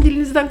sizin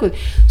dilinizden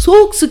koyuyorum.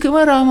 Soğuk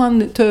sıkıma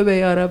Rahman, tövbe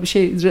yarabbi,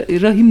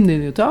 Rahim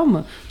deniyor, tamam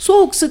mı?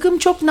 Soğuk sıkım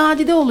çok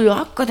nadide oluyor.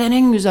 Hakikaten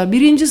en güzel.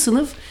 1.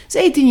 sınıf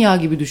zeytinyağı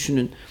gibi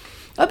düşünün.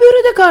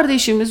 Öbürü de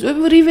kardeşimiz.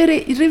 Öbür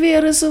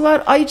Riviera'sı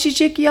var.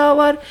 Ayçiçek yağı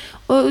var.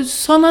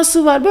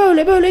 Sanası var.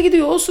 Böyle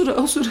gidiyor. O sıra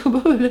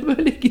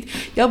böyle gidiyor.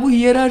 Ya bu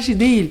hiyerarşi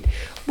değil.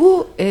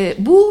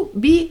 Bu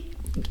bir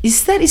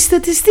ister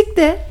istatistik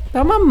de,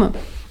 tamam mı?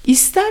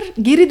 İster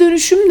geri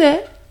dönüşüm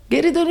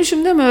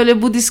de mi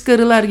öyle Budist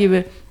karılar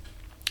gibi?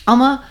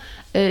 Ama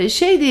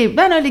değil,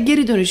 ben öyle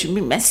geri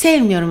dönüşüm, ben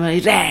sevmiyorum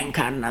öyle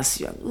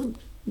reenkarnasyon.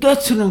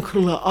 Götünün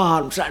kılı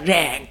ağırmış,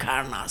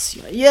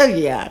 reenkarnasyon.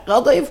 Ya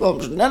kadayıf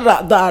olmuş, ne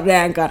daha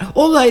reenkarnasyon.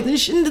 Olaydın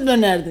şimdi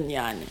dönerdin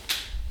yani.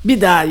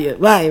 Bir daha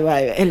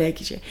vay ele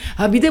ki şey.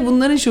 Ha bir de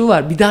bunların şovu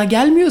var. Bir daha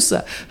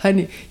gelmiyorsa,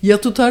 hani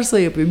ya tutarsa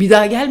yapıyor. Bir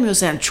daha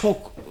gelmiyorsa yani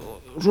çok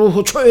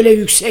ruhu çok öyle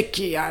yüksek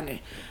ki yani.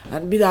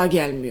 Yani bir daha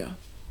gelmiyor.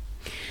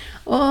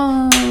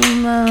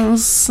 Ondan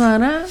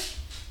sonra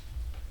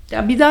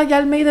ya bir daha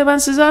gelmeyi de ben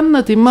size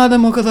anlatayım.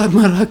 Madem o kadar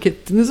merak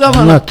ettiniz ama.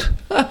 Anlat.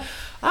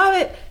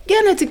 Abi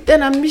genetik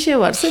denen bir şey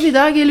varsa bir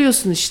daha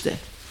geliyorsun işte.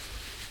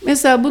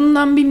 Mesela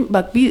bundan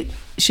bir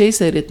şey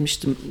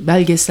seyretmiştim.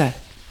 Belgesel.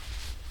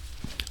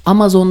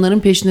 Amazonların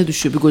peşine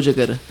düşüyor bir koca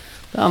karı.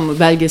 Tamam mı?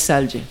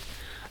 Belgeselci.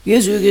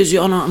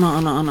 Geziyor.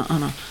 Ana.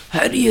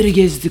 Her yeri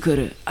gezdi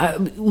karı.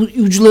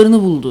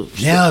 Ucularını buldu.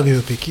 İşte ne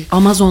arıyor peki?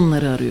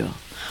 Amazonları arıyor.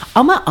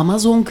 Ama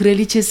Amazon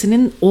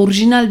kraliçesinin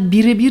orijinal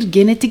birebir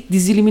genetik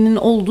diziliminin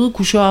olduğu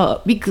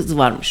kuşağı bir kız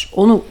varmış.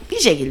 Onu bir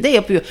şekilde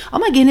yapıyor.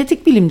 Ama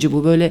genetik bilimci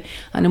bu, böyle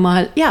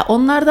hani ya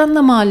onlardan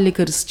da mahalle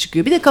karısı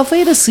çıkıyor. Bir de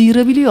kafayı da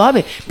sıyırabiliyor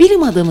abi.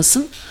 Bilim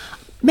adamısın.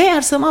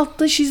 Meğersem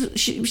altta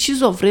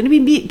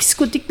şizofreni, bir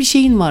psikotik bir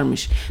şeyin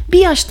varmış. Bir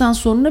yaştan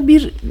sonra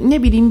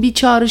bir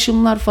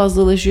çağrışımlar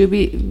fazlalaşıyor,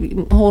 bir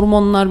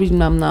hormonlar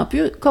bilmem ne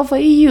yapıyor.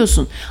 Kafayı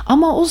yiyorsun.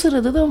 Ama o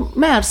sırada da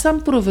meğersem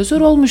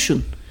profesör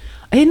olmuşsun.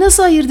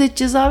 Nasıl ayırt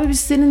edeceğiz abi? Biz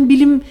senin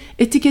bilim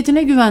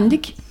etiketine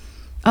güvendik.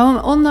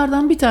 Ama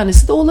onlardan bir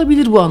tanesi de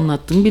olabilir bu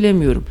anlattığım,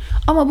 bilemiyorum.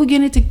 Ama bu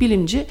genetik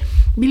bilimci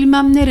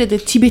bilmem nerede,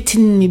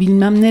 Tibet'in mi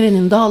bilmem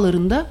nerenin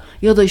dağlarında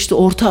ya da işte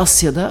Orta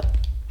Asya'da,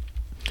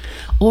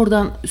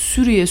 oradan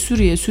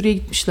Suriye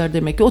gitmişler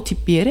demek ki, o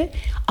tip bir yere.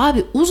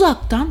 Abi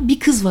uzaktan bir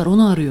kız var,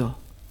 onu arıyor.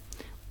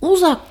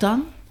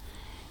 Uzaktan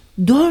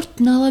 4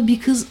 nala bir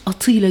kız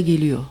atıyla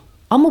geliyor.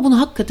 Ama bunu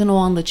hakikaten o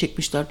anda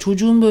çekmişler.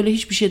 Çocuğun böyle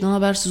hiçbir şeyden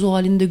habersiz o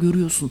halinde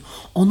görüyorsun.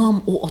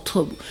 Anam o ata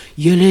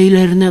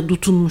yeleğlerine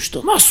tutunmuş da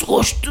nasıl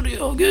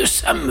koşturuyor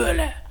görsen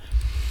böyle.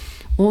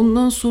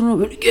 Ondan sonra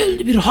böyle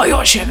geldi, bir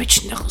hayaşem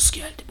içinde kız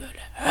geldi böyle.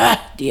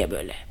 Diye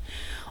böyle.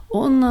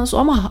 Ondan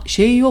sonra ama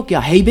yok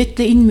ya,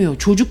 heybetle inmiyor.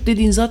 Çocuk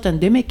dediğin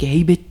zaten demek ki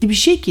heybetli bir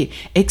şey ki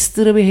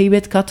ekstra bir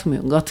heybet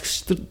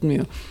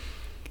katıştırmıyor.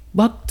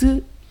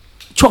 Baktı,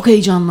 çok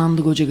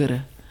heyecanlandı koca karı.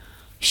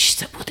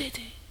 İşte bu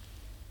dedi.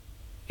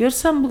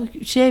 Görsem bu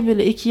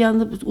böyle iki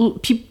yanda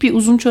pippi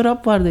uzun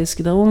çorap vardı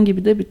eskiden. Onun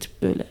gibi de bir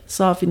tip böyle.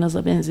 Safi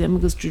Naz'a benzeyen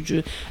bir kız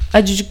çocuğu.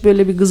 Acıcık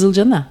böyle bir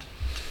kızılcana.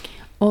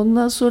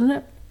 Ondan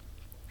sonra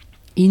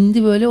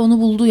indi böyle, onu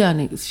buldu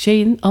yani.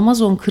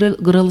 Amazon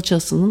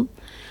kraliçesinin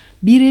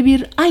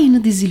birebir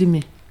aynı dizilimi.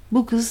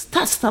 Bu kız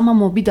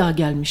tamam, o bir daha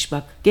gelmiş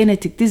bak.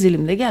 Genetik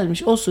dizilimde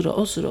gelmiş o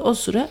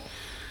sıra.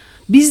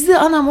 Bizde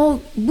anam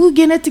bu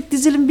genetik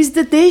dizilim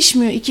bizde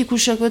değişmiyor 2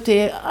 kuşak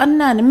öteye.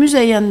 Anneanne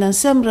Müzeyyen'den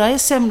Semra'ya,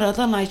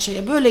 Semra'dan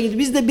Ayça'ya böyle gidiyor.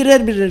 Bizde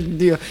birer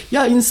gidiyor.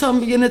 Ya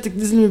insan bir genetik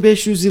dizilimi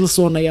 500 yıl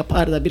sonra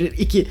yapar da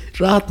 2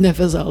 rahat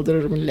nefes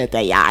aldırır millete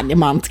yani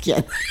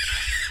mantıken.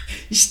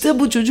 İşte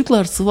bu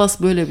çocuklar,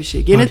 Sivas böyle bir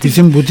şey.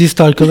 Bizim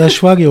Budist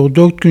arkadaş var ya, o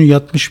 4 gün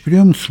yatmış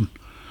biliyor musun?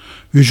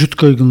 Vücut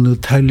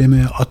kırgınlığı,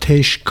 terleme,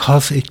 ateş,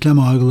 kas, eklem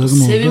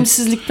ağrılarım oldu.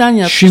 Sevimsizlikten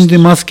yatmış. Şimdi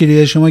maskeli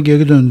yaşama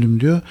geri döndüm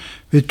diyor.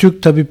 Ve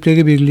Türk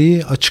Tabipleri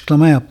Birliği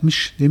açıklama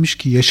yapmış. Demiş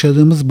ki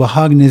yaşadığımız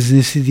bahar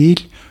nezlesi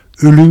değil,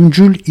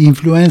 ölümcül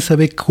influenza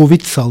ve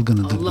Covid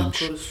salgınıdır Allah demiş.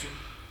 Korusun.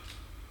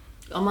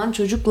 Aman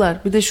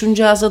çocuklar, bir de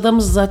şuncağız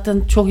adamız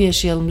zaten, çok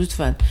yaşayalım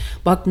lütfen.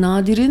 Bak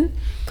Nadir'in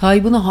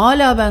kaybını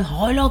hala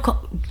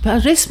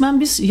ben resmen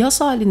biz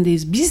yas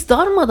halindeyiz. Biz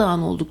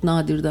darmadağın olduk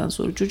Nadir'den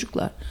sonra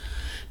çocuklar.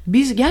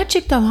 Biz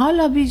gerçekten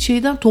hala bir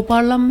şeyden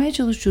toparlanmaya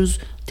çalışıyoruz.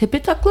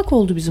 Tepetaklak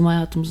oldu bizim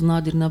hayatımız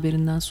Nadir'in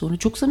haberinden sonra.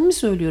 Çok samimi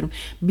söylüyorum.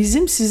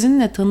 Bizim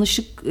sizinle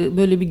tanışık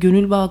böyle bir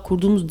gönül bağı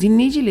kurduğumuz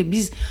dinleyiciyle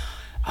biz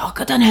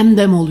hakikaten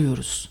hemdem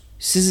oluyoruz.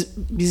 Siz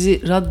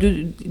bizi radyo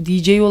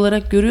DJ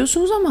olarak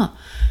görüyorsunuz ama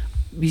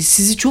biz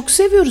sizi çok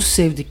seviyoruz,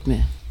 sevdik mi?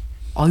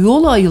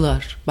 Ayol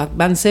ayılar. Bak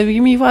ben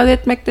sevgimi ifade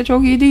etmekte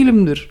çok iyi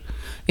değilimdir.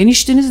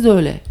 Enişteniz de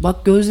öyle.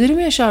 Bak gözlerim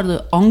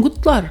yaşardı.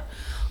 Angutlar.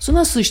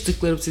 Suna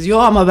sıçtıklarım siz. Yo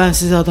ama ben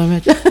size adam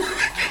et.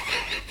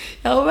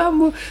 Ya ben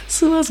bu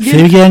Sivas...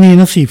 Sevgi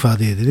nasıl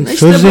ifade edilir? İşte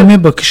sözle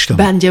mi, bakışla mı?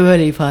 Bence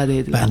böyle ifade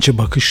edilir. Bence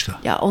bakışla.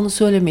 Ya onu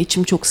söyleme,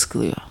 içim çok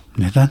sıkılıyor.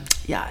 Neden?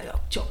 Ya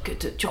yok, çok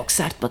kötü, çok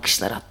sert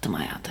bakışlar attım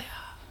hayata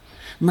ya.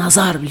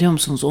 Nazar, biliyor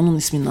musunuz? Onun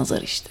ismi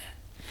Nazar işte.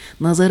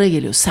 Nazara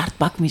geliyor.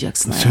 Sert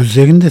bakmayacaksın.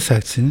 Sözlerin de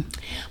sert senin.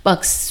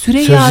 Bak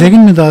Süreyya Sözlerin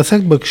mi daha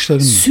sert,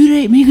 bakışların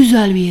mı? Ne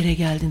güzel bir yere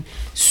geldin.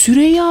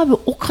 Süreyya abi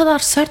o kadar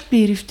sert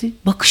bir herifti.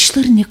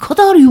 Bakışları ne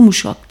kadar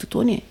yumuşaktı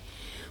Toni.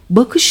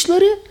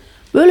 Bakışları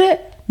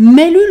böyle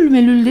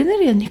melül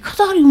denir ya, ne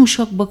kadar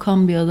yumuşak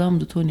bakan bir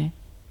adamdı Toni.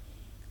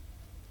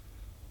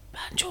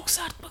 Ben çok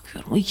sert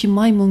bakıyorum. O iki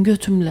maymun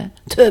götümle.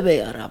 Tövbe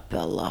yarabbi,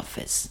 Allah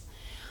affetsin.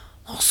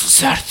 Nasıl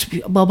sert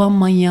bir... Babam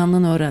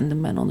manyağından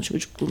öğrendim ben onu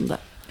çocukluğumda.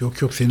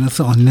 Yok senin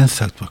nasıl annen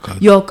sert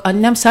bakardı? Yok,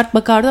 annem sert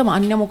bakardı ama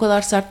annem o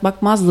kadar sert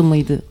bakmazdı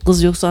mıydı?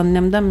 Kız yoksa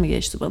annemden mi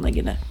geçti bana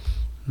yine?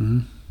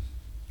 Hı.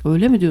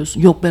 Öyle mi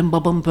diyorsun? Yok, ben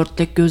babamın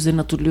pörtlek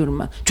gözlerini hatırlıyorum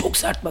ben. Çok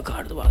sert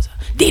bakardı bazen.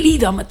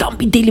 Deliydi ama tam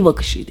bir deli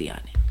bakışıydı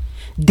yani.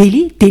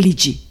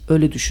 Delici,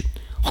 öyle düşün.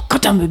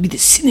 Hakikaten böyle, bir de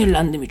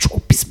sinirlendi mi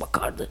çok pis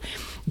bakardı.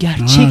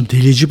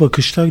 Delici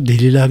bakışlar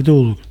delilerde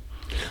olur.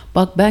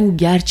 Bak ben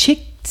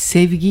gerçek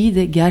sevgiyi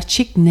de,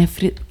 gerçek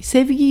nefret,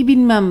 sevgiyi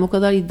bilmem, o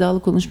kadar iddialı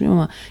konuşmuyorum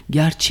ama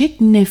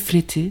gerçek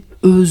nefreti,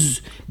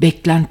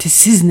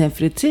 beklentisiz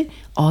nefreti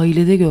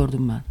ailede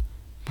gördüm ben.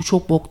 Bu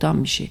çok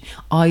boktan bir şey.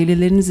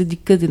 Ailelerinize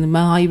dikkat edin.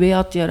 Ben haybeye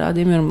at yara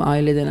demiyorum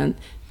aile denen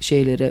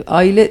şeylere.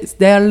 Aile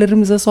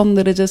değerlerimize son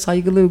derece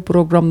saygılı bir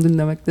program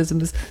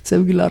dinlemektesiniz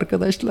sevgili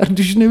arkadaşlar.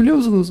 Düşünebiliyor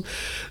musunuz?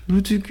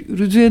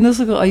 Rütü'ye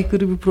nasıl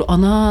aykırı bir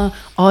program.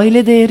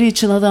 Aile değeri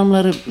için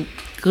adamları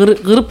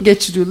kırıp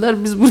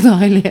geçiriyorlar. Biz burada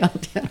aileye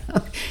at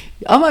yara.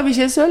 Ama bir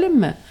şey söyleyeyim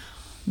mi?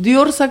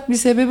 Diyorsak bir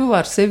sebebi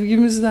var.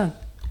 Sevgimizden.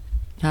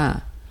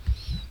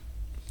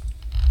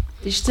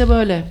 İşte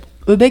böyle.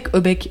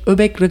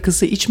 Öbek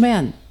rakısı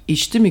içmeyen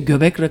içti mi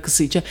göbek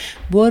rakısı içer.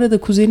 Bu arada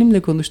kuzenimle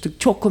konuştuk.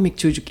 Çok komik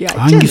çocuk ya.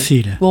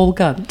 Hangisiyle? Canım,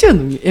 Volkan.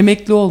 Canım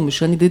emekli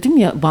olmuş. Hani dedim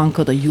ya,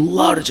 bankada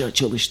yıllarca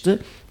çalıştı.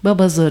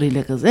 Baba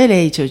zarıyla kız.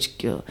 Hele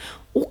çocuk ya.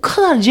 O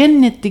kadar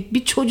cennetlik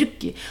bir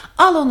çocuk ki.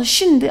 Al onu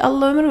şimdi,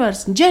 Allah ömür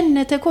versin,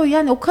 cennete koy.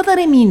 Yani o kadar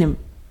eminim.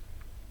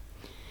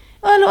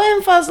 Öyle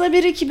en fazla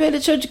bir iki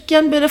böyle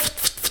çocukken böyle fıt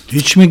fıt fıt.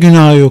 Hiç mi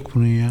günahı yok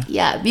bunun ya?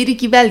 Ya bir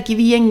iki belki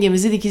bir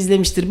yengemizi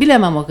dikizlemiştir.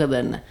 Bilemem o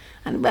kadarını.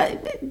 Hani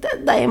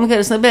dayımın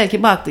karısına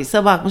belki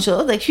baktıysa bakmış,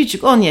 o da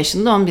küçük, 10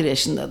 yaşında 11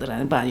 yaşındadır.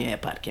 Hani banyo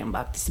yaparken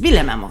baktıysa,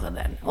 bilemem o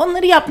kadarını.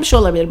 Onları yapmış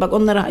olabilir. Bak,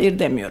 onlara hayır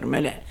demiyorum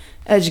öyle.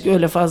 Azıcık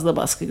öyle fazla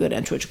baskı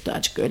gören çocuk da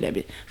azıcık öyle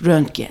bir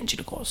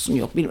röntgencilik olsun,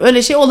 yok bilmiyorum.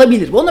 Öyle şey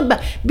olabilir. Onu ben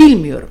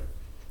bilmiyorum.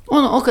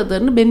 Onu o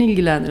kadarını beni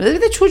ilgilendirir.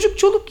 Bir de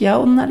çoluk ya,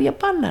 onlar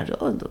yaparlar. O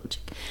da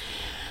olacak.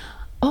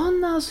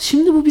 Ondan sonra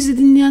şimdi bu bizi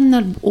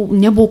dinleyenler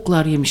ne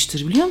boklar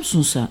yemiştir biliyor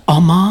musun sen?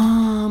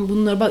 Aman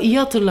bunlar, bak iyi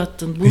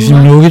hatırlattın.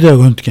 Bizim Nuri de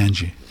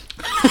röntgenci.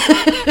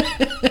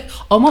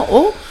 Ama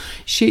o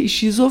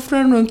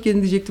şizofren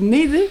röntgen diyecektim.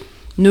 Neydi?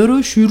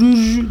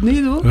 Nöroşirurji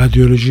neydi o?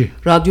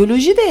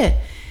 Radyoloji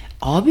de.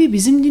 Abi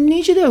bizim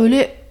dinleyici de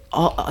öyle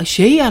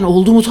yani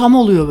oldu mu tam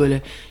oluyor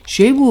böyle.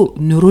 Bu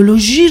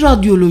nöroloji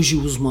radyoloji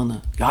uzmanı.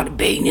 Yani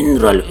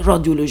beynin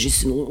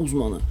radyolojisinin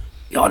uzmanı.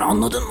 Yani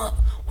anladın mı?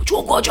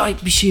 Çok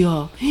acayip bir şey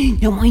ya.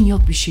 Ne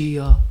manyak bir şey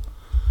ya.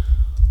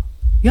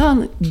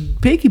 Yani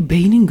peki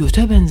beynin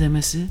göte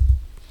benzemesi?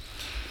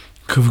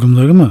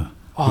 Kıvrımları mı?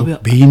 Abi,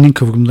 yok, beynin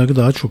kıvrımları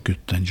daha çok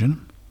götten canım.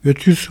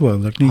 Göt yüzü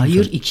var. Hayır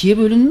güzel. 2'ye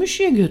bölünmüş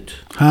ya göt.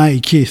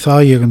 İki,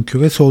 sağ yarım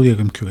küre, sol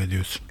yarım küre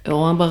diyorsun.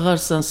 Ona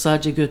bakarsan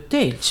sadece göt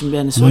değil. Şimdi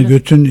yani ama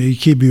götün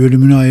iki bir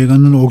bölümünü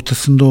ayıranın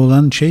ortasında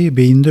olan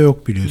beyinde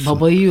yok biliyorsun.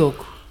 Babayı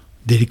yok.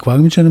 Delik var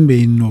mı canım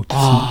beynin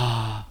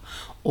ortasında?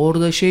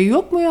 Orada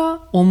yok mu ya?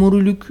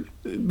 Omurilik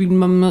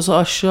bilmem nasıl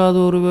aşağı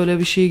doğru böyle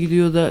bir şey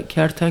gidiyor da,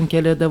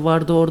 kertenkele de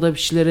vardı orada, bir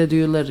şeyler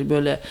diyorlar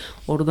böyle,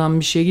 oradan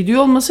bir şey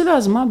gidiyor olması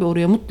lazım abi.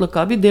 Oraya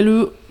mutlaka bir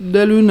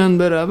delüğüyle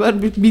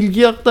beraber bir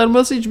bilgi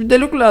aktarması, hiçbir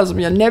delük lazım.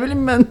 Yani ne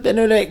bileyim ben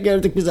öyle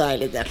gördük biz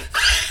aileden.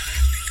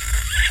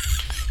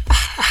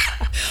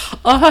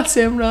 Aha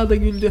Semra da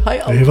güldü.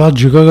 Hay Allah. Eyvah,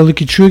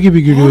 cigaralık içiyor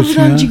gibi gülüyorsun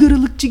ya. Harbiden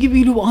cigaralıkçı gibi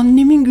gülüyor.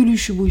 Annemin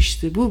gülüşü bu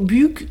işte. Bu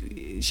büyük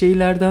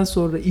şeylerden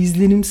sonra,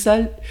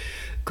 izlenimsel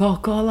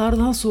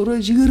kahkahalardan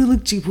sonra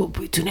cigaralıkçı,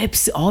 bütün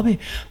hepsi. Abi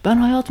ben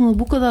hayatımda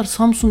bu kadar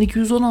Samsun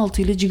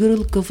 216 ile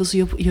cigaralık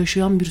kafası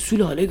yaşayan bir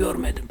sülale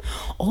görmedim.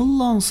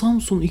 Allah'ın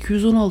Samsun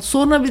 216.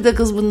 Sonra bir de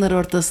kız bunlar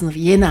orta sınıf,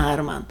 yeni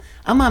harman.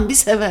 Aman bir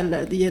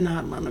severlerdi, yeni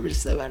harmanı bir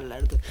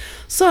severlerdi.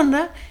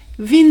 Sonra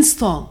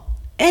Winston.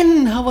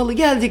 En havalı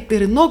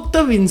geldikleri nokta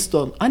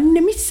Winston.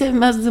 Annem hiç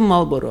sevmezdi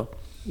Marlboro.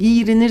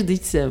 İğrenirdi,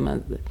 hiç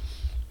sevmezdi.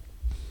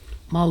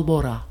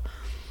 Marlboro.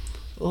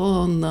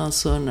 Ondan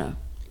sonra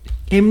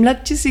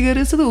emlakçı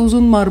sigarası da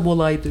uzun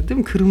marbolaydı değil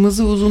mi?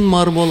 Kırmızı uzun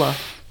marbola.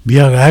 Bir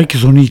ara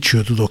herkes onu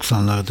içiyordu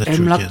 90'larda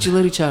Türkiye'de.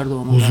 Emlakçılar içerdi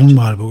onu. Uzun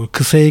marbola.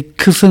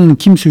 Kısanın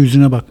kimse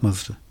yüzüne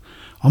bakmazdı.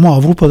 Ama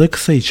Avrupa'da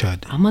kısa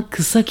içerdi. Ama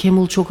kısa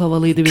Camel çok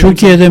havalıydı.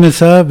 Türkiye'de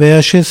mesela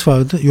VHS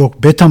vardı.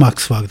 Yok,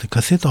 Betamax vardı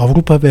kaset.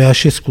 Avrupa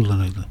VHS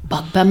kullanırdı.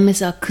 Bak ben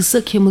mesela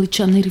kısa Camel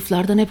içen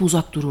heriflerden hep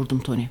uzak dururdum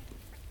Toni.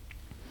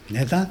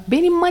 Neden?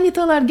 Benim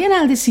manitalar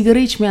genelde sigara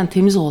içmeyen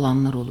temiz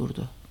oğlanlar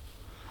olurdu.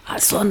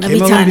 Sonra Kemal'ın bir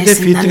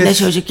tanesinden bir de de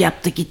çocuk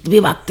yaptı gitti.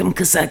 Bir baktım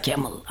kısa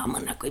Kemal.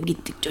 Amına koyayım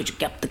gittik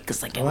çocuk yaptık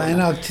kısa Ama en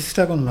Kemal.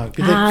 artistler onlar.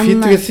 Bir de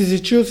filtresiz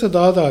içiyorsa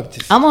daha da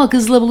artist. Ama o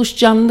kızla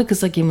buluşacağında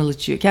kısa Kemal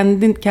içiyor.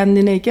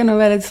 Kendineyken o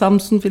böyle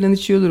Samsun falan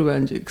içiyordur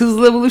bence.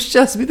 Kızla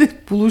buluşacağız, bir de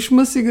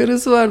buluşma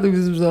sigarası vardı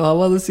bizim zaman.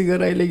 Havalı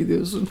sigarayla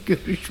gidiyorsun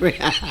görüşmeye.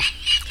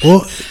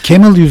 O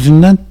Kemal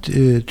yüzünden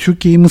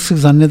Türkiye'yi Mısır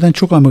zanneden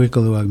çok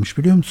Amerikalı varmış,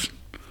 biliyor musun?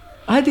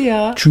 Hadi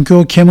ya. Çünkü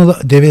o Kemal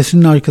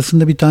devesinin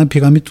arkasında bir tane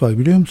piramit var,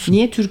 biliyor musun?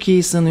 Niye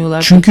Türkiye'yi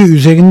sanıyorlar? Çünkü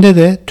üzerinde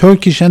de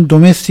Turkish and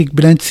Domestic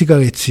Blend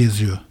Cigarettes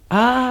yazıyor.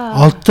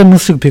 Altta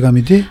Mısır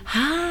piramidi.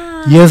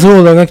 Yazı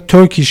olarak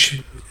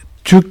Turkish,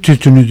 Türk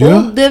tütünü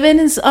diyor. O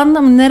devenin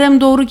anlamı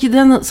nerem doğru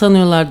ki'den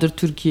sanıyorlardır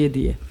Türkiye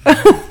diye.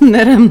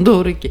 Nerem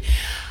doğru ki.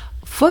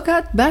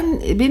 Fakat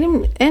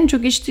benim en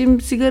çok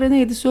içtiğim sigara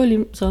neydi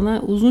söyleyeyim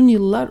sana. Uzun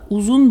yıllar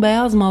uzun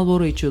beyaz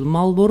Marlboro içiyordum.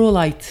 Marlboro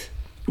Light.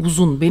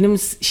 Uzun. Benim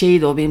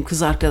şeydi o, benim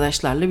kız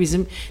arkadaşlarla,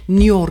 bizim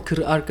New Yorker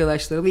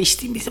arkadaşlarla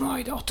içtiğim, bizim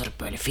oydu,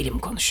 oturup böyle film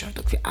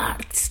konuşurduk.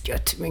 Artist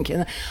götümün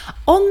kenarı.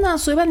 Ondan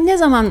sonra ben ne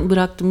zaman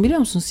bıraktım biliyor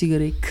musun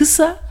sigarayı?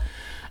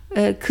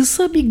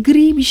 Kısa bir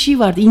gri bir şey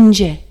vardı,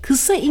 ince.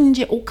 Kısa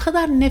ince o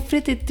kadar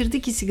nefret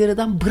ettirdi ki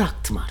sigaradan,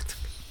 bıraktım artık.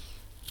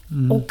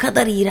 O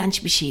kadar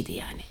iğrenç bir şeydi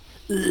yani.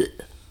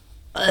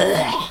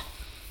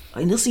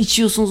 Ay nasıl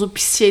içiyorsunuz o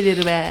pis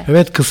şeyleri be?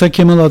 Evet, kısa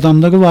Kemal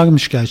adamları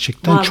varmış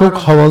gerçekten. Var, çok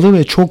var. havalı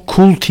ve çok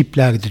cool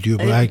tiplerdi diyor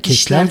bu erkekler.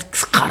 İşler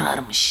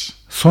kararmış.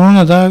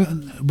 Sonra da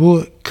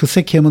bu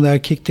kısa Kemal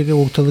erkekleri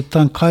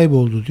ortalıktan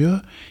kayboldu diyor.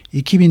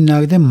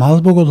 2000'lerde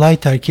Marlboro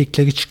Light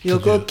erkekleri çıktı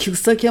Yok diyor. o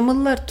kısa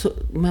Kemal'lar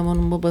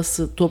Memo'nun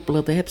babası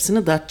topladı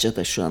hepsini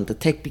Datça'da şu anda.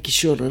 Tek bir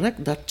kişi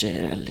olarak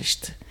Datça'ya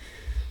yerleşti.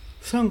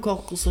 Sen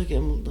kalk kısa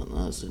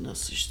Kemal'dan ağzına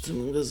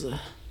sıçtım kızı.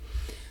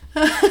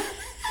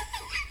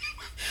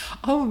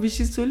 Ama bir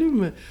şey söyleyeyim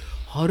mi?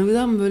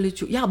 Harbiden böyle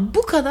çok... Ya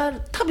bu kadar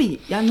tabii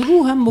yani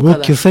ruhen bu kadar.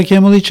 Bu kısa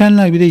Kemal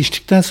içenler bir de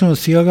içtikten sonra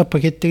sigara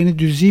paketlerini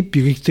düzleyip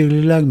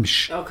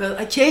biriktirirlermiş. O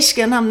kadar,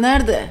 keşke anam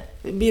nerede?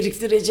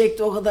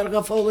 Biriktirecekti, o kadar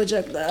kafa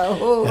olacaktı.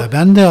 Oho. Ya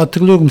ben de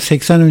hatırlıyorum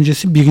 80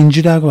 öncesi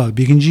birinciler var.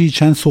 Birinci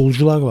içen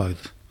solcular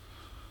vardı.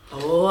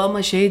 O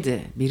ama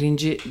şeydi,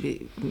 birinci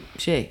bir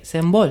şey,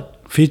 sembol.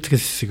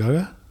 Filtresiz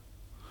sigara.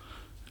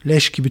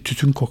 Leş gibi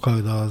tütün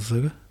kokardı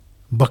ağızları.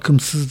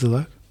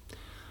 Bakımsızdılar.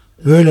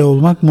 Öyle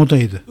olmak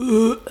modaydı.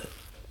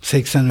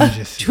 80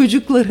 öncesi.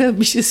 Çocuklara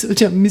bir şey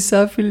söyleyeceğim.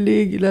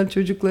 Misafirliğe gelen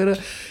çocuklara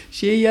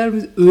şey yer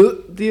mi?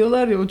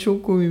 Diyorlar ya, o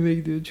çok komiğime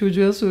gidiyor.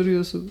 Çocuğa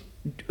soruyorsun.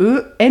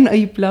 En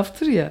ayıp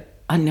laftır ya.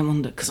 Annem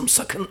onu da kızım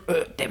sakın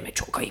deme,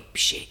 çok ayıp bir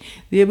şey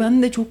diye,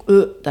 ben de çok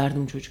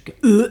derdim çocukken.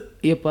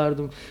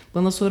 Yapardım.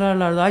 Bana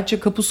sorarlardı Ayça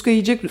kapuska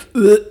yiyecek mi?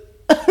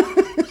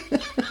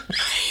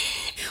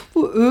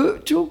 Bu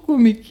çok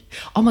komik.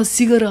 Ama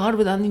sigara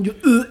harbiden deyince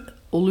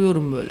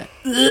oluyorum böyle.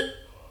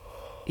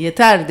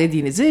 Yeter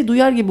dediğinizi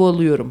duyar gibi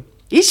oluyorum.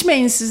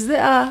 İçmeyin siz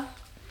de.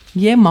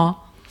 Yema.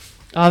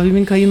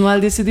 Abimin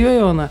kayınvalidesi diyor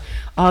ya ona.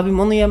 Abim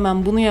onu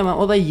yemem bunu yemem.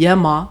 O da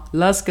yema.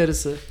 Las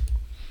karısı.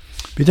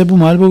 Bir de bu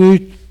Marlboro'yu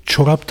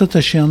çorapta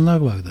taşıyanlar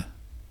vardı.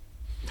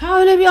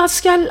 Öyle bir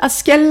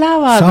askerler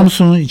vardı.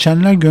 Samsun'u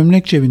içenler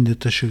gömlek cebinde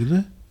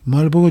taşırdı.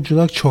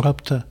 Marlboro'cular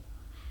çorapta.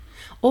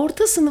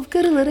 Orta sınıf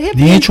karıları hep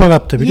Niye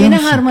çorapta biliyor yeni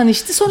musun? harman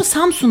içti, sonra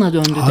Samsun'a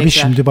döndü tekrar. Abi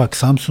şimdi bak,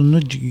 Samsun'u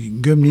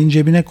gömleğin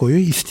cebine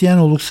koyuyor. İsteyen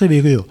olursa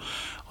veriyor.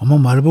 Ama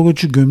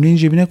Marlboro'cu gömleğin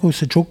cebine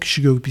koysa çok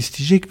kişi görüp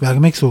isteyecek,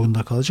 vermek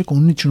zorunda kalacak.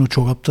 Onun için o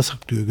çorapta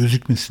saklıyor,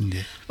 gözükmesin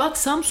diye. Bak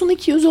Samsun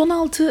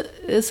 216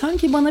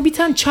 sanki bana bir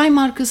tane çay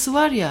markası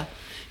var ya.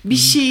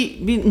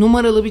 Bir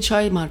numaralı bir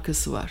çay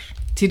markası var.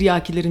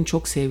 Tiryakilerin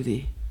çok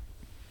sevdiği.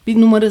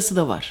 Bir numarası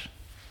da var.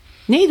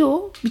 Neydi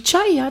o? Bir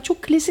çay ya,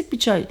 çok klasik bir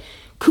çay.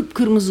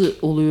 Kıpkırmızı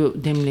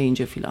oluyor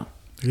demleyince filan.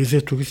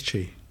 Rize turist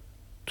çayı.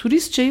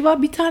 Turist çayı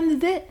var, bir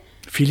tane de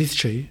Filiz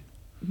çayı.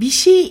 bir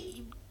şey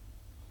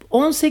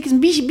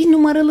 18 bir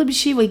numaralı bir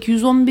şey var.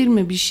 211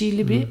 mi bir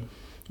şeyli bir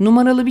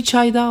numaralı bir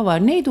çay daha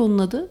var. Neydi onun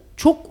adı?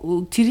 Çok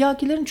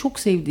tiryakilerin çok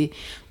sevdiği.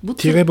 Bu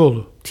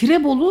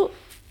Tirebolu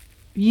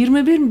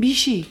 21 mi bir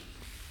şey.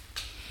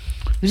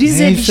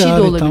 Rize Neyse bir şey de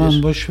abi, olabilir.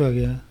 tamam boş ver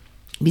ya.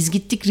 Biz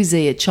gittik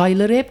Rize'ye.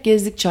 Çayları hep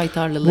gezdik, çay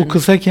tarlalarını. Bu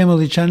kısa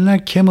Kemal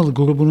içenler Kemal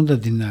grubunu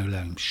da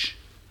dinlerlermiş.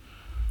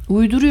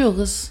 Uyduruyor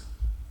kız.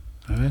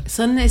 Evet.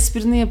 Senin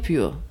esprini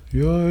yapıyor.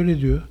 Yo,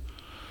 öyle diyor.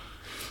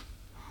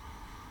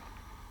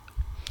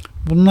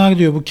 Bunlar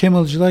diyor, bu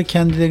Kemal'cılar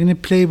kendilerini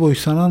playboy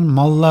sanan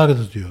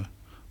mallardı diyor.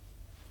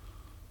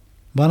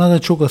 Bana da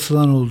çok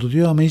asılan oldu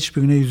diyor ama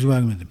hiçbirine yüz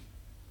vermedim.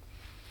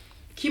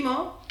 Kim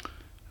o?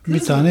 Bir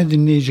tane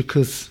dinleyici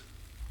kız.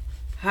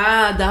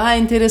 Daha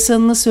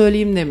enteresanını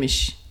söyleyeyim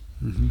demiş.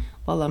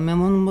 Valla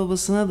Memo'nun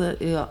babasına da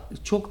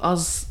çok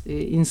az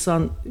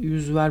insan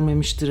yüz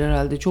vermemiştir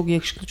herhalde. Çok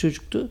yakışıklı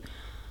çocuktu.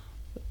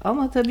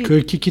 Ama tabii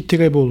 42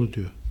 Tirebolu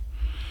diyor.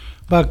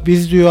 Bak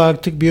biz diyor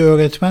artık bir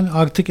öğretmen,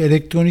 artık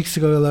elektronik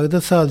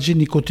sigaralarda sadece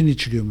nikotin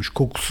içiliyormuş,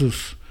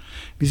 kokusuz.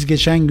 Biz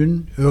geçen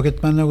gün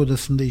öğretmenler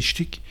odasında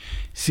içtik.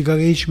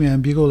 Sigara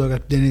içmeyen biri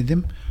olarak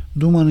denedim.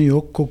 Dumanı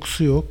yok,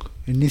 kokusu yok.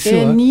 Nesi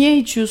var? Niye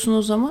içiyorsun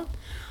o zaman?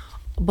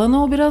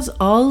 Bana o biraz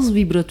ağız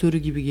vibratörü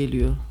gibi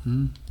geliyor.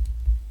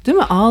 Değil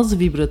mi? Ağız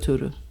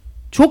vibratörü.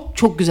 Çok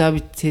çok güzel bir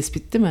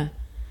tespit değil mi?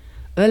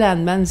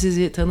 Ölen ben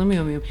sizi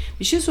tanımıyor muyum?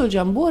 Bir şey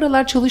söyleyeceğim. Bu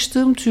aralar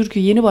çalıştığım türkü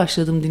yeni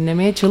başladım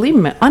dinlemeye.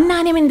 Çalayım mı?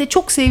 Anneannemin de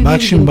çok sevdiği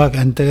Bak şimdi bak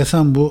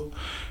enteresan bu.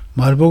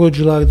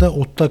 Marlborocularda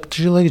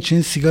otlakçılar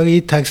için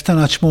sigarayı tersten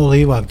açma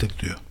olayı vardır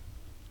diyor.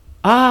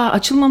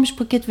 Açılmamış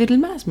paket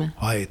verilmez mi?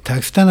 Hayır,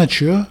 tersten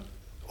açıyor.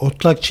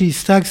 Otlakçı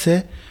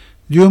isterse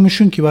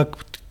diyormuşsun ki bak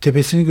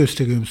tepesini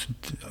gösteriyor musun?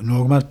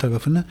 Normal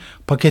tarafını.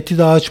 Paketi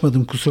daha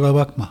açmadım kusura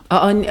bakma.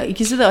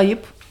 İkisi de ayıp.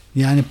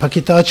 Yani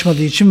paketi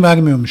açmadığı için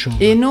vermiyormuş onu.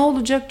 Ne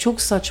olacak?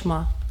 Çok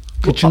saçma.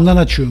 Kıçından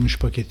açıyormuş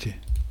paketi.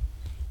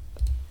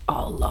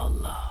 Allah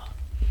Allah.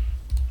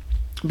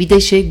 Bir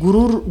de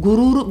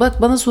gurur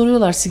bak bana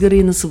soruyorlar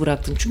sigarayı nasıl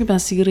bıraktın? Çünkü ben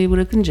sigarayı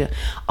bırakınca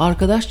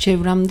arkadaş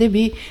çevremde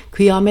bir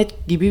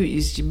kıyamet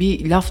gibi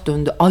bir laf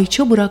döndü.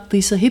 Ayça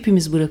bıraktıysa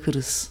hepimiz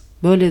bırakırız.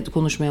 Böyle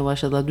konuşmaya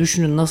başladılar.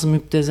 Düşünün nasıl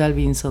müptezel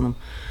bir insanım.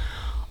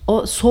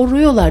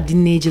 Soruyorlar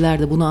dinleyiciler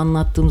de bunu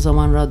anlattığım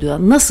zaman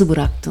radyoda. Nasıl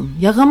bıraktın?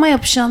 Yakama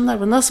yapışanlar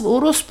var. Nasıl?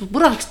 Orospu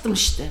bıraktım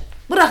işte.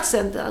 Bırak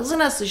sen de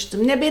ağzına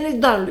sıçtım. Ne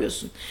beni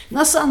darlıyorsun?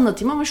 Nasıl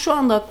anlatayım ama şu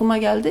anda aklıma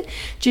geldi.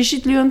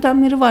 Çeşitli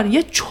yöntemleri var.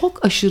 Ya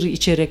çok aşırı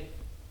içerek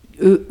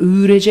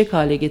öğürecek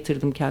hale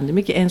getirdim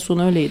kendimi ki en son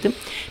öyleydim.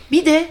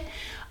 Bir de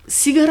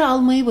sigara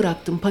almayı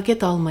bıraktım.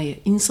 Paket almayı.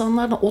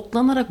 İnsanlarla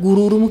otlanarak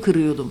gururumu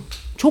kırıyordum.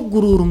 Çok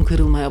gururum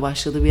kırılmaya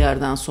başladı bir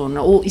yerden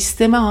sonra. O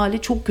isteme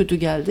hali çok kötü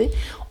geldi.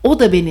 O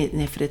da beni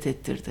nefret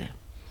ettirdi.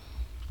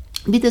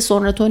 Bir de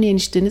sonra Toni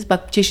enişteniz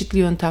bak çeşitli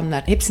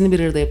yöntemler. Hepsini bir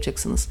arada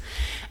yapacaksınız.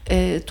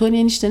 Toni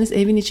enişteniz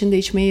evin içinde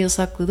içmeyi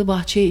yasakladı.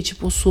 Bahçeye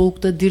içip o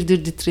soğukta dir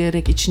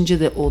titreyerek içince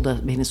de o da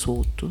beni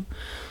soğuttu.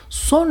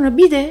 Sonra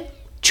bir de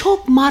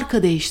çok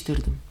marka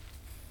değiştirdim.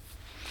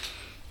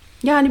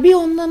 Yani bir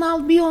ondan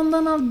al bir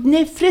ondan al.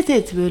 Nefret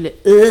et böyle.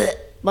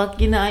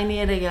 Bak yine aynı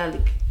yere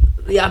geldik.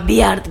 Ya bir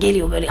yer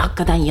geliyor böyle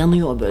hakikaten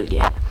yanıyor o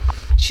bölgeye.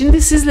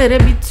 Şimdi sizlere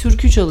bir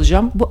türkü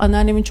çalacağım. Bu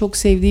anneannemin çok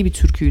sevdiği bir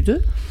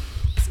türküydü.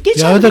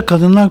 Ya da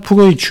kadınlar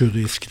pro içiyordu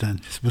eskiden.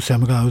 Bu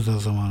Semra Özal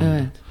zamanında.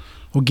 Evet.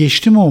 O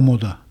geçti mi o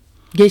moda?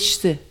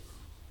 Geçti.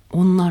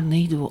 Onlar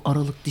neydi o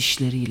aralık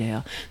dişleriyle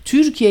ya?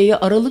 Türkiye'ye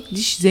aralık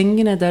diş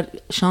zengin eder,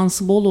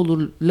 şansı bol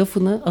olur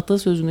lafını,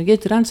 atasözünü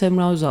getiren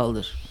Semra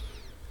Özal'dır.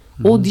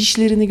 O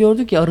dişlerini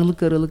gördük ya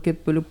aralık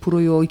hep böyle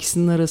proyu o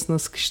ikisinin arasına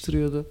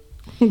sıkıştırıyordu.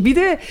 Bir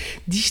de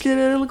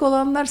dişleri aralık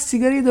olanlar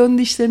sigarayı da ön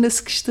dişlerine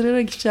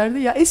sıkıştırarak içerdi.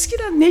 Ya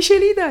eskiden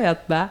neşeliydi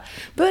hayat be.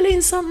 Böyle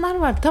insanlar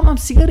var. Tamam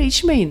sigara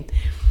içmeyin.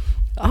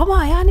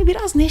 Ama yani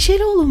biraz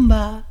neşeli olun be.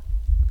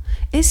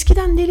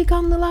 Eskiden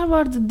delikanlılar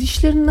vardı.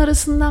 Dişlerinin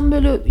arasından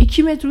böyle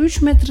 2 metre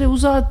 3 metre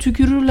uzağa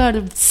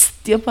tükürürlerdi.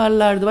 Sıt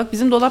yaparlardı. Bak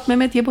bizim Dolap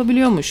Mehmet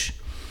yapabiliyormuş.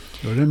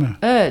 Öyle mi?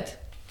 Evet.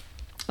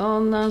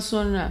 Ondan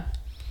sonra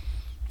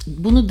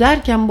bunu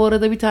derken bu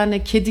arada bir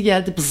tane kedi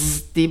geldi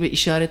bızz diye bir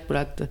işaret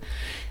bıraktı.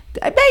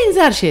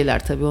 Benzer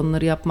şeyler tabii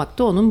onları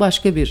yapmakta onun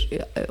başka bir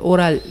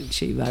oral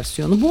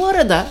versiyonu. Bu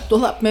arada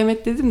Dolap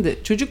Mehmet dedim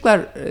de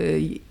çocuklar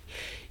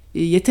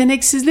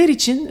yeteneksizler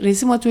için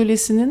resim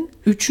atölyesinin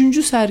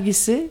 3.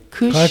 sergisi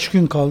kış. Kaç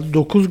gün kaldı?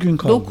 9 gün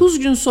kaldı. 9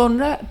 gün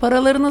sonra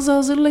paralarınızı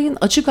hazırlayın.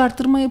 Açık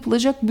artırma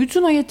yapılacak.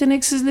 Bütün o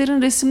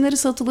yeteneksizlerin resimleri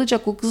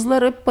satılacak. O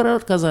kızlar hep para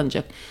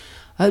kazanacak.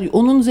 Yani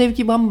onun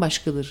zevki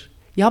bambaşkadır.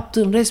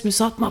 Yaptığın resmi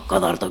satmak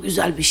kadar da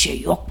güzel bir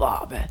şey yok be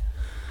abi.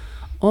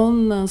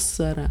 Ondan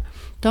sonra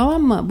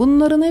tamam mı?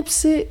 Bunların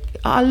hepsi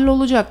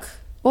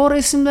hallolacak. O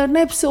resimlerin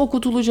hepsi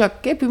okutulacak.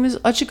 Hepimiz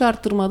açık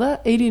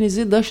artırmada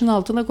elinizi taşın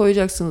altına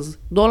koyacaksınız.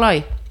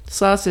 Dolay.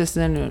 Sağ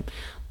sesleniyorum.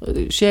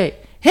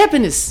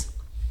 Hepiniz.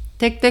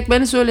 Tek tek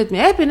beni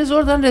söyletmeyin. Hepiniz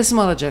oradan resim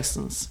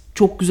alacaksınız.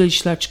 Çok güzel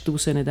işler çıktı bu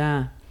senede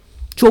ha.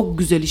 Çok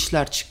güzel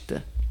işler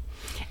çıktı.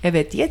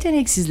 Evet,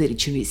 yeteneksizler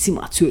için resim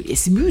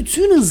atölyesi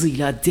bütün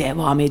hızıyla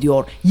devam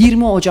ediyor.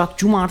 20 Ocak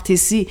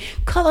Cumartesi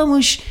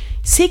Kalamış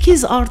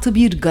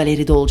 8+1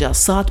 galeride olacağız.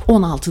 Saat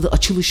 16'da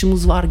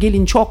açılışımız var.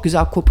 Gelin çok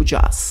güzel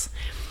kopacağız.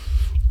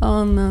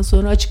 Ondan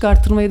sonra açık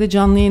artırmayı da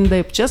canlı yayında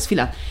yapacağız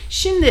filan.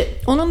 Şimdi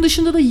onun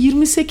dışında da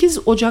 28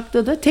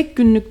 Ocak'ta da tek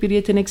günlük bir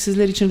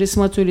yeteneksizler için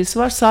resim atölyesi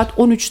var. Saat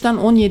 13'ten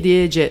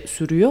 17'ye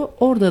sürüyor.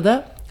 Orada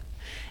da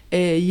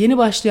yeni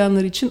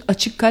başlayanlar için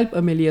açık kalp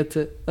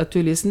ameliyatı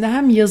atölyesinde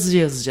hem yazı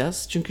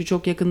yazacağız. Çünkü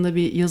çok yakında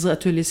bir yazı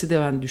atölyesi de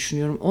ben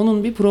düşünüyorum.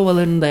 Onun bir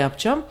provalarını da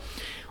yapacağım.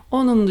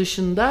 Onun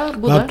dışında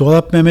bu Bak, da...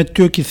 Dolap Mehmet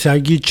diyor ki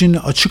sergi için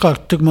açık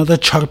arttırmada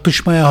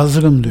çarpışmaya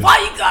hazırım diyor.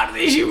 Vay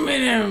kardeşim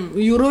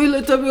benim. Euro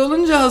ile tabii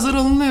olunca hazır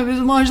olunuyor.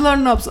 Bizim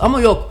maaşlar ne yapsın?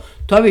 Ama yok.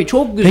 Tabii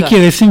çok güzel.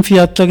 Peki resim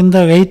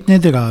fiyatlarında rate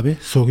nedir abi?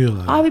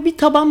 Soruyorlar. Abi bir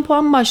taban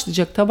puan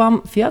başlayacak.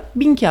 Taban fiyat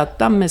 1000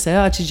 kağıttan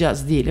mesela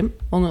açacağız diyelim.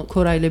 Onu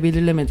Koray'la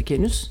belirlemedik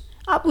henüz.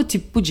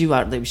 Bu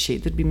civarda bir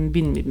şeydir.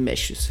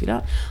 1000-1500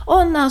 falan.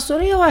 Ondan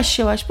sonra yavaş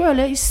yavaş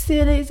böyle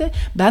isteyene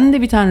ben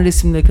de bir tane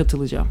resimle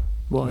katılacağım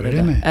bu arada.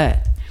 Öyle mi? Evet.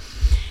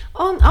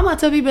 Ama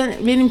tabii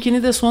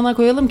benimkini de sona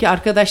koyalım ki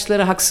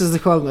arkadaşlara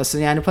haksızlık olmasın.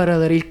 Yani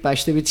paraları ilk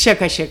başta bir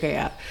şaka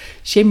ya.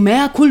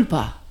 Mea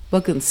culpa.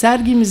 Bakın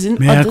sergimizin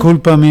Mea adı...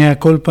 culpa, mea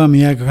culpa,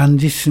 mea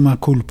grandissima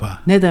culpa.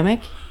 Ne demek?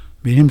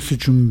 Benim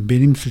suçum,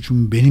 benim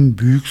suçum, benim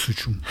büyük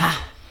suçum.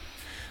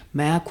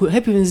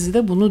 Hepimizi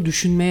de bunu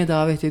düşünmeye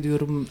davet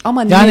ediyorum.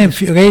 Ama yani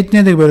rate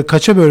nedir böyle?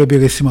 Kaça böyle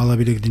bir resim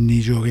alabilir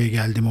dinleyici oraya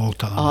geldi mi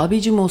ortalama?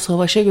 Abicim o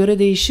savaşa göre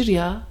değişir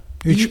ya.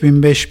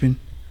 3000, 5000.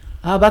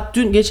 Bak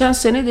geçen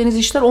sene Deniz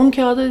İşler 10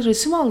 kağıda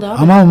resim aldı abi.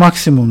 Ama o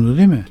maksimumdu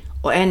değil mi?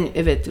 O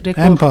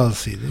rekor. En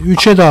pahalısıydı.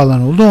 3'e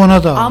dağılan oldu,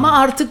 10'a dağılan. Ama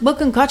artık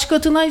bakın kaç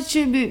katına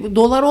bir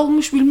dolar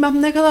olmuş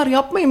bilmem ne kadar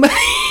yapmayın.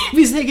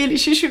 Bize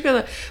gelişi şu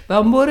kadar.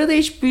 Ben bu arada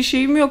hiçbir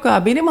şeyim yok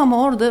ha. Benim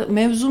ama orada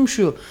mevzum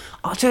şu.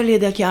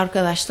 Atölyedeki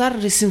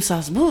arkadaşlar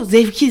resimsaz. Bu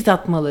zevki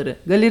tatmaları.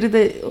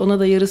 Galeride ona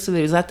da yarısı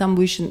verir. Zaten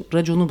bu işin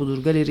raconu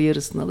budur. Galeri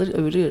yarısını alır,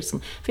 öbürü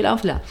yarısını filan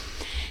filan.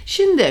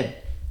 Şimdi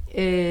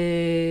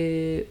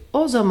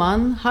o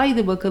zaman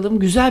haydi bakalım,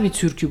 güzel bir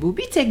türkü bu.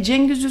 Bir tek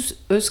Cengiz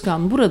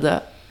Özkan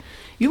burada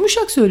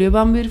yumuşak söylüyor.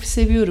 Ben bu herifi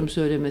seviyorum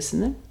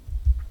söylemesini.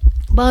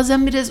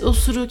 Bazen biraz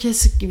osuru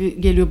kesik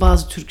gibi geliyor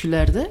bazı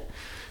türkülerde.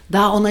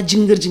 Daha ona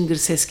cıngır cıngır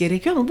ses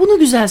gerekiyor ama bunu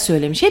güzel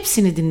söylemiş.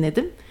 Hepsini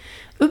dinledim.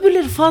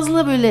 Öbürleri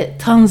fazla böyle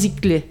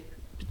tanzikli.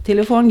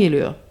 Telefon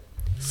geliyor.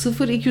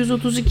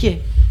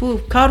 0232. Bu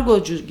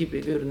kargocu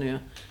gibi görünüyor.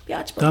 Bir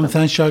aç bakalım. Tamam,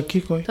 sen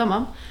şarkıyı koy.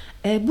 Tamam.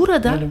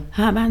 Burada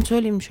ben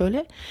söyleyeyim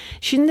şöyle.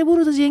 Şimdi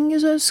burada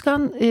Cengiz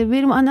Özkan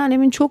benim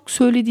anneannemin çok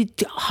söylediği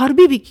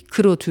harbi bir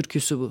kro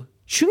türküsü bu.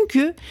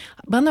 Çünkü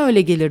bana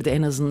öyle gelirdi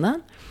en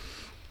azından.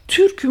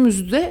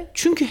 Türkümüzde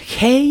çünkü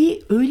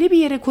H'yi öyle bir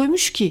yere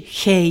koymuş ki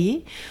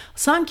H'yi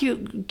sanki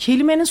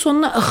kelimenin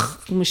sonuna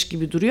ahmış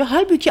gibi duruyor.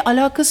 Halbuki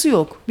alakası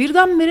yok.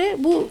 Birdenbire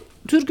bu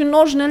türkünün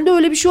orijinalinde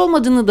öyle bir şey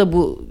olmadığını da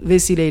bu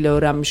vesileyle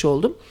öğrenmiş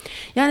oldum.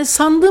 Yani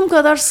sandığım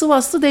kadar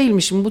Sivaslı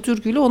değilmişim. Bu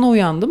türküyle ona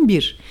uyandım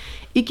bir.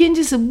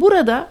 İkincisi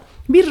burada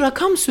bir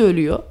rakam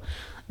söylüyor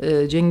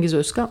Cengiz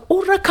Özkan.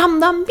 O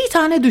rakamdan bir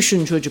tane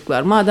düşün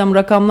çocuklar. Madem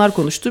rakamlar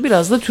konuştu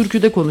biraz da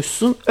türküde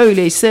konuşsun.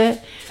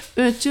 Öyleyse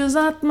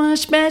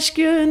 365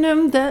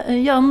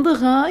 günümde yandı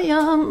ha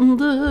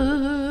yandı.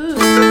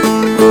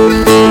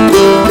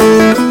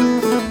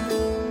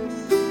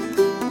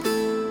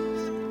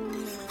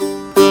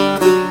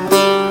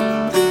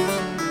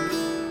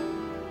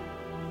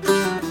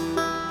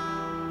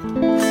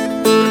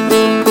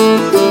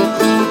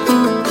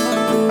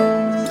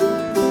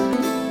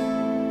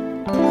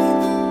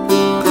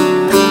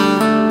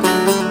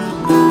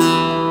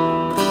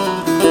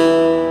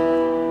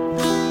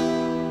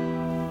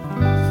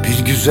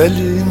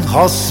 Güzelin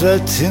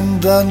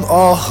hasretinden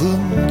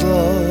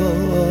ahından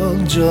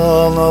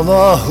canan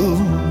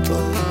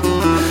ahından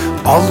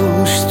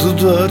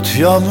alıştı dört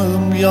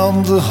yanım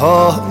yandı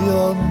ha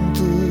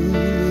yandı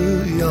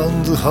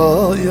yandı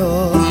ha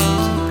yandı.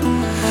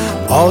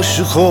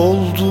 Aşık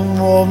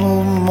oldum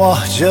onun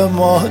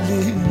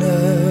mahcemaline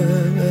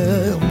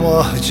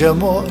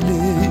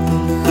mahcemaline.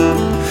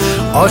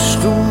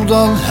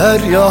 Aşkımdan her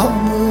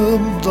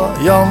yanımda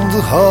yandı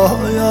ha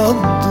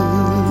yandı.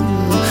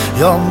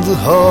 Yandı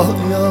ha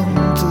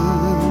yandı,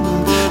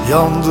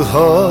 yandı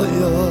ha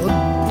yandı.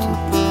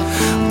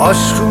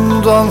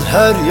 Aşkımdan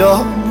her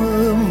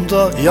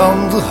yanımda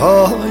yandı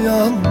ha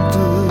yandı.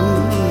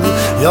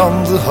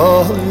 Yandı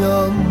ha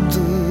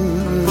yandı,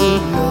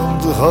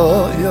 yandı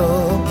ha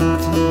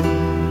yandı.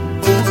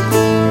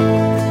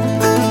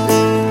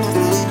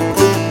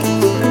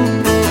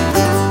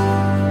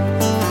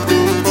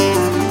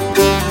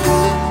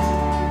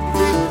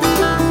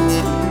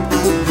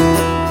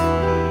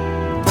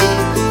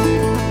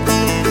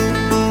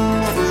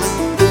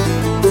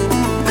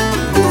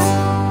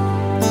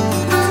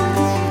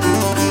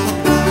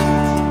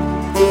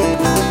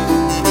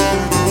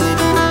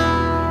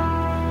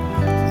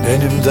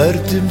 Benim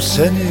derdim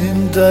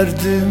senin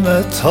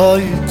derdime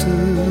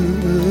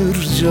taydır,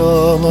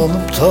 cananım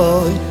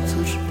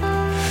taydır.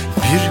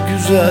 Bir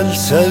güzel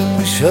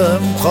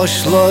sevmişem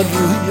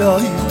kaşları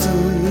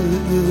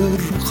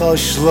yaydır,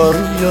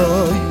 kaşları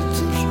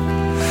yaydır.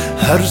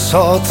 Her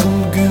saatim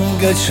gün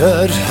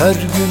geçer, her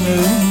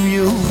günüm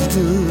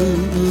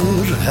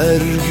yıldır, her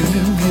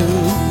günüm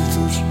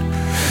yıldır.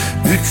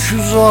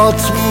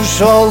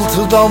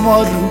 366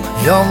 damarım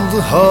yandı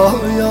ha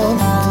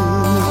yandı.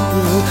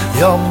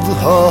 Yandı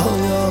ha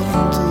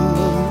yandı,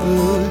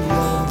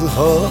 yandı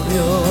ha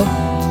yandı.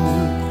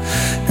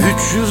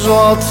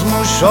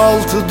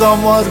 366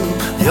 damarım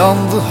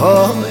yandı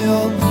ha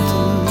yandı.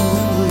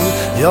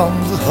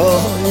 Yandı ha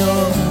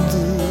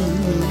yandı,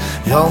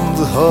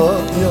 yandı ha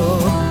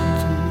yandı.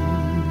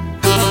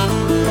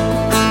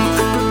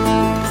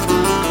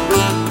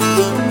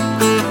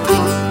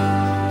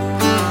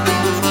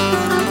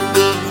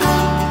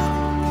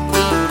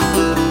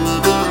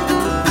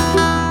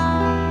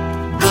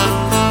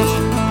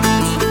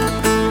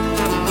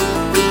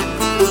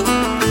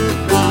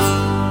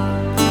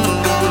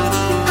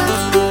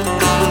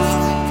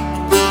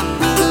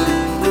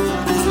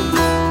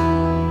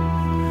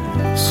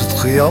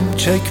 Kıyam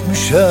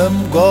çekmişem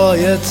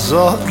gayet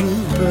zarı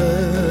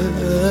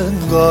ben,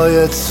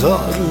 gayet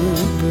zarı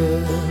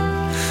ben.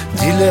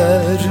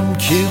 Dilerim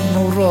ki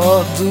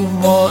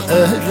muradıma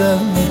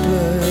erem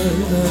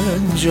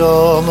ben,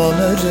 canan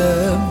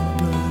erem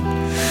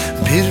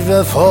ben. Bir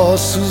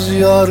vefasız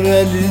yar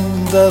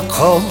elinde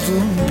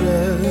kaldım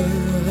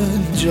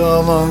ben,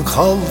 canan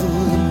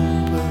kaldım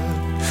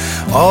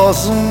ben.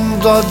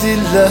 Ağzımda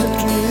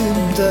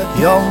dillerimde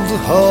yandı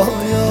ha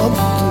yandı,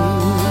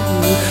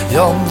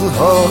 yandı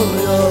ha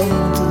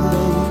yandı,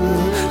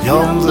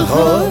 yandı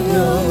ha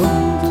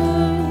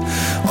yandı.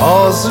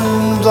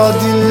 Ağzımda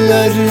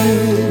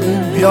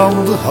dillerim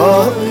yandı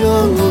ha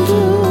yandı,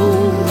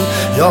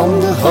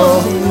 yandı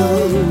ha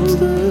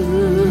yandı,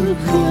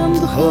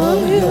 yandı ha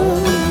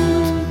yandı.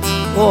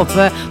 Oh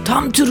be,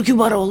 tam türkü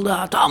bar oldu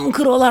ha. Tam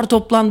krolar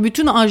toplandı.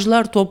 Bütün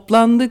ağaçlar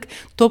toplandık.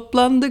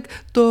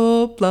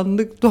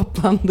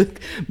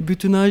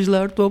 Bütün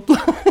ağaçlar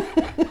toplandık.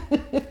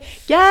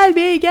 Gel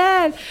bey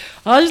gel.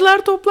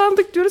 Ağaçlar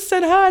toplandık diyoruz.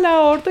 Sen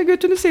hala orada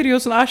götünü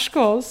seriyorsun. Aşk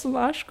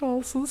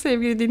olsun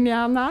sevgili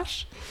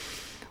dinleyenler.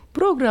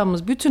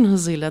 Programımız bütün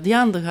hızıyla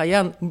yandık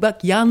ha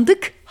bak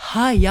yandık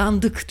ha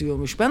yandık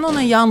diyormuş. Ben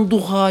ona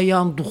yandık ha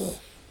yandık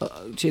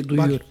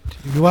duyuyorum. Bak,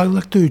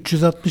 yuvarlakta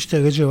 360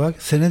 derece var.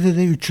 Senede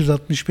de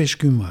 365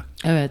 gün var.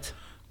 Evet.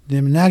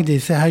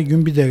 Neredeyse her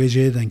gün bir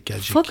dereceye denk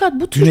gelecek. Fakat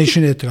bu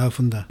Güneşin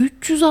etrafında.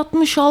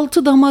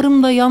 366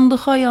 damarımda yandı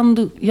ha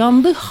yandı.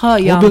 Yandı ha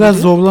yandı. O biraz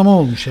zorlama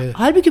olmuş. Evet.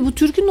 Halbuki bu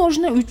türkünün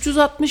orijinali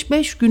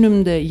 365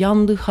 günümde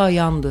yandı ha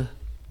yandı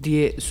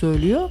diye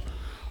söylüyor.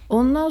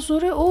 Ondan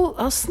sonra o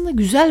aslında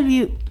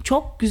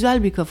çok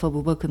güzel bir kafa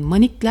bu. Bakın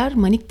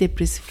manik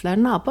depresifler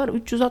ne yapar?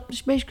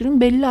 365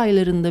 günün belli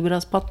aylarında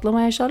biraz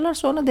patlama yaşarlar,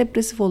 sonra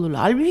depresif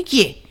olurlar.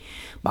 Halbuki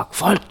bak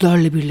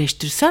folklorla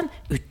birleştirsen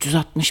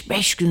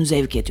 365 gün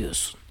zevk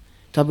ediyorsun.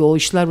 Tabii o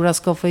işler biraz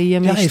kafayı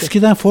yemişti. Ya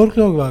eskiden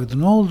folklor vardı.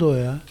 Ne oldu o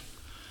ya?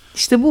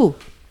 İşte bu.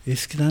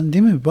 Eskiden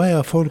değil mi?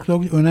 Bayağı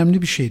folklor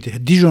önemli bir şeydi.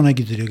 Dijon'a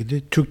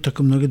gidilirdi. Türk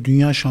takımları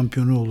dünya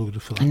şampiyonu olurdu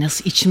falan.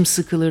 Nasıl içim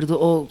sıkılırdı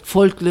o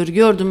folkloru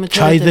gördün mü?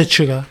 Çayda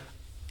çıra.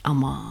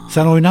 Ama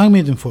sen oynar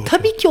mıydın folklor?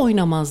 Tabii ki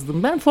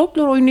oynamazdım. Ben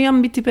folklor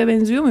oynayan bir tipe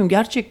benziyor muyum?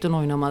 Gerçekten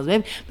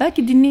oynamazdım.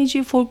 Belki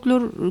dinleyiciye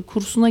folklor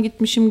kursuna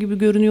gitmişim gibi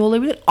görünüyor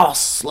olabilir.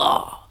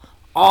 Asla.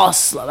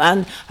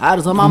 Ben her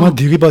zaman... Ama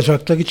diri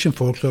bacaklar için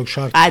folklor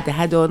şarkı.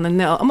 Hadi ona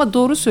ne... Ama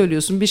doğru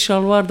söylüyorsun. Bir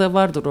şalvar da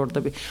vardır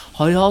orada bir.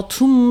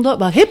 Hayatımda...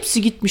 Bak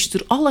hepsi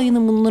gitmiştir.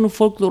 Alayının bunların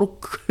folklor, o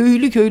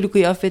köylü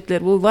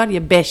kıyafetler. Bu var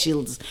ya 5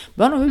 yıldız.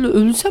 Ben öyle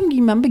ölsem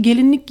giymem.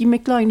 Gelinlik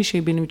giymekle aynı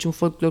şey benim için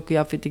folklor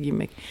kıyafeti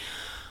giymek.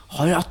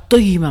 Hayatta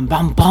giymem.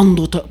 Ben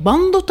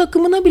bando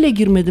takımına bile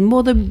girmedim. Bu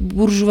o da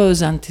burjuva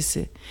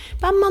özentisi.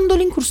 Ben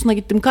mandolin kursuna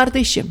gittim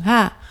kardeşim.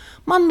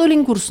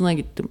 Mandolin kursuna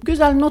gittim.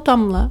 Güzel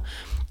notamla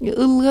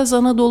Ilgaz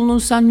Anadolu'nun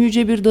sen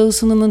yüce bir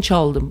dağısının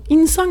çaldım.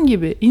 İnsan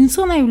gibi,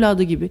 insan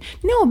evladı gibi.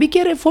 Ne o, bir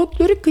kere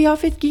folklorik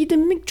kıyafet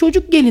giydim mi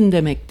çocuk gelin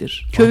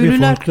demektir.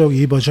 Köylüler... Abi folklor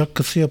iyi bacak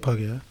kısı yapar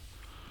ya.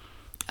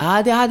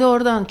 Hadi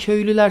oradan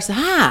köylülerse.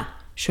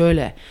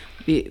 Şöyle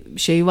bir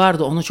şey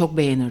vardı, onu çok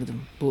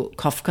beğenirdim. Bu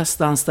Kafkas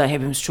dansta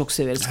hepimiz çok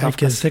severiz.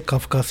 Herkes de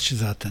Kafkasçı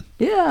zaten.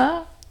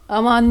 Ya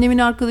ama annemin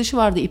arkadaşı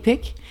vardı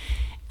İpek.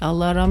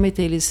 Allah rahmet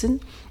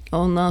eylesin.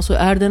 Ondan sonra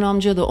Erden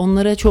amca da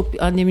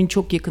annemin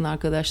çok yakın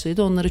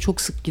arkadaşlarıydı. Onlara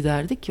çok sık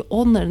giderdik.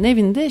 Onların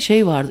evinde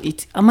şey vardı.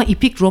 Ama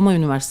İpek Roma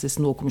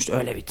Üniversitesi'nde okumuştu,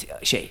 öyle bir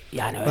şey.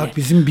 Yani öyle. Bak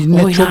bizim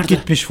Binnet çok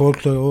gitmiş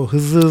folklor. O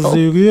hızlı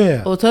yürüyor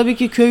ya. O tabii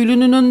ki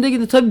köylünün önünde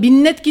gidiyor. Tabii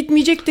Binnet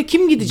gitmeyecek de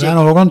kim gidecek? Ben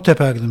horon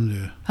teperdim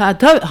diyor.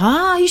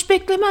 Hiç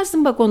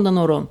beklemezdim bak ondan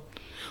horon.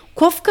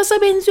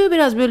 Kafkas'a benziyor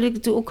biraz,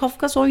 böyle o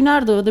Kafkas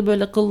oynardı, o da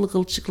böyle kıllı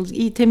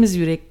iyi, temiz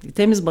yürekli,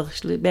 temiz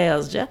bakışlı,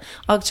 beyazca,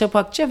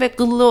 akça ve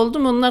kıllı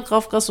oldum, onlar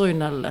Kafkas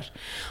oynarlar.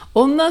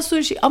 Ondan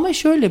sonra ama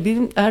şöyle,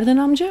 benim Erden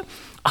amca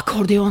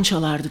akordeon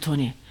çalardı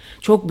Toni.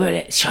 Çok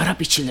böyle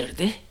şarap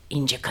içilirdi.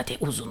 İnce kadeh,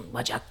 uzun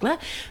bacakla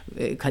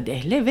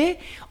kadehle ve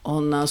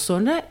ondan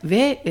sonra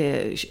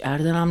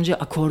Erden amca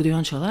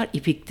akordeon çalar,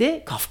 İpek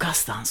de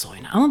Kafkas dansı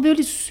oynar. Ama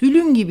böyle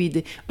sülün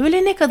gibiydi.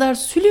 Ölene kadar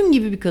sülün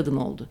gibi bir kadın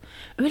oldu.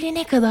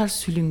 Ölene kadar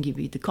sülün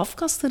gibiydi.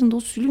 Kafkasların da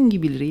o sülün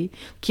gibileri.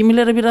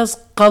 Kimileri biraz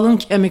kalın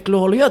kemikli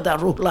oluyor da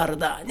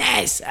ruhları da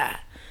neyse.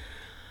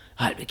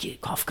 Halbuki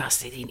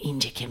Kafkas dediğin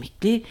ince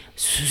kemikli,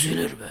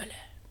 süzülür böyle.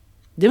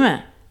 Değil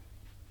mi?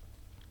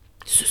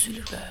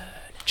 Süzülür böyle.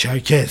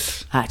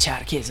 Çerkez.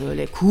 Çerkez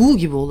öyle kuğu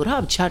gibi olur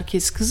abi.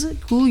 Çerkez kızı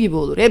kuğu gibi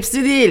olur.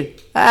 Hepsi değil.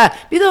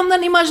 Bir de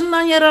onların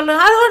imajından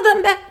yararlanır.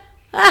 Oradan be.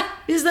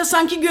 Biz de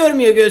sanki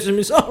görmüyor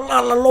gözümüz. Allah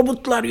Allah,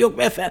 lobutlar yok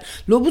be efendim.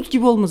 Lobut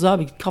gibi olmaz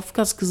abi.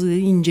 Kafkas kızı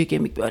ince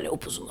kemik böyle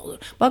upuzun olur.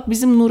 Bak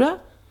bizim Nura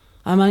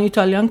hemen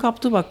İtalyan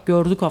kaptı, bak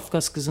gördü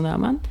Kafkas kızını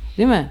hemen.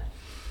 Değil mi?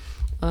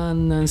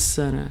 Ondan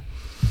sonra.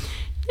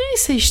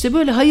 Neyse işte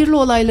böyle hayırlı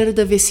olayları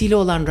da vesile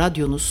olan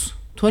radyonuz.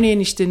 Toni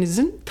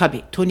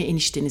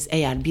enişteniz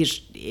eğer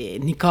bir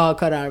nikaha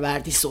karar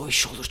verdiyse o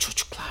iş olur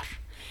çocuklar.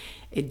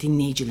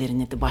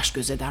 Dinleyicilerine de baş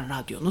göz eden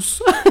radyonuz.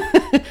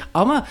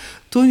 Ama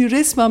Toni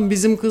resmen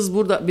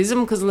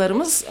bizim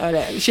kızlarımız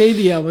öyle şey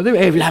diye ama değil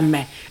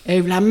mi?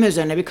 Evlenme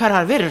üzerine bir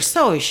karar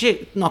verirse o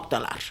işi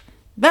noktalar.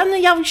 Ben de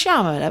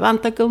yavşağım öyle. Ben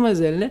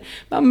takılmaz eline.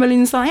 Ben böyle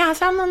insan, ya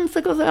sen bana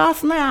takılsın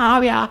aslında ya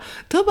abi ya.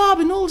 Tabii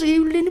abi, ne olacak,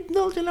 evlenip ne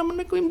olacak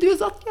amına koyayım diyor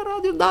zaten ya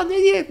radyo, daha ne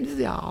diyeyim biz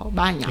ya.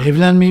 Ben ya.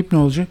 Evlenmeyip ne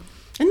olacak?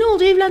 Ne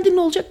oldu, evlendin ne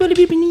olacak? Böyle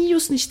birbirini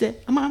yiyorsun işte.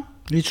 Aman.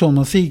 Hiç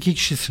olmazsa 2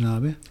 kişisin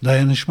abi.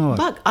 Dayanışma var.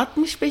 Bak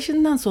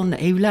 65'inden sonra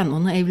evlen,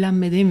 ona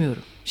evlenme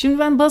demiyorum. Şimdi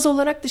ben baz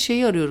olarak da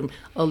şeyi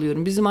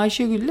alıyorum. Bizim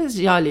Ayşegül'le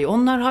Jale'yi.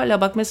 Onlar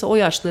hala bak mesela o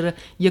yaşlara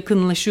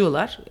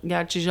yakınlaşıyorlar.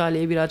 Gerçi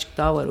Jale'ye birazcık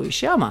daha var o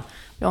işi ama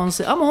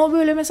o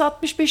böyle mesela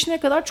 65'ine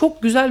kadar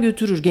çok güzel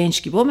götürür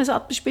genç gibi. O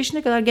mesela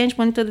 65'ine kadar genç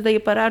manitada da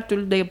yapar, her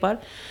türlü de yapar.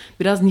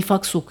 Biraz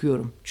nifak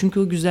sokuyorum. Çünkü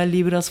o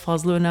güzelliği biraz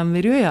fazla önem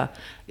veriyor ya.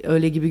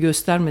 Öyle gibi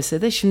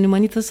göstermese de. Şimdi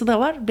manitası da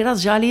var.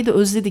 Biraz Jale'yi de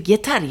özledik.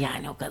 Yeter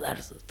yani o kadar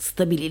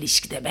stabil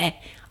ilişkide be.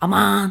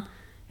 Aman.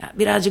 Ya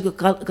birazcık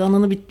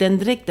kanını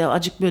bitlendirek de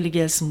acık böyle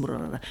gelsin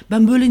buralara.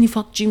 Ben böyle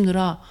nifakçıyımdır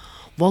ha.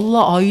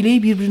 Vallahi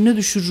aileyi birbirine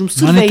düşürürüm.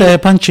 Manita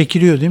yapan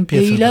çekiliyor değil mi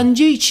piyasada?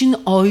 Eğlence için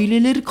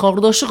aileleri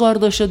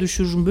kardeşe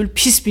düşürürüm. Böyle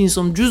pis bir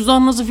insanım.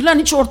 Cüzdanınızı falan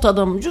hiç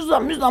ortada mı?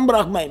 Cüzdan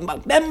bırakmayın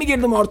bak. Ben mi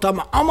girdim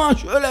ortama? Aman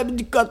şöyle bir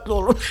dikkatli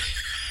olun.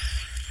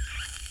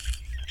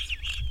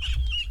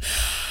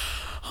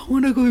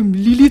 Amına koyayım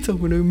Lilith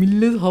amına koyayım.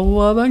 Millet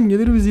Havva'dan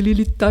gelir, biz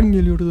Lilith'ten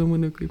geliyoruz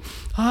amına koyayım.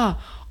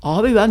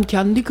 Abi ben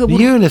kendi kabuğum...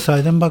 Niye öyle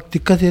saydın? Bak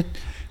dikkat et.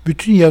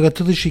 Bütün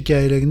yaratılış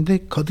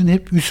hikayelerinde kadın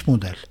hep üst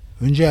model.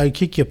 Önce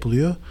erkek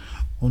yapılıyor.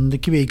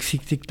 Ondaki bir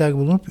eksiklikler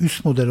bulunup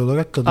üst model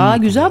olarak kadın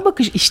yapılıyor. Güzel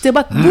bakış. İşte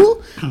bak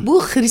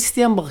bu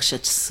Hristiyan bakış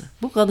açısı.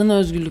 Bu kadına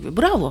özgürlük.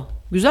 Bravo.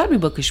 Güzel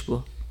bir bakış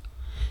bu.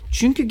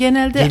 Çünkü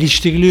genelde...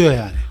 Geliştiriliyor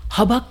yani.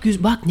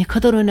 Bak ne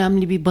kadar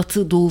önemli bir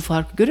batı doğu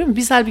farkı görüyor musun?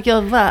 Biz halbuki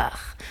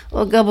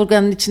o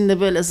kaburganın içinde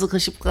böyle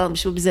sıkışıp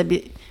kalmış, o bize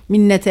bir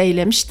minnet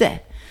eylemiş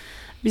de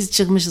biz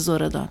çıkmışız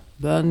oradan.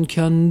 Ben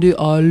kendi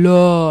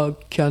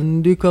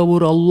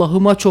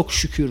Allah'ıma çok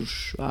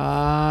şükür.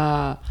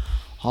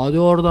 Hadi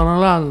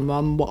oradan lan,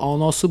 ben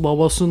anası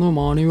babasını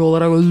manevi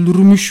olarak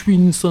öldürmüş bir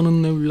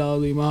insanın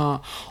evladıyım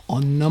ha.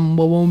 Annem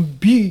babam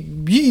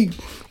bir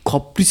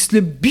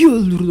kaprisle bir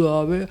öldürdü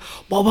abi.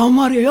 Babam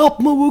var ya,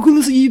 yapma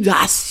bakınızı yiyeyim.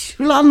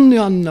 Lan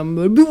diyor annem,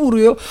 böyle bir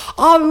vuruyor.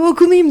 Abi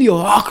bakınayım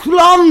diyor.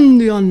 Lan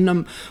diyor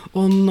annem.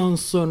 Ondan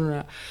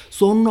sonra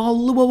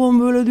Allı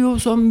babam böyle diyor,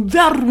 sen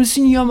ver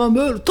misin yemem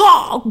böyle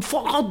tak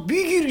fakat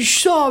bir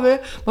girişti abi.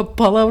 Bak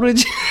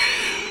palavracı.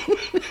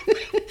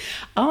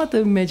 Ama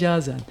tabii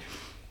mecazen.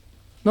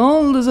 Ne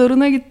oldu,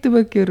 zoruna gitti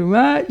bakıyorum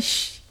ha.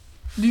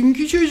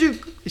 Dünkü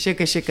çocuk.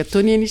 Şaka.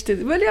 Toni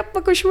enişte böyle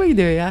yapmak hoşuma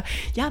gidiyor ya.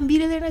 Yani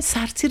birilerine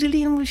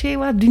sertiriliğin bu şey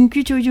var.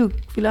 Dünkü çocuk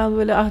falan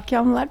böyle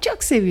ahkamlar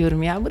çok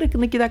seviyorum ya.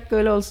 Bırakın 2 dakika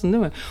öyle olsun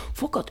değil mi?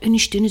 Fakat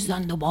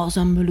eniştenizden de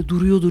bazen böyle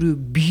duruyor.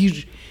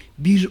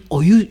 Bir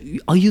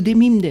ayı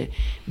demeyeyim de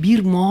bir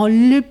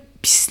mahalle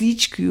pisliği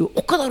çıkıyor.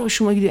 O kadar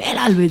hoşuma gidiyor.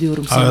 Helal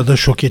ediyorum sana. Arada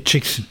şok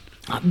edeceksin.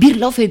 Bir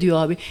laf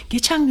ediyor abi.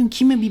 Geçen gün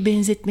kime bir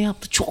benzetme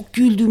yaptı. Çok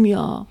güldüm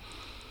ya.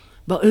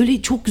 Bak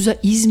öyle çok güzel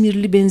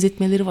İzmirli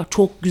benzetmeleri var.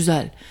 Çok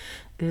güzel.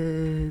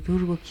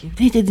 Dur bakayım.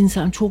 Ne dedin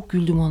sen? Çok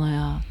güldüm ona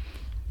ya.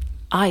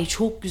 Ay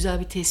çok güzel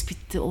bir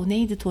tespitti. O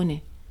neydi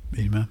Toni?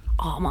 Bilmem.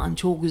 Aman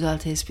çok güzel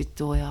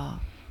tespitti o ya.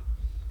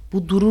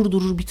 Bu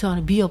durur bir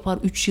tane bir yapar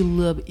 3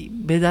 yıllığa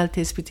bedel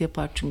tespit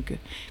yapar çünkü.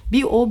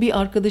 Bir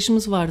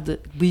arkadaşımız vardı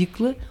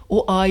bıyıklı.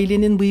 O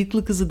ailenin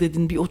bıyıklı kızı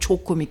dedin. O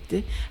çok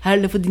komikti.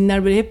 Her lafı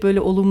dinler böyle, hep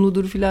böyle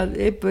olumludur filan.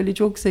 Hep böyle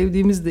çok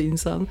sevdiğimiz de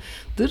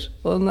insandır.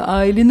 Ona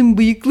ailenin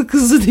bıyıklı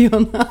kızı diyor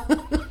ona.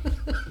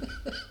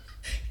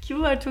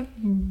 Kim var çok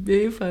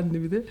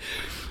beyefendi bir de.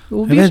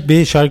 Evet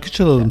bir şarkı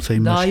çalalım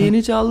Sayın Daha Başkan.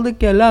 yeni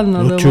çaldık ya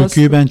lan. O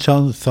türküyü ben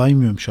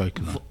saymıyorum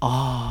şarkıdan.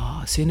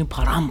 Seni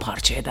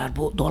paramparça eder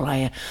bu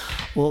dolayı.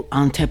 O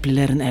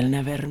Anteplilerin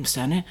eline veririm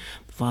seni.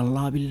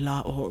 Vallahi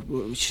billahi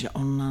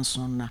ondan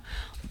sonra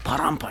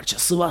paramparça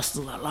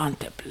Sivaslılarla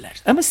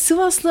Antepliler. Ama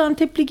Sivaslı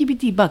Antepli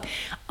gibi değil. Bak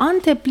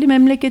Antepli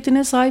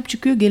memleketine sahip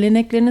çıkıyor,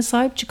 geleneklerine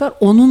sahip çıkar.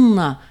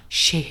 Onunla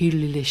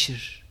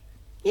şehirlileşir.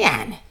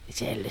 Yani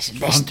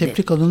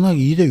Antepli kadınlar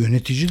iyi de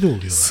yönetici de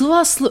oluyorlar.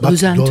 Sivaslı bak,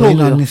 özenti Dolayın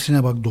oluyor.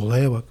 Annesine bak,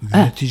 Dola'ya bak.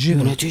 Yönetici.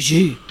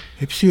 Yönetici.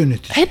 Hepsi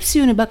yönetici. Hepsi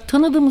yönetici. Bak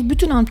tanıdığımız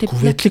bütün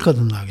Antepliler. Kuvvetli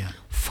kadınlar yani.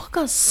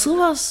 Fakat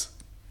Sivas.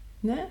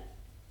 Ne?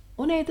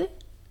 O neydi?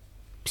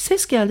 Bir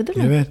ses geldi değil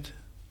mi? Evet.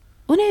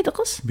 O neydi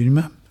kız?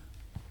 Bilmem.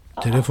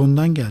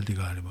 Telefondan geldi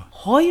galiba.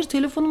 Hayır,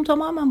 telefonum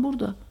tamamen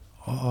burada.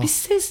 Bir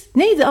ses.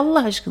 Neydi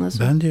Allah aşkına?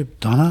 Ben de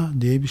Dana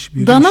diye bir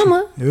şey. Dana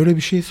mı? Öyle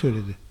bir şey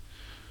söyledi.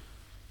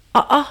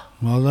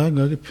 Vallahi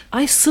garip.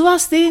 Ay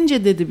Sivas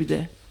deyince dedi bir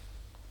de.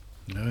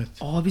 Evet.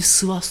 Abi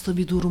Sivas'ta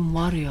bir durum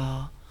var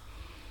ya.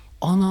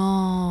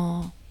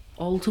 Ana.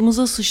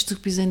 Altımıza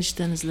sıçtık biz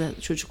eniştenizle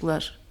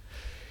çocuklar.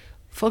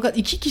 Fakat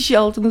 2 kişi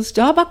altına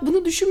sıçtı. Bak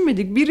bunu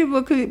düşünmedik.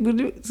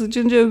 Biri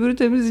sıçınca öbürü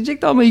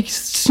temizleyecekti ama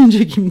ikisi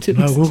sıçınca kim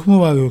temizleyecek? Ruh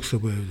mu var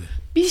yoksa bu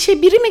evde?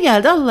 Biri mi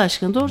geldi Allah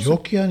aşkına? Doğru.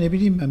 Yok ya, ne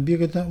bileyim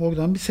ben.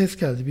 Oradan bir ses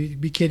geldi.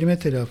 Bir kelime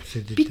telaffuz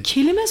edildi. Bir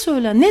kelime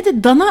söyle. Ne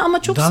de Dana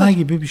ama çok Dana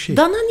gibi bir şey.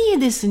 Dana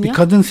niye desin bir ya? Bir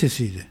kadın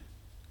sesiydi.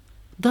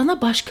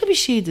 Dana başka bir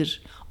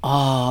şeydir.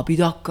 Bir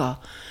dakika.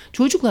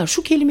 Çocuklar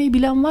şu kelimeyi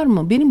bilen var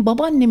mı? Benim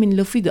babaannemin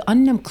lafıydı.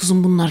 Annem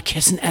kızım bunlar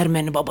kesin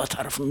Ermeni baba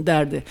tarafını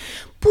derdi.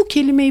 Bu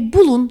kelimeyi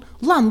bulun.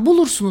 Lan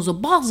bulursunuz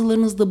o.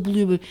 Bazılarınız da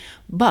buluyor.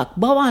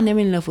 Bak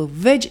babaannemin lafı.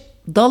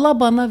 Dala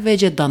bana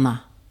vece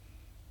dana.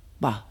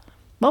 Bak.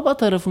 Baba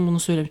tarafım bunu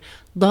söylemiş.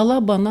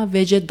 Dala bana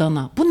vece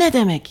dana. Bu ne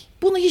demek?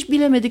 Bunu hiç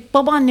bilemedik.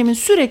 Babaannemin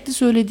sürekli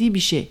söylediği bir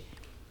şey.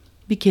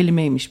 Bir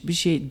kelimeymiş, bir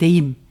şey,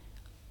 deyim.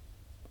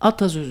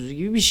 Atasözü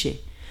gibi bir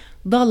şey.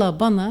 Dala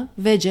bana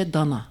vece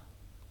dana.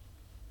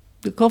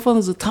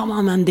 Kafanızı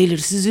tamamen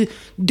sizi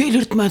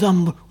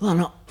delirtmeden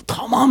bana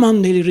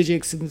tamamen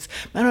delireceksiniz.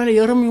 Ben öyle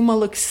yarım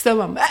yumalak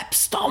istemem.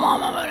 Hepsi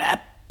tamamen öyle hep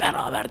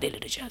beraber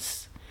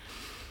delireceğiz.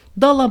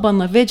 Dala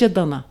bana vece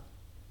dana.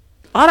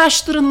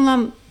 Araştırın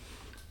lan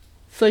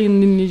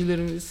sayın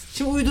dinleyicilerimiz.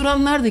 Şimdi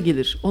uyduranlar da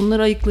gelir.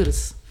 Onları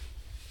ayıklarız.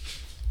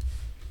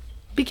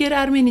 Bir kere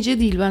Ermenice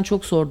değil. Ben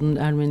çok sordum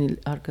Ermeni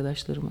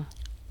arkadaşlarıma.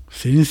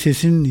 Senin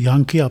sesin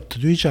yankı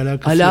yaptı diyor. Hiç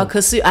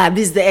alakası yok.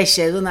 Biz de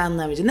eşeğden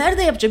anlamayacağız.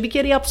 Nerede yapacak? Bir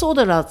kere yapsa o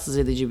da rahatsız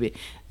edici bir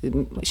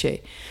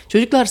şey.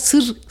 Çocuklar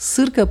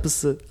sır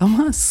kapısı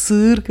ama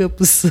sığır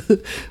kapısı.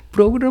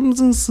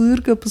 Programımızın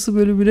sığır kapısı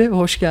bölümüne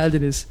hoş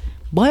geldiniz.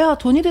 Bayağı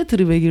Toni de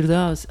tribe girdi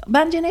ha.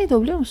 Bence neydi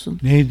o biliyor musun?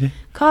 Neydi?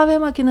 Kahve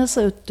makinesi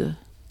öttü.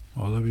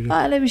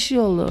 Olabilir. Öyle bir şey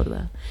oldu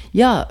orada.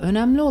 Ya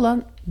önemli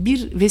olan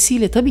bir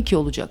vesile tabii ki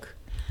olacak.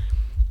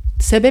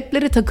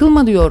 Sebeplere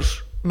takılma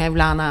diyor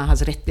Mevlana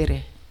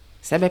Hazretleri.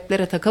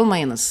 Sebeplere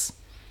takılmayınız.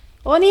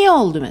 O niye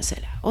oldu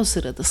mesela? O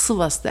sırada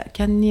Sivas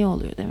derken niye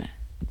oluyor değil mi?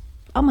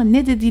 Ama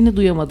ne dediğini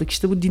duyamadık.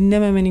 İşte bu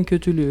dinlememenin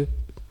kötülüğü.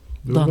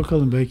 Dur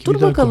bakalım belki Dur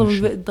bir daha bakalım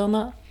konuşalım.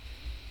 Dana.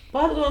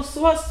 Pardon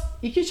Sivas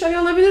 2 çay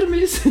alabilir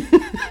miyiz?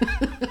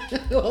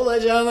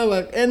 Olacağına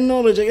bak. Ne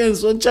olacak en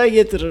son çay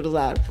getiririz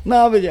abi. Ne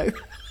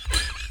yapacak?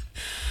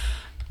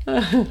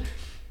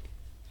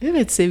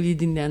 Evet sevgili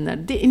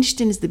dinleyenler. De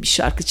enişteniz de bir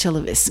şarkı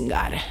çalıversin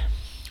gari.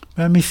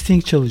 Ben bir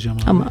Sting çalacağım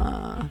abi.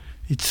 Ama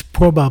It's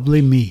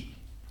probably me.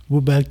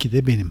 Bu belki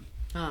de benim.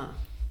 ha.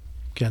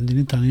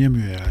 Kendini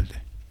tanıyamıyor herhalde.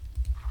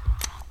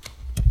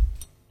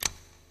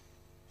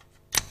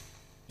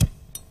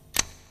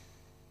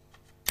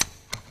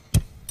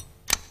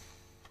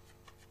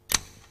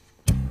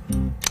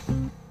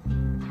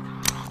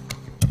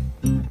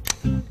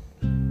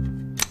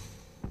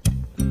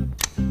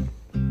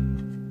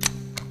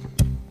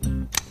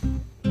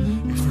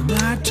 If the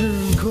night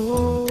turned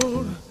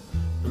cold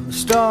and the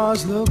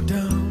stars looked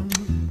down,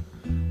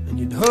 and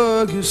you'd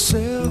hug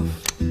yourself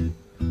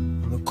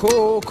on the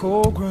cold,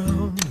 cold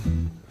ground,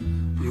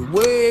 you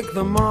wake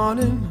the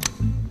morning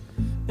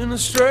in a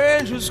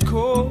stranger's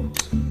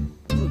coat,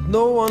 with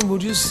no one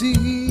would you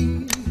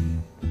see.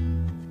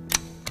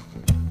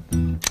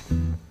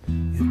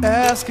 You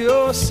ask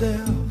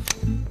yourself,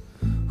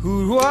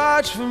 who'd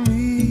watch for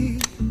me,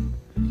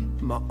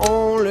 my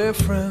only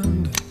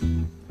friend?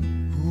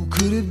 Who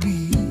could it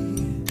be?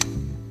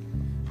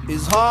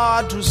 It's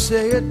hard to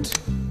say it,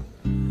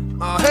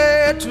 I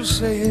hate to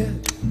say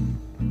it,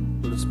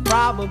 but it's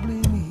probably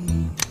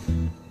me.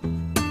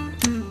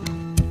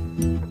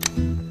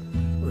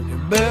 When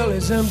your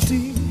belly's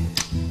empty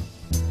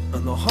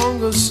and the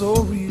hunger's so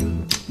real,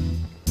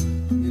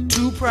 you're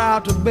too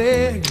proud to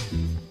beg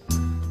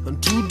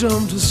and too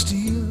dumb to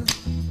steal.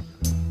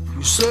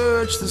 You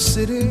search the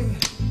city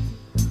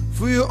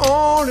for your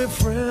only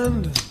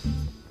friend,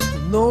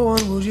 but no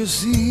one will you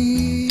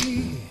see.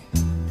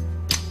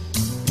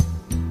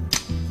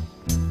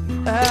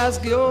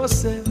 Ask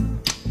yourself,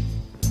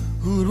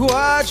 who'd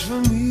watch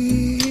for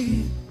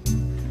me?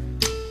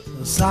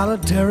 A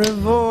solitary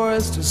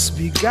voice to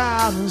speak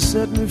out and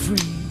set me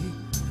free.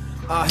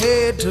 I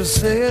hate to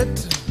say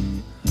it,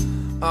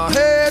 I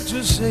hate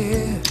to say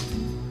it,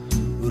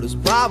 but it's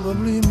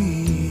probably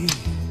me.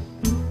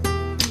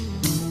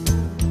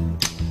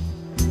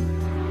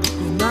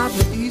 You're not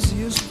the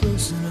easiest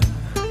person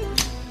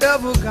I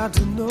ever got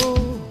to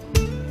know.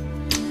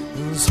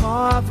 It's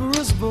hard for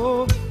us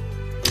both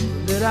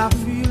that I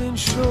feel and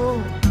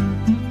show.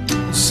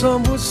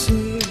 Some would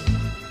say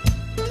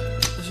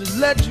I should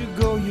let you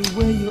go your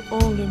way, you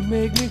only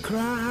make me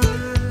cry.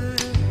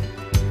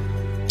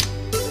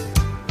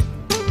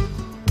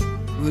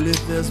 Well,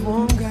 if there's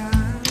one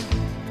guy,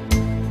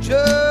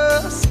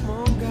 just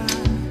one guy,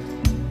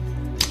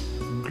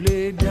 who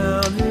laid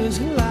down his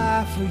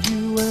life for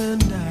you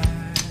and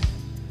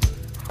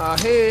I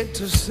hate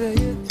to say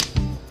it,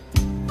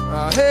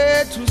 I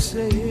hate to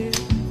say it,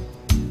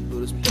 but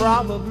it's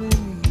probably me.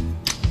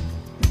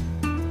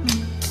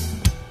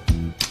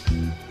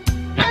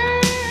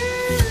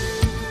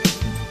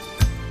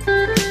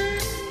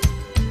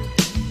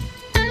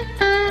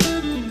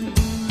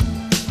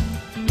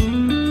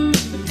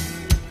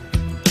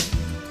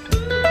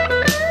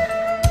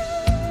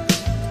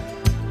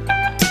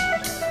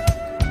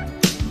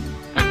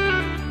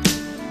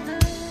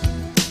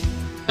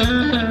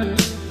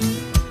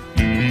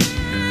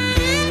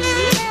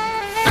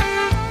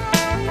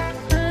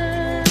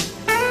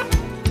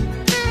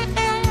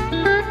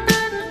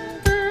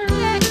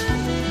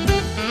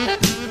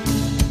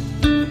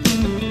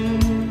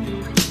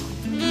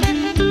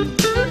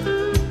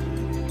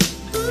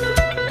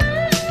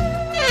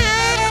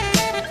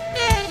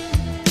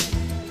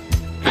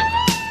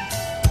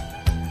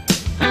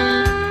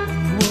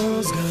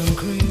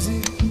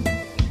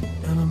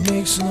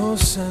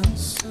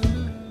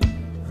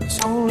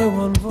 There's only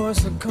one voice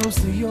that comes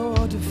to your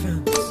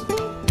defense.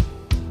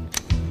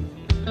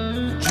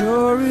 The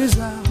jury's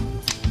out,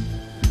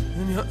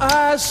 and your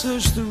eyes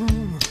search the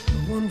room.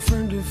 One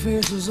friendly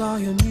face is all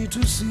you need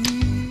to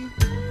see.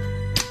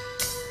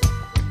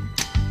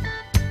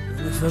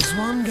 And if there's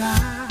one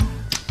guy,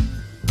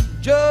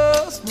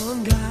 just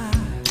one guy,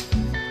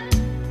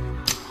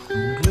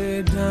 who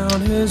laid down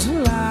his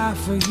life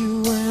for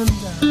you and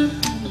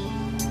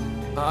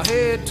I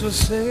hate to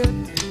say it,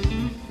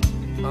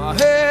 I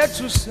hate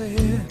to say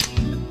it,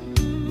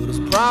 but it's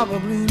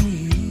probably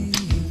me.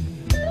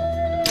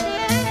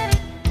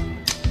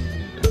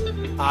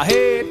 I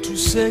hate to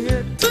say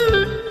it,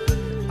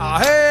 I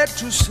hate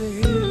to say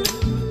it,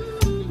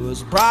 but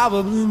it's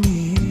probably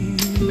me.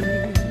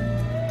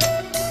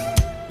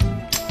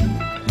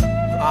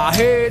 I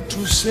hate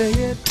to say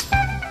it,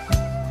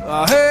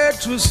 I hate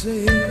to say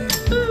it,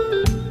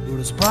 but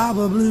it's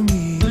probably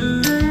me.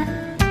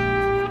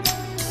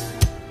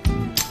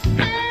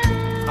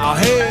 I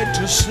hate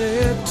to say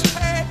it,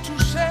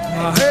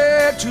 I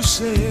hate to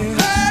say it,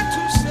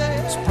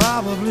 it's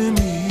probably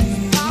me.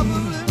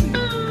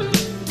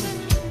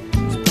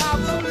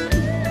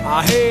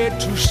 I hate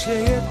to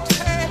say it,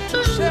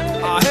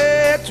 I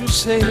hate to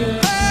say it,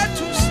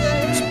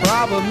 it's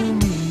probably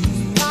me.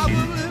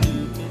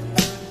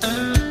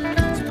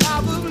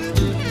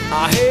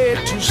 I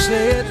hate to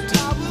say it,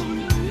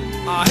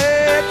 I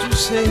hate to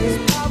say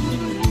it,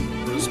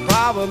 it's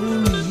probably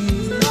me.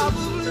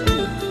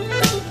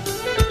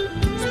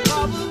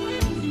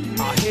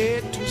 I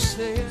hate to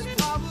say it,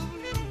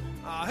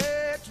 I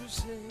hate to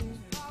say it,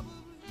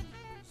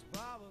 it's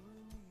probably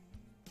me.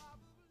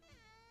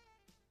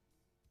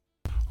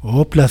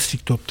 O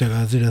plastik top,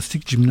 terazi,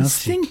 lastik,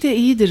 jimnastik. Sting de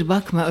iyidir,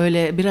 bakma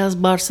öyle,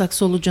 biraz bağırsak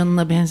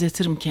solucanına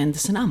benzetirim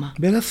kendisini ama.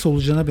 Biraz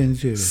solucana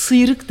benziyor. Evet.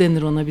 Sıyrık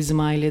denir ona bizim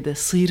ailede.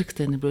 Sıyrık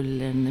denir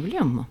böylelerine,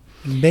 biliyor musun?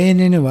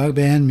 Beğeneni var,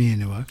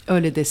 beğenmeyeni var.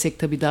 Öyle desek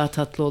tabii daha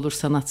tatlı olur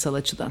sanatsal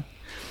açıdan.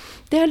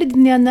 Değerli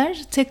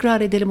dinleyenler,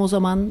 tekrar edelim o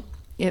zaman.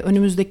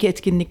 Önümüzdeki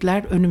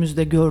etkinlikler,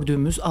 önümüzde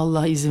gördüğümüz,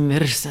 Allah izin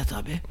verirse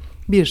tabii.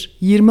 1.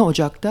 20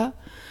 Ocak'ta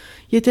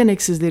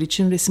Yeteneksizler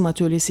için Resim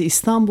Atölyesi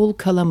İstanbul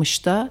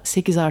Kalamış'ta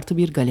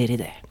 8+1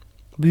 galeride.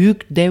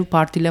 Büyük dev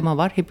partileme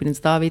var.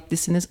 Hepiniz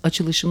davetlisiniz.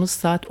 Açılışımız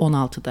saat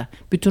 16'da.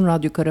 Bütün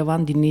Radyo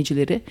Karavan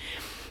dinleyicileri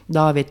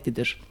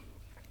davetlidir.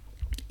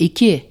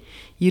 2.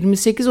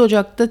 28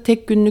 Ocak'ta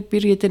tek günlük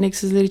bir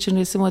Yeteneksizler için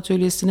Resim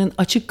Atölyesi'nin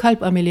açık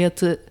kalp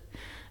ameliyatı,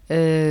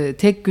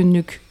 tek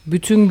günlük,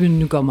 bütün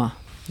günlük ama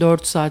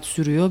 4 saat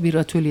sürüyor bir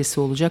atölyesi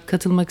olacak.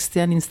 Katılmak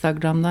isteyen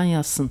Instagram'dan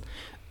yazsın.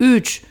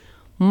 3.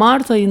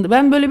 Mart ayında,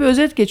 ben böyle bir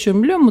özet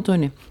geçiyorum biliyor musun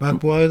Toni?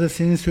 Bak bu arada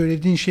senin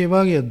söylediğin şey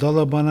var ya,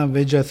 dala bana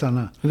vece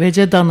sana.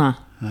 Vece dana.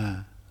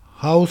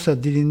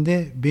 Hausa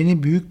dilinde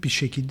beni büyük bir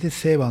şekilde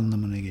sev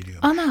anlamına geliyor.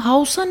 Ana,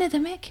 Hausa ne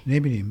demek?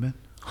 Ne bileyim ben.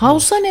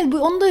 Hausa ne?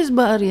 Onu da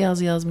bari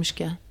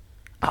yazmışken.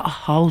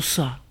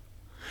 Hausa.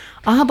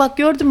 Aha bak,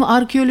 gördün mü,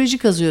 arkeoloji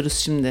kazıyoruz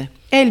şimdi.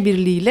 El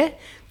birliğiyle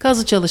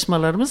kazı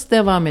çalışmalarımız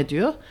devam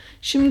ediyor.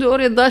 Şimdi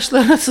oraya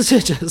taşlara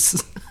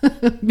sıçacağız.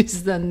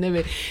 Bizden ne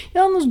be.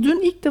 Yalnız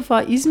dün ilk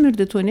defa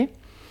İzmir'de Toni,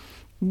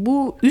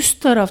 bu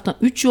üst taraftan,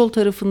 3 yol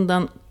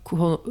tarafından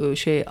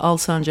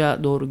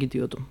Alsancak'a doğru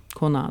gidiyordum.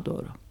 Konağa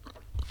doğru.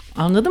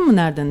 Anladın mı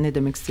nereden ne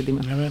demek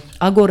istediğimi? Evet.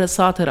 Agora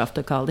sağ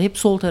tarafta kaldı. Hep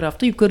sol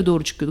tarafta yukarı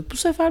doğru çıkıyorduk. Bu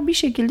sefer bir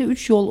şekilde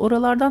 3 yol,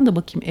 oralardan da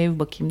bakayım, ev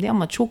bakayım diye,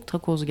 ama çok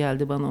takoz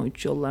geldi bana o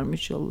 3 yollar.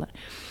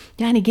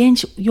 Yani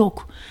genç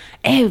yok.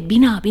 Ev,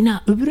 bina.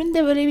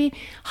 Öbüründe böyle bir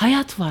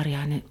hayat var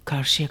yani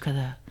karşıya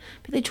kadar.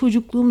 Bir de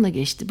çocukluğum da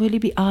geçti.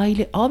 Böyle bir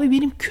aile. Abi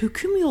benim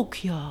köküm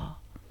yok ya.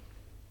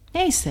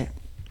 Neyse.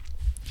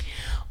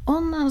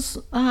 Ondan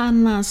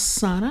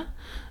sonra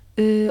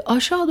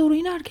aşağı doğru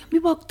inerken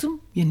bir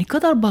baktım. Ya ne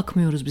kadar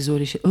bakmıyoruz biz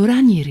öyle şey.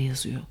 Öğren yeri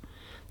yazıyor.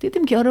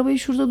 Dedim ki arabayı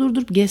şurada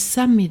durdurup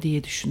gezsem mi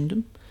diye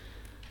düşündüm.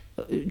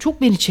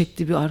 Çok beni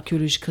çekti bir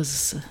arkeoloji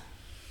kazısı.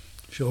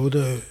 İşte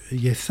orada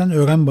gezsen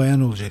öğren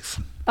bayan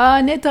olacaksın.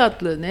 Ne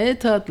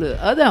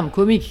tatlı. Adam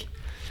komik.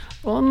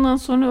 Ondan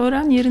sonra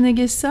öğren yerine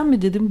geçsem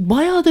mi dedim.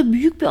 Bayağı da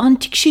büyük bir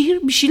antik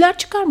şehir, bir şeyler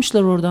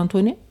çıkarmışlar oradan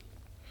Toni.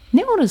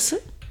 Ne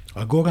orası?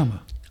 Agora mı?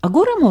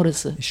 Agora mı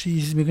orası? İşte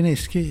İzmir'in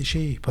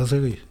eski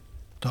pazarı.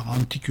 Daha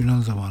antik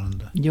Yunan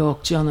zamanında.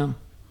 Yok canım.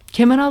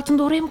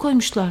 Kemeraltı'nda oraya mı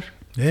koymuşlar?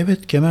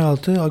 Evet,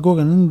 Kemeraltı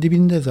Agora'nın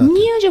dibinde zaten.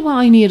 Niye acaba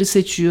aynı yeri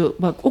seçiyor?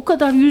 Bak o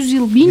kadar 100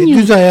 yıl, 1000 yıl.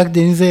 Düz ayak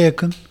denize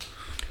yakın.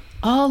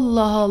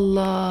 Allah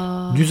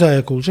Allah. Düz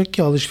ayak olacak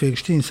ki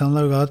alışverişte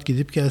insanlar rahat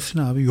gidip gelsin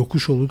abi.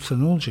 Yokuş olursa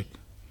ne olacak?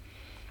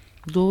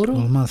 Doğru.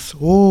 Olmaz.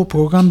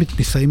 Program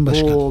bitmiş Sayın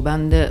Başkan.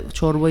 Ben de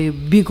çorbayı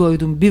bir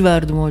koydum, bir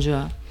verdim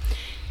ocağa.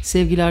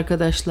 Sevgili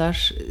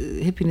arkadaşlar,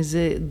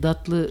 hepinize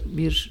tatlı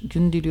bir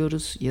gün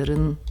diliyoruz.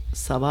 Yarın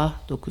sabah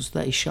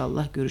 9'da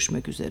inşallah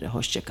görüşmek üzere.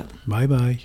 Hoşça kalın. Bye bye.